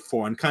by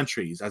foreign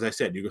countries. As I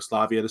said,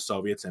 Yugoslavia, the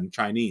Soviets, and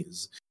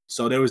Chinese.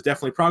 So there was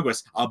definitely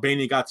progress.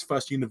 Albania got its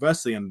first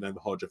university under Enver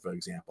Hoxha, for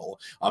example.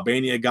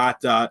 Albania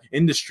got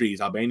industries.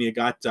 Albania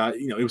got,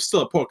 it was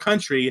still a poor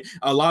country.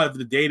 A lot of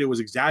the data was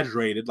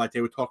exaggerated. Like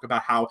they would talk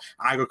about how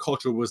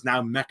agriculture was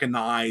now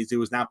mechanized. It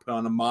was now put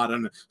on a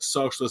modern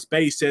socialist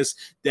basis.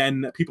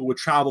 Then people would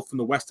travel from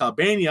the West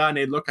Albania and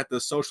they'd look at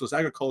the socialist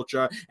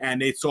agriculture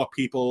and they saw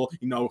people,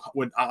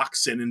 with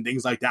oxen and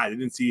things like that. They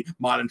didn't see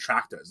modern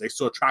tractors. They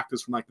saw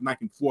tractors from like the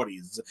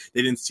 1940s.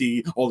 They didn't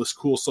see all this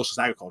cool socialist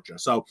agriculture.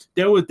 So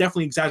there were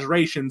definitely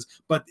exaggerations,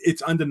 but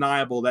it's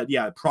undeniable that,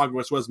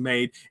 progress was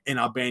made in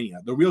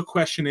Albania. The real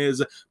question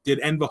is, did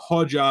Enver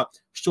Hoxha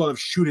sort of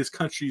shoot his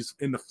countries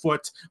in the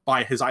foot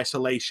by his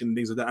isolation and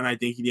things like that? And I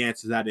think the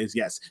answer to that is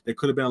yes. There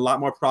could have been a lot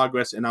more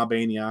progress in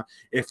Albania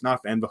if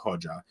not for Enver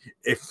Hoxha.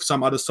 If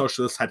some other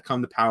socialists had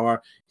come to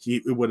power,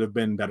 it would have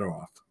been better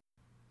off.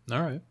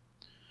 All right.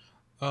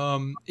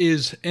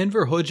 Is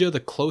Enver Hoxha the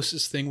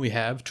closest thing we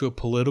have to a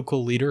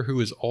political leader who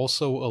is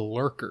also a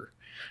lurker?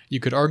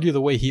 You could argue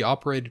the way he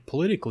operated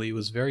politically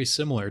was very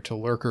similar to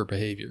lurker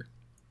behavior.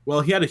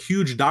 Well, he had a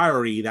huge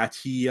diary that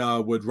he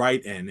would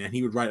write in, and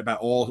he would write about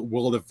all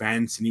world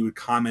events, and he would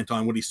comment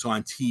on what he saw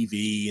on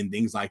TV and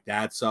things like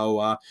that. So,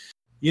 I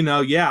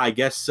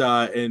guess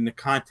in the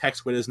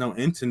context where there's no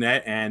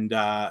internet, and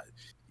I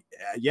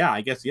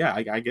guess you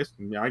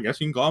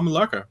can call him a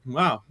lurker.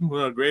 Wow,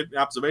 what a great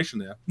observation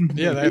there.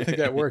 Yeah, I think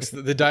that works.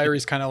 The diary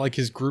is kind of like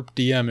his group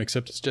DM,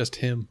 except it's just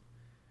him.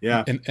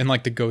 Yeah, and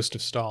like the ghost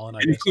of Stalin.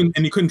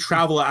 He couldn't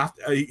travel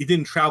after. He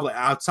didn't travel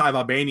outside of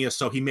Albania,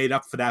 so he made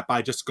up for that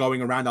by just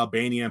going around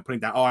Albania and putting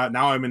that. Oh,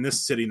 now I'm in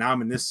this city. Now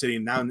I'm in this city.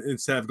 And now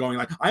instead of going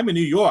like I'm in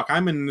New York,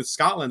 I'm in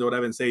Scotland or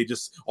whatever, and say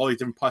just all these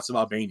different parts of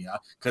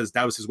Albania, because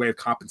that was his way of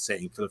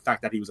compensating for the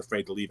fact that he was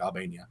afraid to leave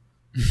Albania.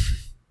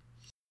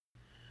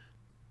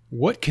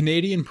 What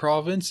Canadian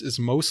province is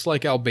most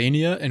like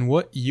Albania, and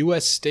what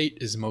U.S. state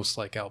is most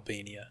like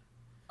Albania?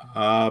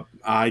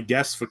 I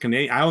guess for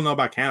Canadian, I don't know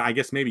about Canada. I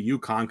guess maybe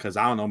Yukon, because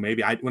I don't know.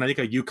 Maybe when I think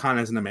of Yukon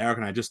as an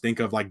American, I just think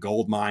of like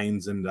gold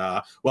mines and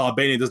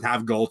Albania doesn't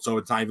have gold, so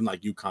it's not even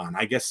like Yukon.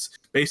 I guess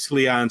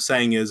basically what I'm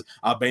saying is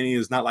Albania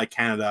is not like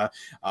Canada.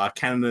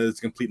 Canada is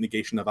a complete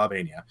negation of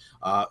Albania.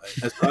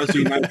 As far as the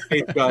United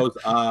States goes,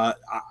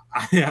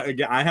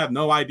 I have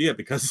no idea,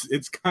 because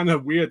it's kind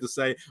of weird to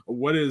say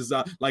what is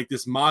like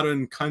this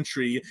modern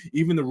country,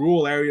 even the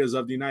rural areas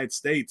of the United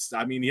States.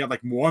 I mean, you have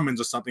like Mormons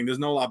or something. There's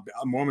no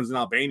Mormons in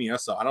Albania,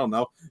 so I don't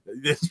know.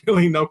 There's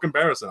really no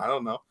comparison. I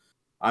don't know.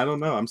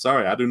 I'm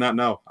sorry. I do not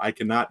know. I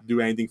cannot do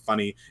anything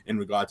funny in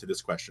regard to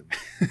this question.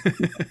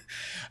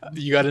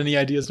 You got any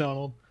ideas,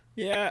 Donald?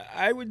 Yeah,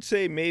 I would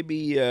say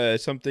maybe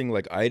something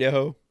like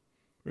Idaho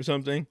or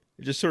something.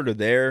 Just sort of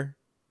there.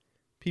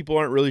 People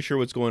aren't really sure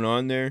what's going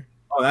on there.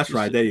 Oh, that's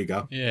right. There you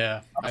go.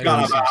 Yeah.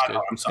 I'm sorry.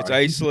 It's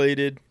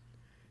isolated.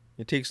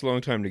 It takes a long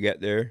time to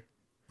get there.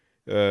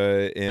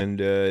 And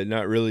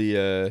not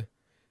really,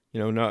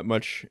 not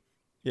much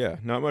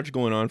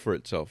going on for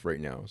itself right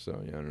now.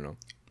 So, yeah, I don't know.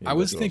 Maybe I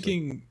was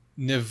thinking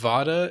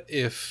Nevada,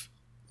 if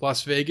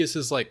Las Vegas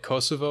is like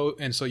Kosovo,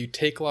 and so you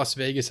take Las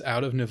Vegas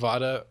out of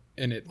Nevada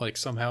and it like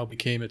somehow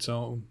became its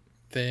own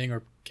thing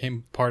or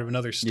became part of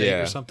another state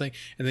or something,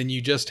 and then you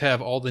just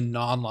have all the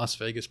non-Las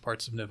Vegas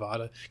parts of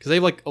Nevada, because they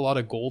have like a lot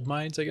of gold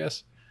mines, I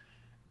guess,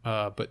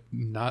 but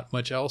not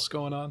much else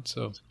going on.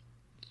 So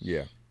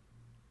yeah,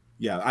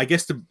 I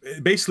guess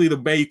basically the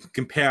way you can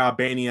compare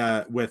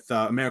Albania with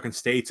American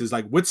states is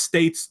like, what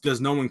states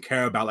does no one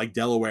care about, like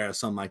Delaware or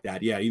something like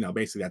that? Yeah,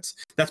 basically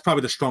that's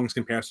probably the strongest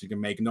comparison you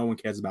can make. No one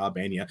cares about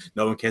Albania.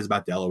 No one cares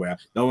about Delaware.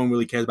 No one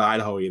really cares about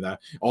Idaho either.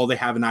 All they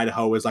have in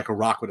Idaho is like a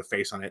rock with a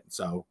face on it.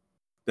 So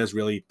that's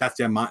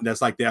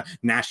like their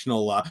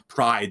national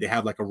pride. They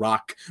have like a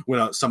rock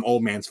with some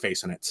old man's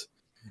face on it.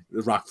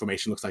 The rock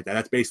formation looks like that.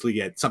 That's basically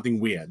it.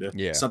 Something weird.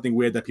 Yeah. Something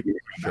weird that people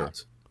care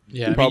about.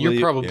 Yeah, you're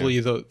probably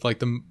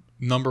the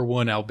number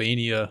one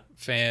Albania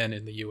fan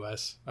in the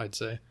U.S., I'd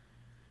say.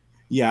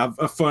 Yeah,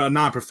 for a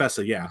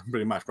non-professor, yeah,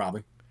 pretty much,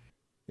 probably.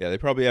 Yeah, they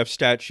probably have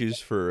statues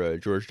for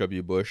George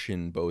W. Bush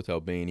in both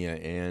Albania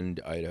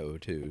and Idaho,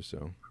 too,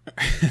 so.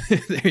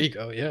 There you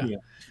go, yeah.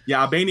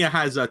 Albania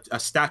has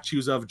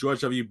statues of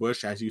George W.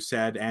 Bush, as you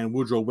said, and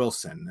Woodrow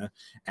Wilson.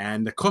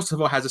 And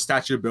Kosovo has a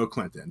statue of Bill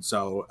Clinton,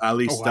 so at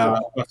least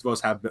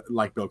Kosovos have,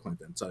 like, Bill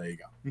Clinton, so there you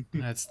go.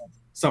 That's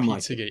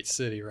Pizzagate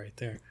City right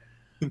there.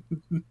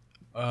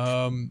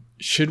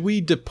 Should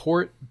we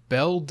deport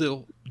Belle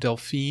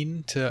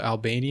Delphine to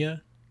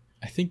Albania?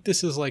 I think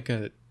this is like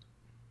a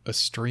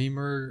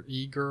streamer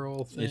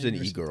e-girl thing. It's an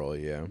e-girl,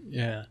 yeah.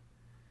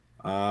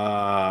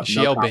 Is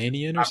she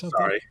Albanian or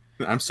something?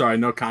 I'm sorry,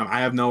 no comment.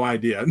 I have no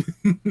idea.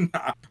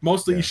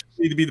 Mostly you should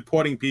need to be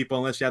deporting people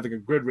unless you have like a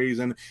good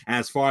reason. And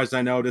as far as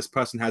I know, this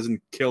person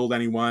hasn't killed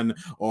anyone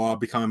or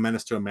become a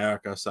menace to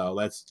America. So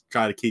let's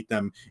try to keep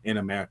them in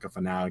America for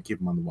now and keep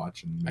them on the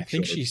watch. And I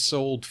think she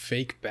sold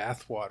fake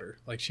bath water.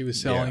 Like she was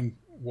selling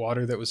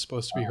water that was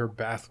supposed to be her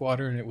bath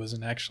water, and it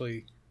wasn't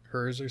actually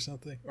hers or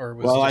something? Or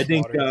was Well, it I just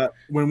think water?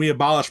 when we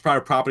abolish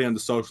private property under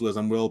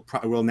socialism, we'll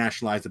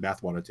nationalize the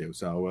bathwater too.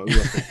 So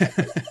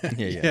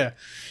Yeah. Yeah.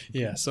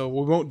 Yeah. So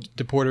we won't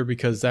deport her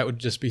because that would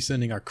just be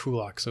sending our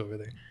kulaks over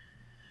there.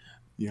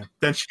 yeah.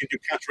 Then she can do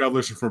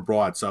counter-revolution from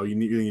abroad. So you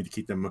need to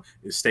keep them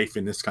safe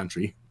in this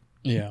country.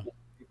 Yeah.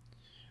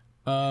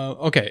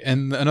 Okay.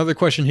 And another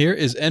question here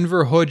is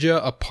Enver Hoxha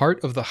a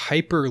part of the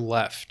hyper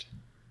left?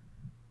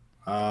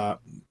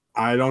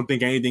 I don't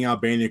think anything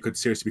Albania could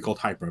seriously be called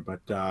hyper,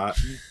 but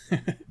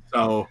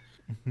so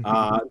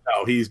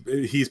no,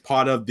 he's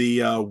part of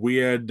the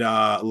weird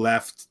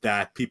left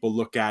that people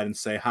look at and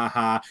say,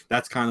 haha,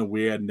 that's kind of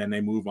weird, and then they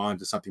move on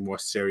to something more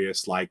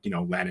serious like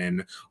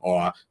Lenin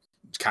or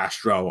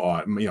Castro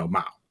or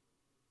Mao.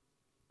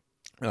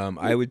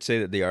 I would say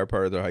that they are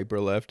part of the hyper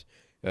left,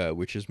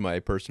 which is my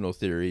personal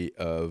theory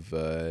of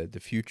the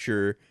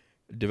future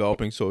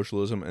developing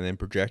socialism and then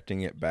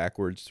projecting it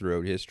backwards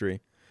throughout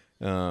history.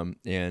 So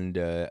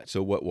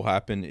what will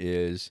happen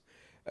is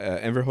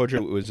Enver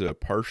Hoxha was a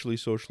partially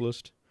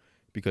socialist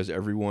because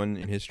everyone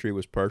in history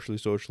was partially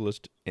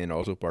socialist and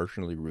also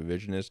partially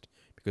revisionist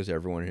because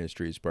everyone in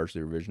history is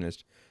partially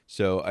revisionist.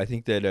 So I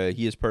think that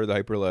he is part of the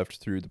hyper left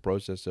through the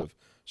process of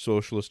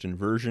socialist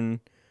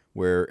inversion,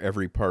 where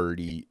every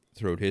party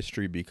throughout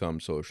history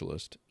becomes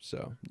socialist.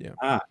 So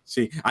yeah.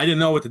 See, I didn't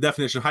know what the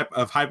definition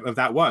of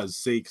that was.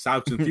 See, because I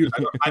was confused.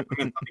 I thought hype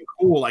meant something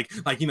cool, like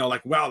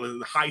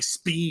high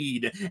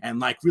speed and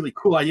like really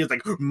cool ideas,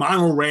 like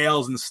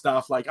monorails and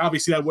stuff. Like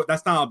obviously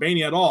that's not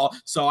Albania at all.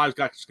 So I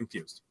got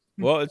confused.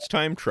 Well, it's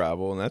time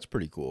travel, and that's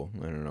pretty cool.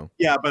 I don't know.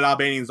 Yeah, but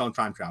Albanians don't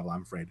time travel,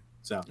 I'm afraid.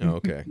 So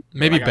okay,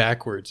 maybe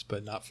backwards,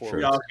 but not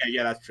forwards. Yeah, okay,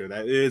 yeah, that's true.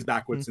 That is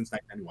backwards since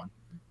 1991.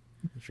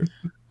 Sure.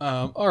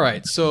 All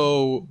right.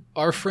 So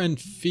our friend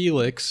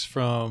Felix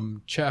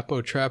from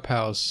Chapo Trap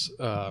House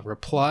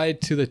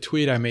replied to the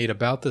tweet I made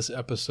about this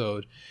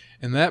episode,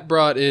 and that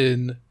brought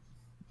in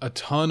a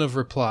ton of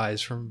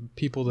replies from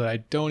people that I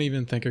don't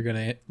even think are going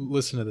to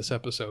listen to this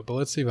episode. But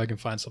let's see if I can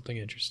find something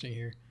interesting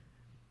here.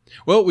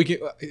 Well,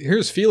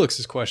 here's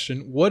Felix's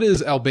question. What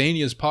is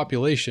Albania's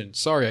population?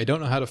 Sorry, I don't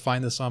know how to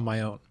find this on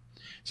my own.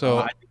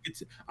 So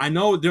I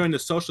know during the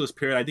socialist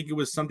period, I think it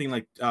was something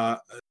like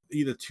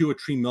either 2 or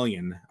 3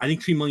 million. I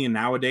think 3 million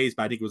nowadays,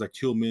 but I think it was like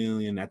 2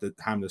 million at the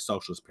time of the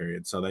socialist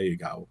period. So there you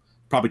go.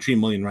 Probably 3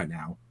 million right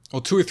now.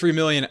 Well, 2 or 3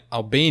 million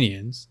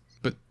Albanians,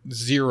 but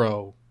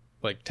zero,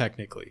 like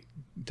technically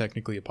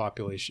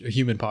a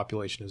human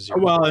population is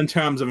zero. Well, in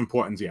terms of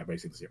importance, yeah,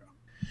 basically zero.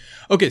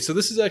 Okay, so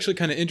this is actually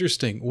kind of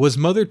interesting. Was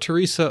Mother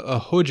Teresa a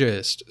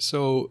Hoxhaist?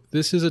 So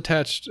this is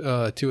attached to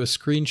a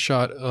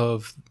screenshot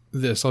of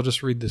this. I'll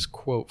just read this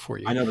quote for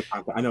you. I know what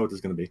this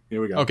is going to be.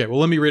 Here we go. Okay, well,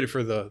 let me read it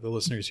for the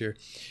listeners here.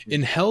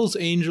 In Hell's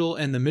Angel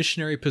and the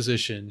Missionary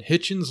Position,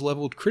 Hitchens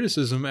leveled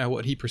criticism at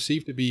what he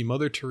perceived to be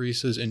Mother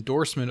Teresa's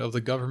endorsement of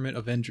the government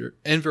of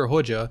Enver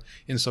Hoxha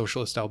in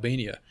socialist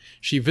Albania.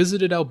 She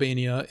visited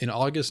Albania in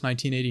August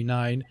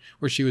 1989,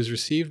 where she was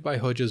received by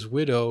Hoxha's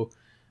widow,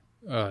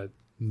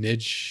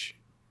 Nejmije.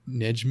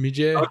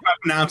 If I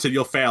pronounce it,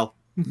 you'll fail.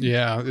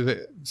 Yeah,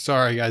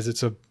 sorry guys,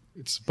 it's a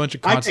bunch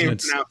of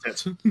consonants. I can't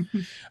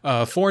pronounce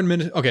it. Foreign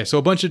minister. Okay,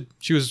 so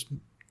she was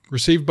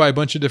received by a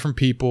bunch of different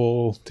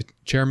people: the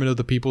chairman of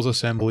the People's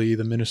Assembly,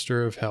 the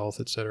Minister of Health,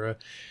 etc.,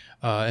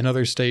 and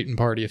other state and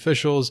party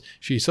officials.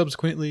 She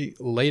subsequently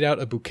laid out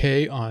a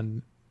bouquet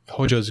on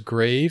Hoxha's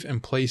grave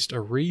and placed a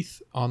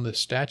wreath on the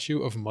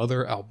statue of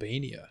Mother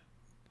Albania.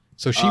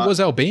 So she was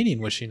Albanian,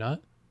 was she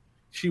not?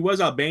 She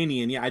was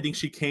Albanian. Yeah, I think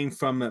she came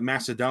from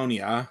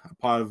Macedonia, a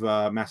part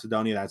of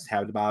Macedonia that's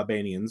inhabited by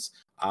Albanians.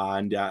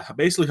 And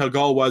basically her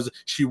goal was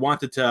she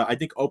wanted to, I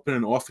think, open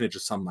an orphanage or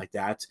something like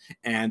that.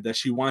 And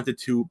she wanted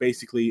to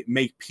basically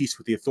make peace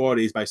with the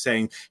authorities by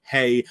saying,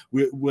 hey,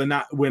 we're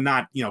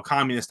not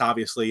communist,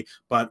 obviously,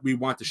 but we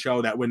want to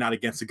show that we're not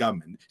against the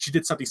government. She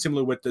did something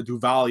similar with the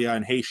Duvalia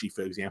and Haiti,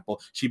 for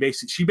example. She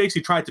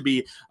basically tried to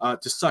be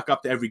to suck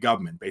up to every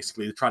government,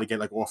 basically, to try to get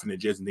like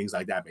orphanages and things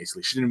like that,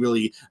 basically. She didn't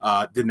really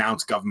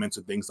denounce governments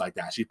and things like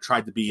that. She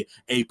tried to be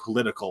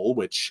apolitical,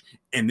 which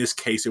in this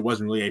case, it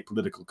wasn't really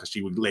apolitical because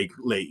she would lay,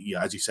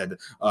 as you said,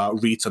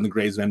 wreaths on the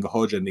graves of Enver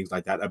Hoxha and things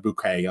like that, a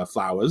bouquet of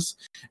flowers.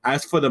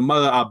 As for the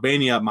Mother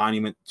Albania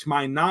monument, to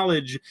my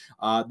knowledge,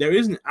 there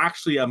isn't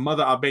actually a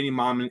Mother Albania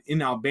monument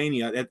in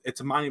Albania.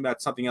 It's a monument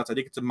about something else. I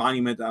think it's a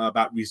monument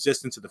about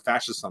resistance to the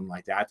fascists, something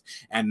like that.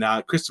 And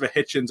Christopher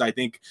Hitchens, I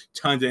think,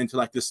 turned it into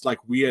like this like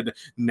weird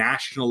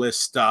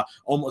nationalist,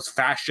 almost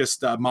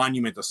fascist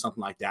monument or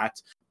something like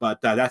that. But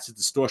that's a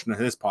distortion on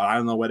his part. I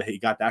don't know where he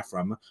got that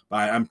from,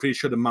 but I'm pretty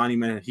sure the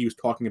monument that he was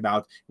talking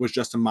about was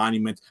just a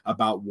monument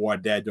about war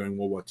dead during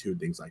World War II,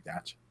 things like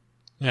that.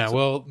 Yeah,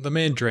 well, the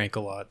man drank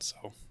a lot,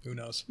 so who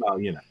knows? Well,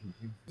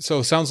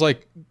 So sounds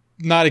like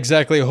not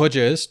exactly a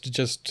Hoxhaist,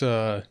 just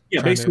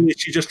basically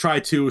she just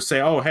tried to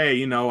say, oh,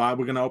 hey, we're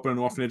going to open an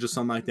orphanage or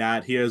something like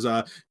that. Here's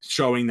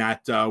showing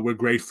that we're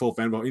grateful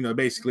for,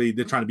 basically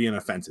they're trying to be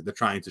inoffensive. They're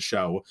trying to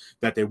show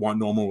that they want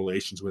normal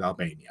relations with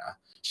Albania.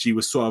 she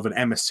was sort of an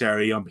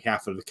emissary on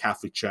behalf of the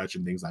Catholic Church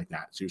and things like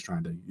that. She was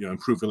trying to,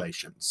 improve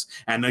relations.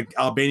 And the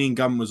Albanian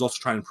government was also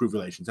trying to improve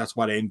relations. That's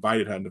why they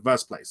invited her in the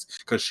first place,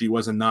 because she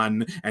was a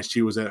nun and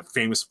she was a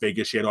famous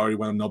figure. She had already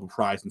won a Nobel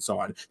Prize and so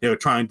on. They were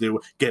trying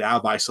to get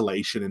out of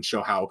isolation and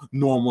show how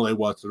normal it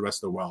was to the rest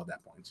of the world at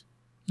that point.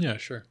 Yeah,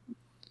 sure.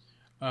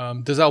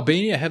 Does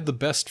Albania have the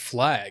best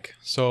flag?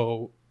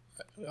 So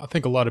I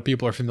think a lot of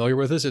people are familiar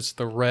with this. It's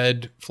the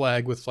red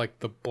flag with like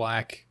the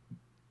black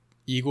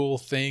eagle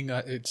thing.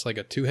 It's like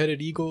a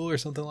two-headed eagle or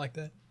something like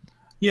that.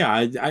 Yeah,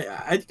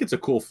 I think it's a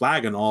cool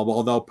flag and all,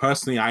 although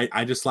personally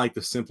I just like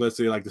the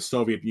simplicity, like the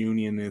Soviet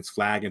Union and its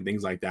flag and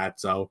things like that.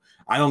 So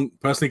I don't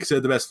personally consider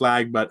it the best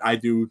flag, but I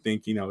do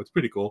think, it's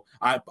pretty cool.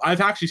 I've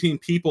actually seen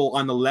people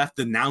on the left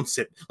denounce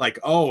it, like,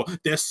 oh,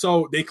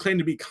 they claim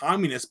to be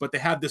communist, but they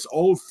have this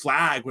old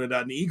flag with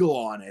an eagle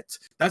on it.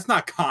 That's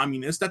not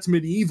communist, that's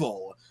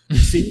medieval.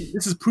 See,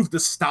 this is proof the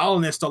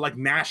Stalinists are like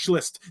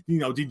nationalist,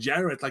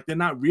 degenerates. Like, they're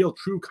not real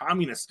true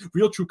communists.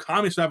 Real true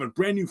communists have a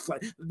brand new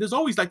flag. There's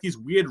always like these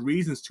weird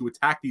reasons to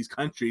attack these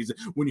countries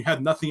when you have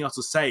nothing else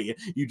to say.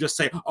 You just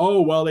say,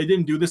 oh, well, they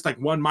didn't do this like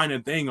one minor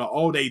thing, or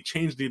oh, they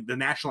changed the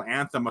national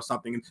anthem or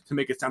something to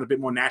make it sound a bit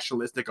more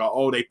nationalistic, or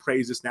oh, they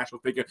praise this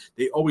national figure.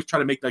 They always try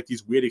to make like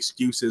these weird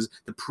excuses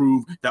to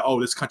prove that,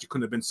 oh, this country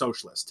couldn't have been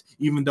socialist.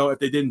 Even though if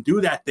they didn't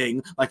do that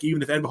thing, like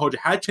even if Enver Hoxha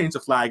had changed the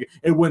flag,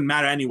 it wouldn't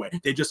matter anyway.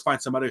 They just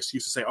find some other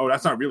excuse to say, oh,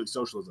 that's not really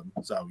socialism.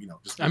 So,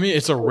 I mean,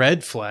 it's a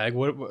red flag.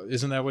 What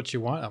isn't that what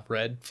you want? A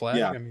red flag?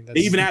 Yeah. I mean,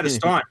 they even had a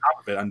star on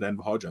top of it under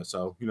Enver Hoxha.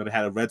 So, they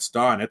had a red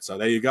star on it. So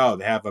there you go.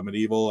 They have a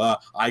medieval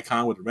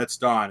icon with a red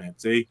star on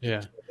it. See?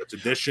 Yeah. The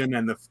tradition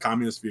and the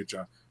communist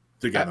future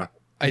together.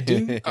 I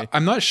do.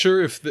 I'm not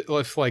sure if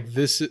like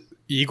this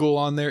eagle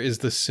on there is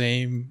the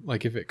same,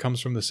 like if it comes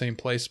from the same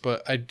place,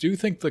 but I do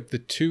think like the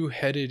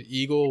two-headed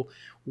eagle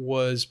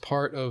was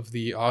part of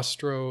the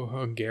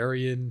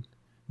Austro-Hungarian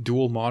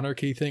dual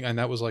monarchy thing, and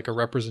that was like a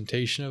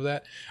representation of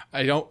that.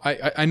 I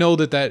know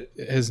that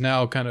has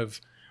now kind of,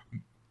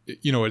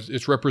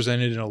 it's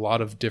represented in a lot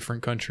of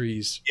different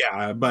countries.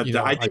 Yeah, but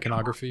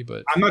iconography.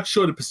 But I'm not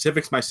sure the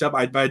specifics myself.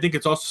 But I think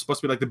it's also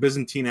supposed to be like the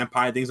Byzantine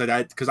Empire, things like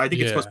that, because I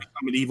think it's supposed to be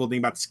a medieval thing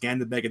about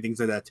Skanderbeg and things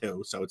like that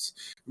too. So it's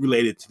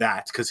related to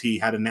that because he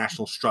had a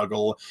national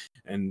struggle,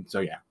 and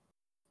so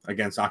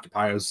against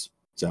occupiers.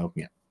 So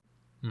yeah.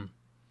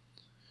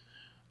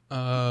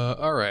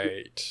 All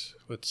right.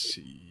 Let's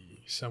see.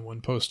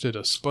 Someone posted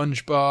a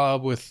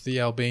SpongeBob with the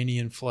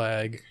Albanian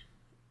flag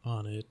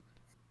on it.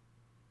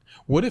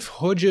 What if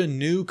Hoxha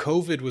knew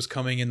COVID was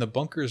coming and the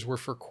bunkers were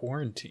for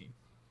quarantine?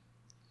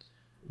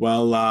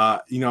 Well,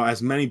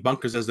 as many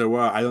bunkers as there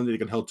were, I don't think it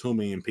could hold 2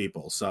 million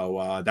people.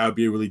 So that would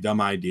be a really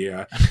dumb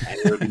idea. And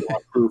it would be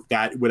more proof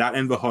that without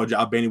Enver Hoxha,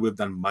 Albania would have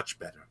done much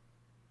better.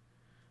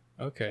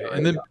 Okay.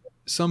 And then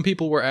some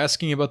people were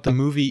asking about the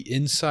movie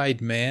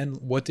Inside Man.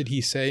 What did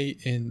he say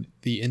in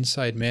the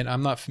Inside Man?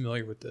 I'm not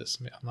familiar with this.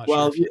 I'm not sure.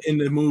 Well, in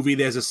the movie,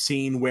 there's a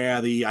scene where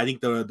I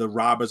think the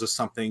robbers or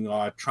something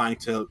are trying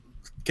to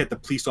get the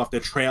police off their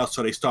trail,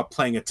 so they start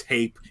playing a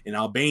tape in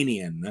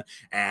Albanian,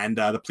 and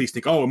the police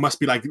think, oh, it must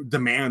be like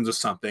demands or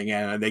something,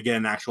 and they get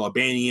an actual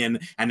Albanian,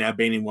 and the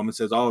Albanian woman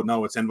says, oh,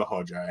 no, it's Enver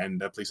Hoxha,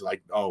 and the police are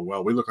like, oh,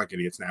 well, we look like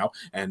idiots now,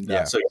 and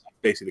so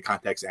basically the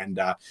context, and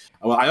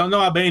well, I don't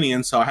know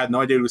Albanian, so I had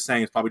no idea what he was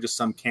saying. It's probably just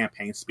some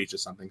campaign speech or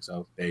something,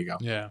 so there you go.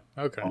 Yeah,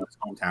 okay. His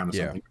hometown or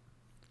something.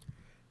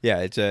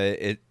 Yeah,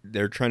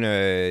 they're trying to,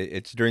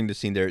 it's during the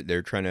scene,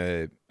 they're trying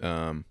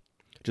to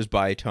just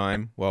buy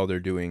time while they're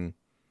doing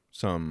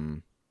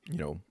some,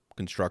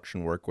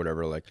 construction work,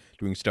 whatever, like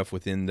doing stuff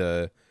within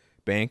the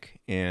bank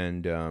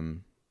and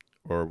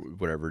or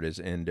whatever it is,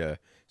 and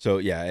so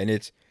yeah, and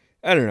it's,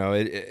 I don't know,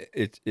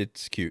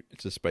 it's cute.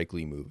 It's a Spike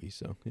Lee movie,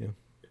 so yeah.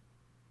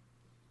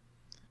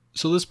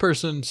 So this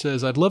person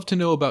says, I'd love to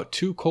know about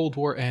 2 Cold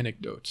War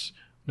anecdotes.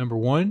 Number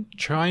 1,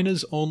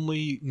 China's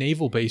only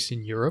naval base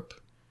in Europe.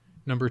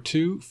 Number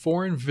 2,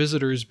 foreign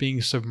visitors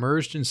being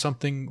submerged in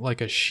something like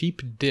a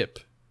sheep dip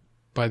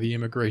by the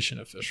immigration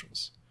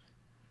officials.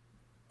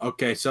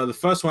 Okay, so the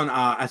first one,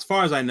 as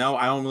far as I know,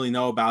 I don't really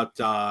know about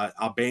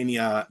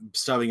Albania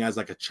serving as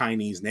like a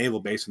Chinese naval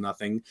base or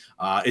nothing.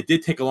 It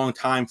did take a long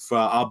time for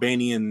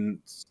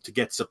Albanians to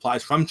get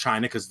supplies from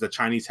China because the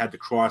Chinese had to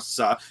cross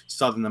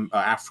southern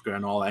Africa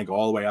and all and go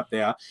all the way up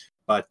there.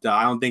 But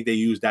I don't think they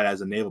used that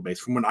as a naval base.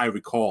 From what I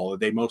recall,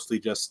 they mostly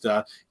just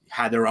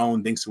had their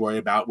own things to worry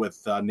about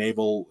with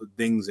naval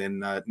things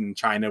in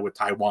China, with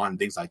Taiwan,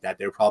 things like that.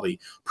 They were probably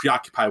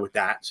preoccupied with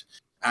that.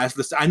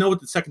 I know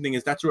what the second thing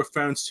is. That's a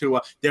reference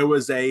to there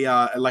was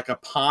a like a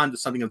pond or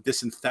something of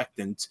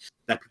disinfectant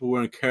that people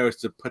were encouraged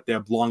to put their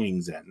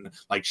belongings in,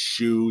 like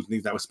shoes and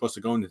things that were supposed to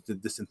go into the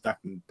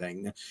disinfectant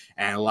thing.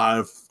 And a lot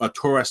of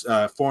tourists,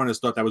 foreigners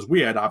thought that was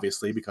weird,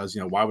 obviously, because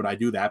why would I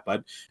do that?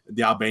 But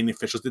the Albanian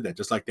officials did that,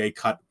 just like they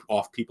cut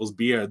off people's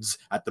beards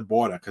at the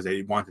border because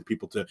they wanted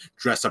people to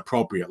dress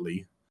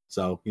appropriately.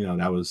 So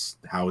that was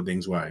how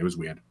things were. It was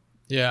weird.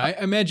 Yeah, I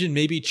imagine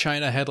maybe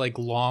China had like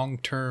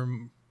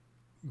long-term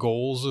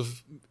goals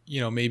of,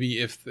 maybe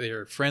if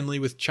they're friendly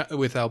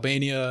with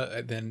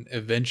Albania, then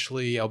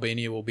eventually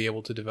Albania will be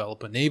able to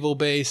develop a naval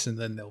base, and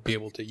then they'll be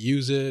able to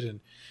use it, and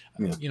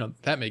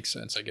that makes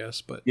sense, I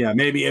guess. But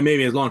maybe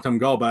it's a long-term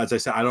goal, but as I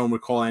said, I don't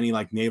recall any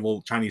like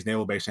Chinese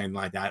naval base or anything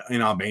like that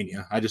in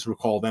Albania. I just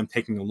recall them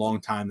taking a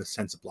long time to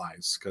send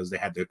supplies because they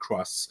had to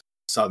cross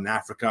Southern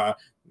Africa,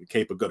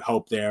 Cape of Good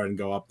Hope there, and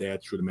go up there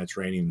through the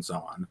Mediterranean and so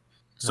on.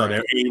 So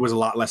their aid was a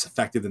lot less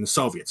effective than the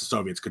Soviets. The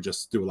Soviets could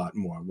just do a lot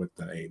more with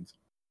the aid.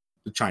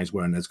 The Chinese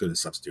weren't as good as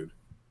substitute.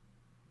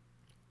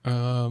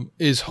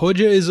 Is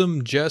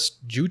Hoxhaism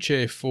just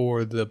Juche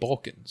for the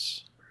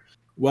Balkans?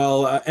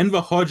 Well, Enver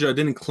Hoxha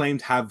didn't claim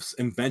to have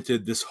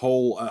invented this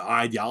whole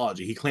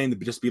ideology. He claimed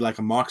to just be like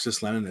a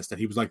Marxist-Leninist, that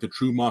he was like the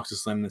true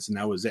Marxist-Leninist, and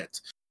that was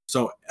it.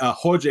 So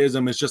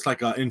Hoxhaism is just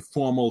like an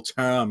informal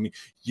term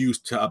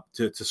used to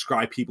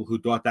describe people who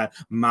thought that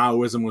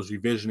Maoism was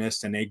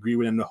revisionist, and they agree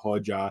with Enver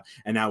Hoxha,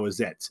 and that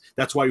was it.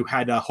 That's why you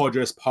had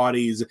Hoxhaist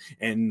parties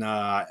in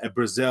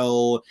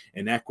Brazil,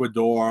 in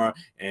Ecuador,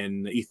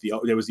 and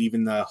Ethiopia. There was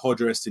even the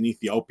Hoxhaists in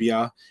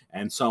Ethiopia,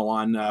 and so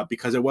on,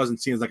 because it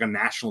wasn't seen as like a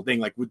national thing.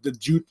 Like with the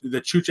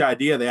Chucha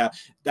idea there,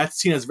 that's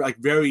seen as like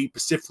very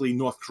specifically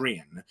North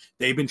Korean.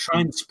 They've been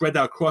trying to spread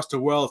that across the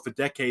world for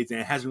decades, and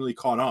it hasn't really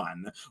caught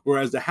on.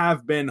 Whereas there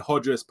have been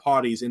Hoxhaist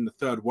parties in the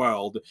third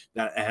world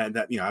that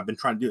I've been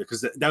trying to do it,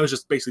 because that was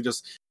just basically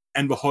just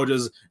Enver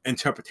Hoxha's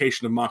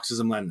interpretation of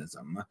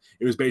Marxism-Leninism.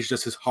 It was basically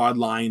just his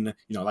hardline,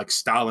 like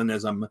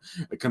Stalinism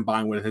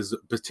combined with his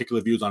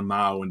particular views on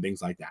Mao and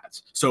things like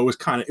that. So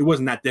it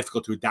wasn't that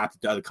difficult to adapt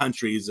it to other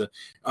countries,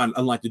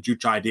 unlike the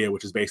Juche idea,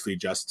 which is basically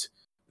just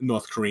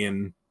North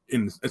Korean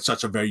in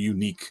such a very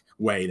unique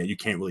way that you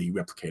can't really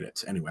replicate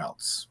it anywhere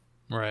else.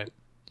 Right.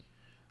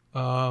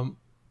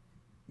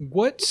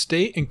 What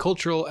state and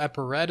cultural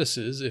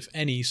apparatuses, if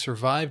any,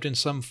 survived in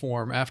some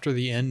form after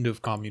the end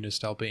of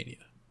communist Albania?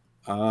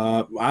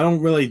 I don't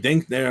really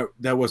think there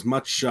was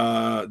much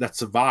that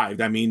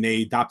survived. I mean,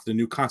 they adopted a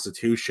new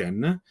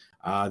constitution.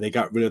 They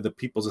got rid of the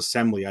People's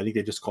Assembly. I think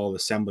they just call it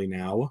Assembly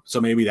now.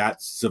 So maybe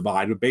that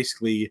survived. But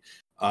basically,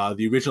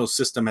 the original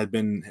system has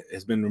been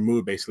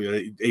removed.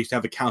 Basically, they used to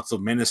have a council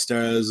of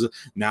ministers.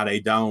 Now they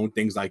don't.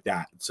 Things like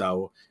that.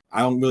 So I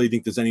don't really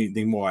think there's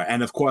anything more.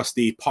 And of course,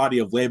 the Party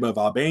of Labor of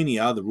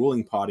Albania, the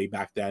ruling party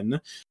back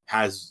then,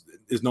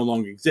 is no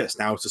longer exists.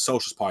 Now it's a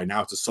Socialist Party.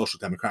 Now it's a Social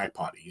Democratic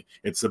Party.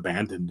 It's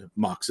abandoned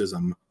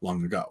Marxism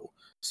long ago.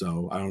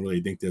 So I don't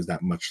really think there's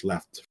that much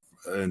left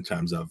in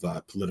terms of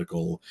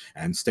political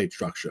and state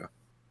structure.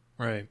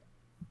 Right.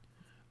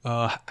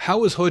 How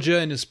was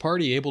Hoxha and his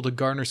party able to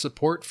garner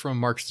support from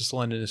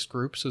Marxist-Leninist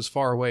groups as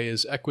far away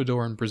as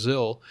Ecuador and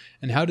Brazil,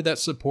 and how did that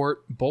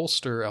support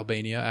bolster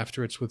Albania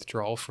after its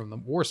withdrawal from the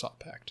Warsaw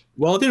Pact?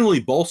 Well, it didn't really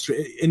bolster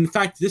it. In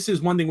fact, this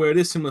is one thing where it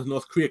is similar to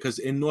North Korea, because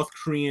in North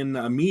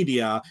Korean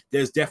media,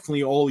 there's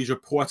definitely all these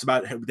reports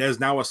about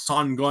there's now a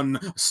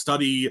Songun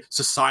study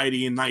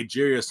society in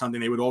Nigeria or something.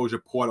 They would always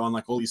report on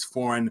like all these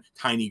foreign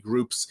tiny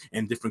groups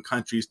in different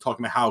countries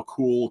talking about how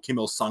cool Kim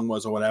Il-sung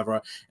was or whatever.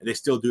 And they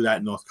still do that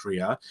in North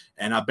Korea.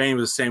 And Albania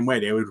was the same way.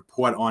 They would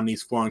report on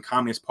these foreign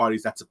communist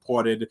parties that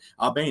supported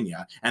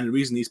Albania. And the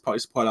reason these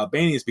parties support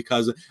Albania is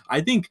because I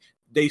think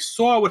they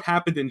saw what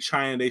happened in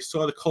China. They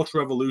saw the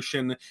Cultural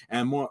Revolution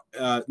and more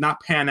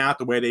not pan out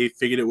the way they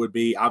figured it would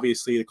be.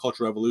 Obviously, the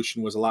Cultural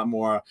Revolution was a lot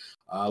more,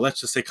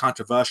 let's just say,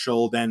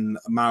 controversial than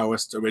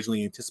Maoists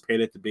originally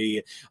anticipated it to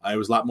be. It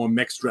was a lot more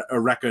mixed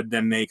record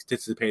than they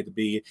anticipated it to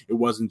be. It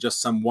wasn't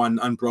just some one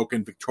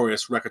unbroken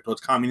victorious record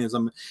towards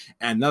communism.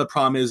 And another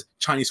problem is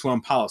Chinese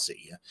foreign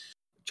policy.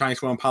 Chinese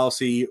foreign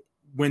policy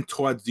went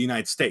towards the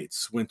United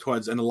States, went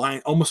towards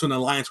almost an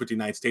alliance with the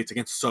United States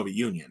against the Soviet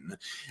Union,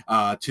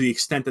 to the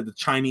extent that the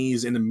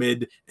Chinese in the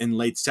mid and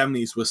late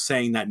 70s was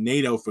saying that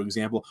NATO, for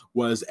example,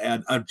 was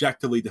an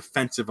objectively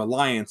defensive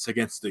alliance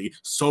against the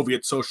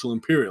Soviet social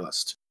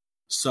imperialist.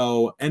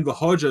 So Enver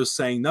Hoxha is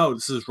saying, no,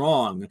 this is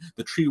wrong.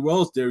 The Three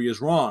Worlds theory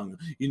is wrong.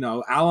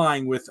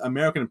 Allying with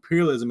American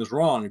imperialism is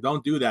wrong.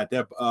 Don't do that.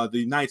 The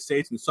United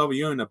States and the Soviet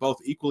Union are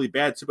both equally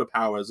bad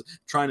superpowers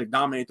trying to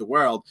dominate the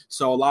world.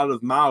 So a lot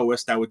of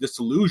Maoists that were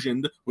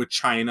disillusioned with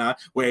China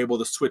were able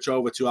to switch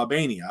over to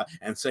Albania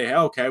and say, hey,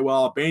 okay,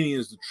 well, Albania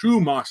is the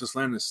true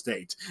Marxist-Leninist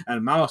state.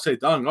 And Mao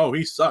Zedong, oh,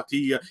 he sucked.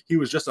 He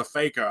was just a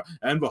faker.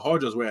 Enver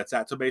Hoxha is where it's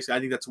at. So basically, I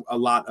think that's a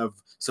lot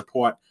of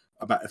support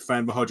about if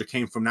Enver Hoxha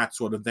came from that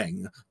sort of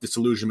thing,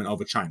 disillusionment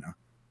over China.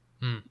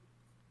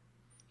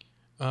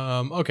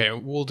 Okay,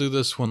 we'll do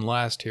this one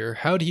last here.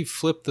 How did he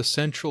flip the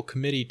Central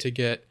Committee to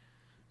get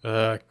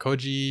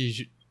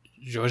Koji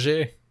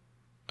Jorge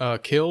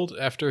killed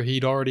after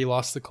he'd already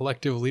lost the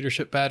collective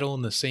leadership battle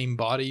in the same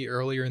body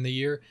earlier in the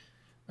year?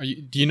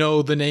 Do you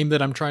know the name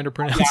that I'm trying to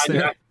pronounce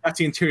there? That's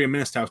the Interior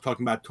Minister I was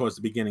talking about towards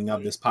the beginning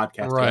of this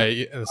podcast.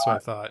 Right, that's what I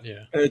thought,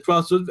 yeah.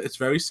 Well, so it's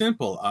very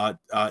simple.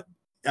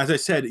 as I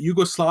said,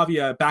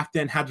 Yugoslavia back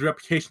then had the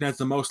reputation as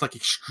the most like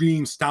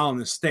extreme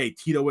Stalinist state.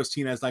 Tito was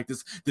seen as like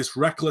this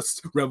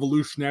reckless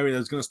revolutionary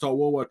that's going to start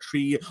World War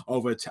III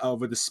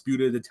over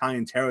disputed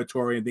Italian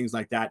territory and things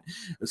like that.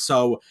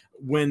 So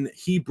when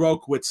he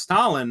broke with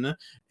Stalin,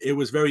 it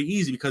was very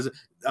easy because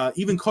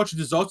even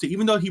Kosciuszko,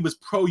 even though he was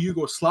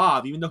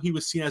pro-Yugoslav, even though he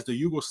was seen as the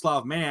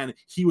Yugoslav man,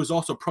 he was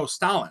also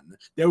pro-Stalin.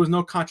 There was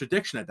no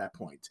contradiction at that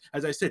point.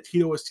 As I said,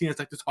 Tito was seen as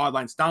like this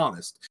hardline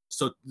Stalinist.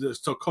 So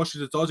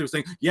Kosciuszko was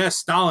saying, yes,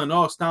 Stalin,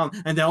 oh, Stalin.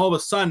 And then all of a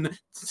sudden,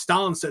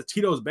 Stalin says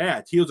Tito's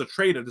bad. Tito's a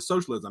traitor to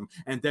socialism.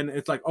 And then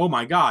it's like, oh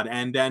my God.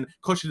 And then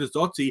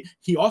Kosciuszko,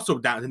 he also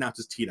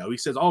denounces Tito. He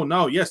says, oh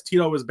no, yes,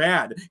 Tito is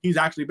bad. He's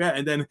actually bad.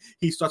 And then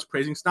he starts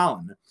praising Stalin.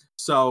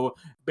 So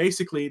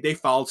basically, they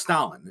followed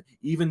Stalin.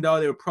 Even though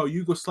they were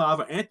pro-Yugoslav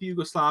or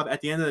anti-Yugoslav, at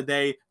the end of the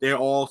day, they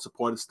all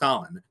supported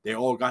Stalin. They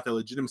all got their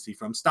legitimacy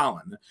from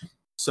Stalin.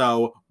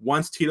 So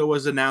once Tito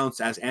was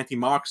announced as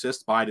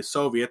anti-Marxist by the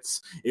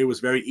Soviets, it was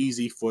very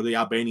easy for the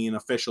Albanian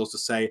officials to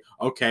say,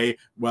 okay,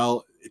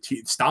 well,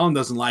 Stalin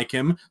doesn't like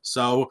him,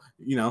 so,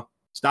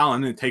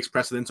 Stalin takes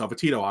precedence over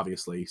Tito,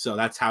 obviously. So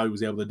that's how he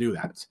was able to do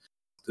that.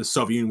 The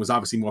Soviet Union was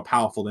obviously more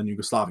powerful than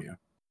Yugoslavia.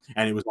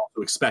 And it was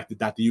also expected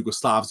that the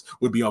Yugoslavs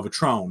would be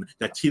overthrown,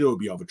 that Tito would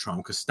be overthrown,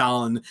 because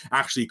Stalin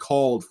actually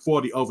called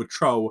for the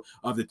overthrow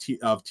of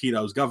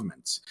Tito's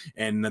government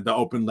in the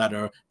open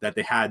letter that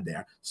they had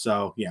there.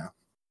 So, yeah.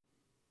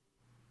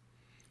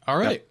 All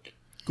right. Yep.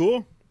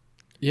 Cool.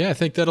 Yeah, I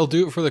think that'll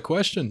do it for the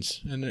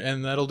questions,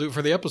 and that'll do it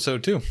for the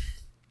episode, too.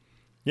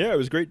 Yeah, it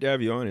was great to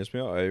have you on,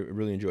 Ismail. I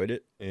really enjoyed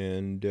it.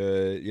 And,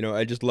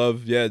 I just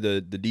love,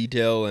 the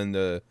detail and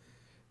the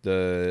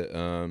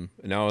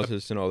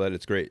analysis and all that.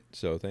 It's great.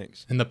 So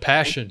thanks. And the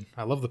passion.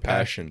 I love the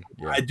passion.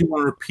 Yeah. I do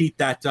want to repeat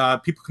that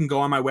people can go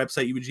on my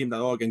website,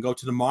 ewgm.org, and go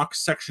to the Marx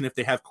section if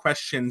they have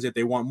questions, if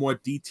they want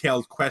more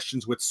detailed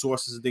questions with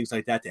sources and things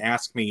like that to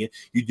ask me.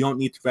 You don't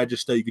need to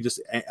register. You can just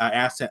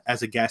ask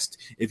as a guest.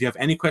 If you have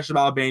any questions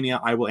about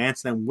Albania, I will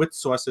answer them with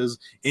sources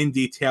in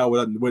detail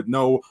with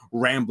no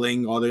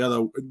rambling or the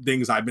other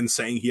things I've been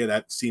saying here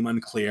that seem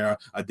unclear,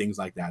 things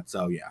like that.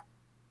 So, yeah.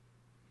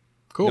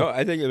 Cool. No,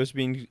 I think it was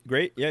been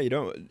great. Yeah,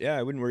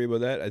 I wouldn't worry about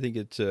that. I think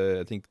it's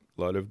a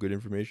lot of good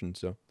information.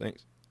 So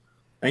thanks.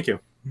 Thank you.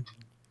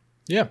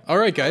 Yeah. All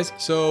right, guys.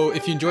 So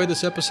if you enjoyed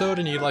this episode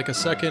and you'd like a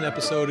second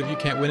episode of You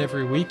Can't Win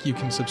every week, you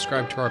can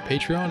subscribe to our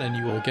Patreon and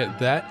you will get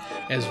that,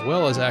 as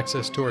well as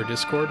access to our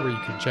Discord where you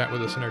can chat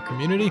with us in our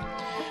community.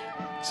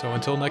 So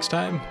until next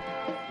time,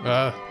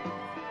 I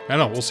don't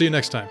know. We'll see you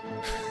next time.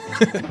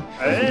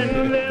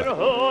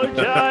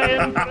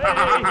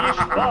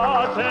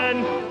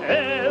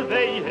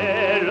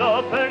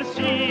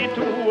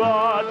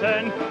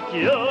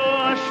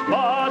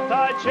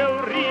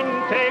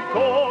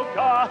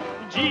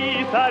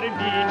 Gjithar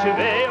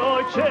liqve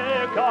o që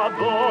ka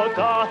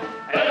bota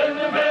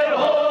Enver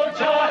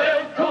hoxha e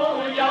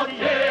kuja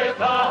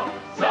tjeta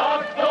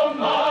Sakto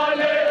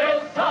male,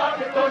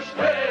 sakto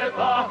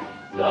shteta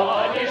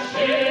Zali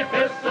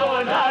Shqipe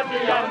solat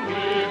jam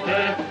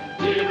vite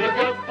Gjithë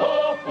këtë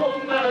popull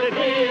në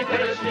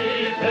rrite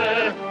qite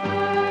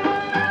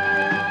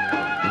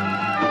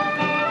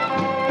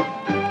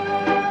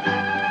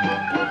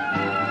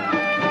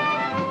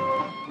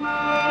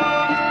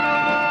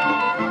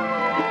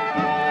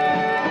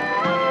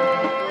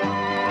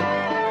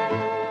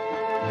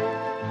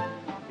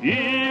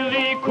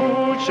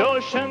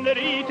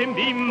Shëndrit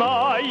mbi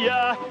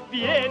maja,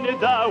 vjen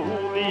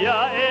Daudhja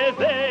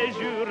edhe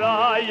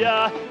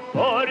Zhyraja,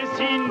 por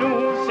si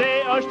nuse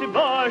është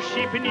bash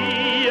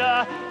Shqipnia,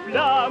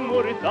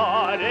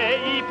 flamurdare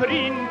I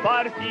prin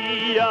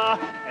partia.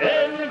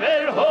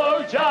 Enver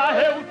Hoxha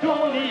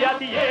heutunja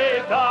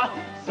tjeta,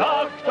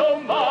 sakto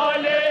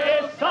male e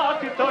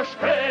sakto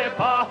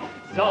shkrepa,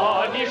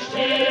 zani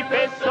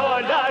Shqipe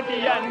solat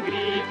janë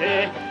ngrite,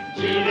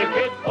 gjithë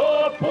këtë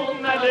popull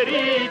në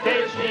lërite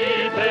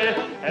qite.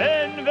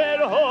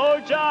 Enver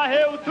Hoxha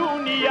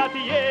heutunja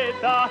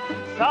tjeta,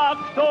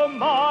 sakto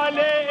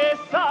male e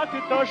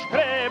sakto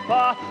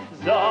shkrepa,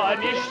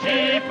 zani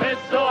Shqipe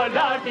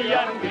solat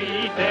janë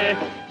ngrite,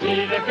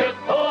 gjithë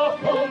këtë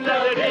popull në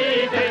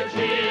lërite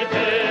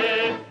qite.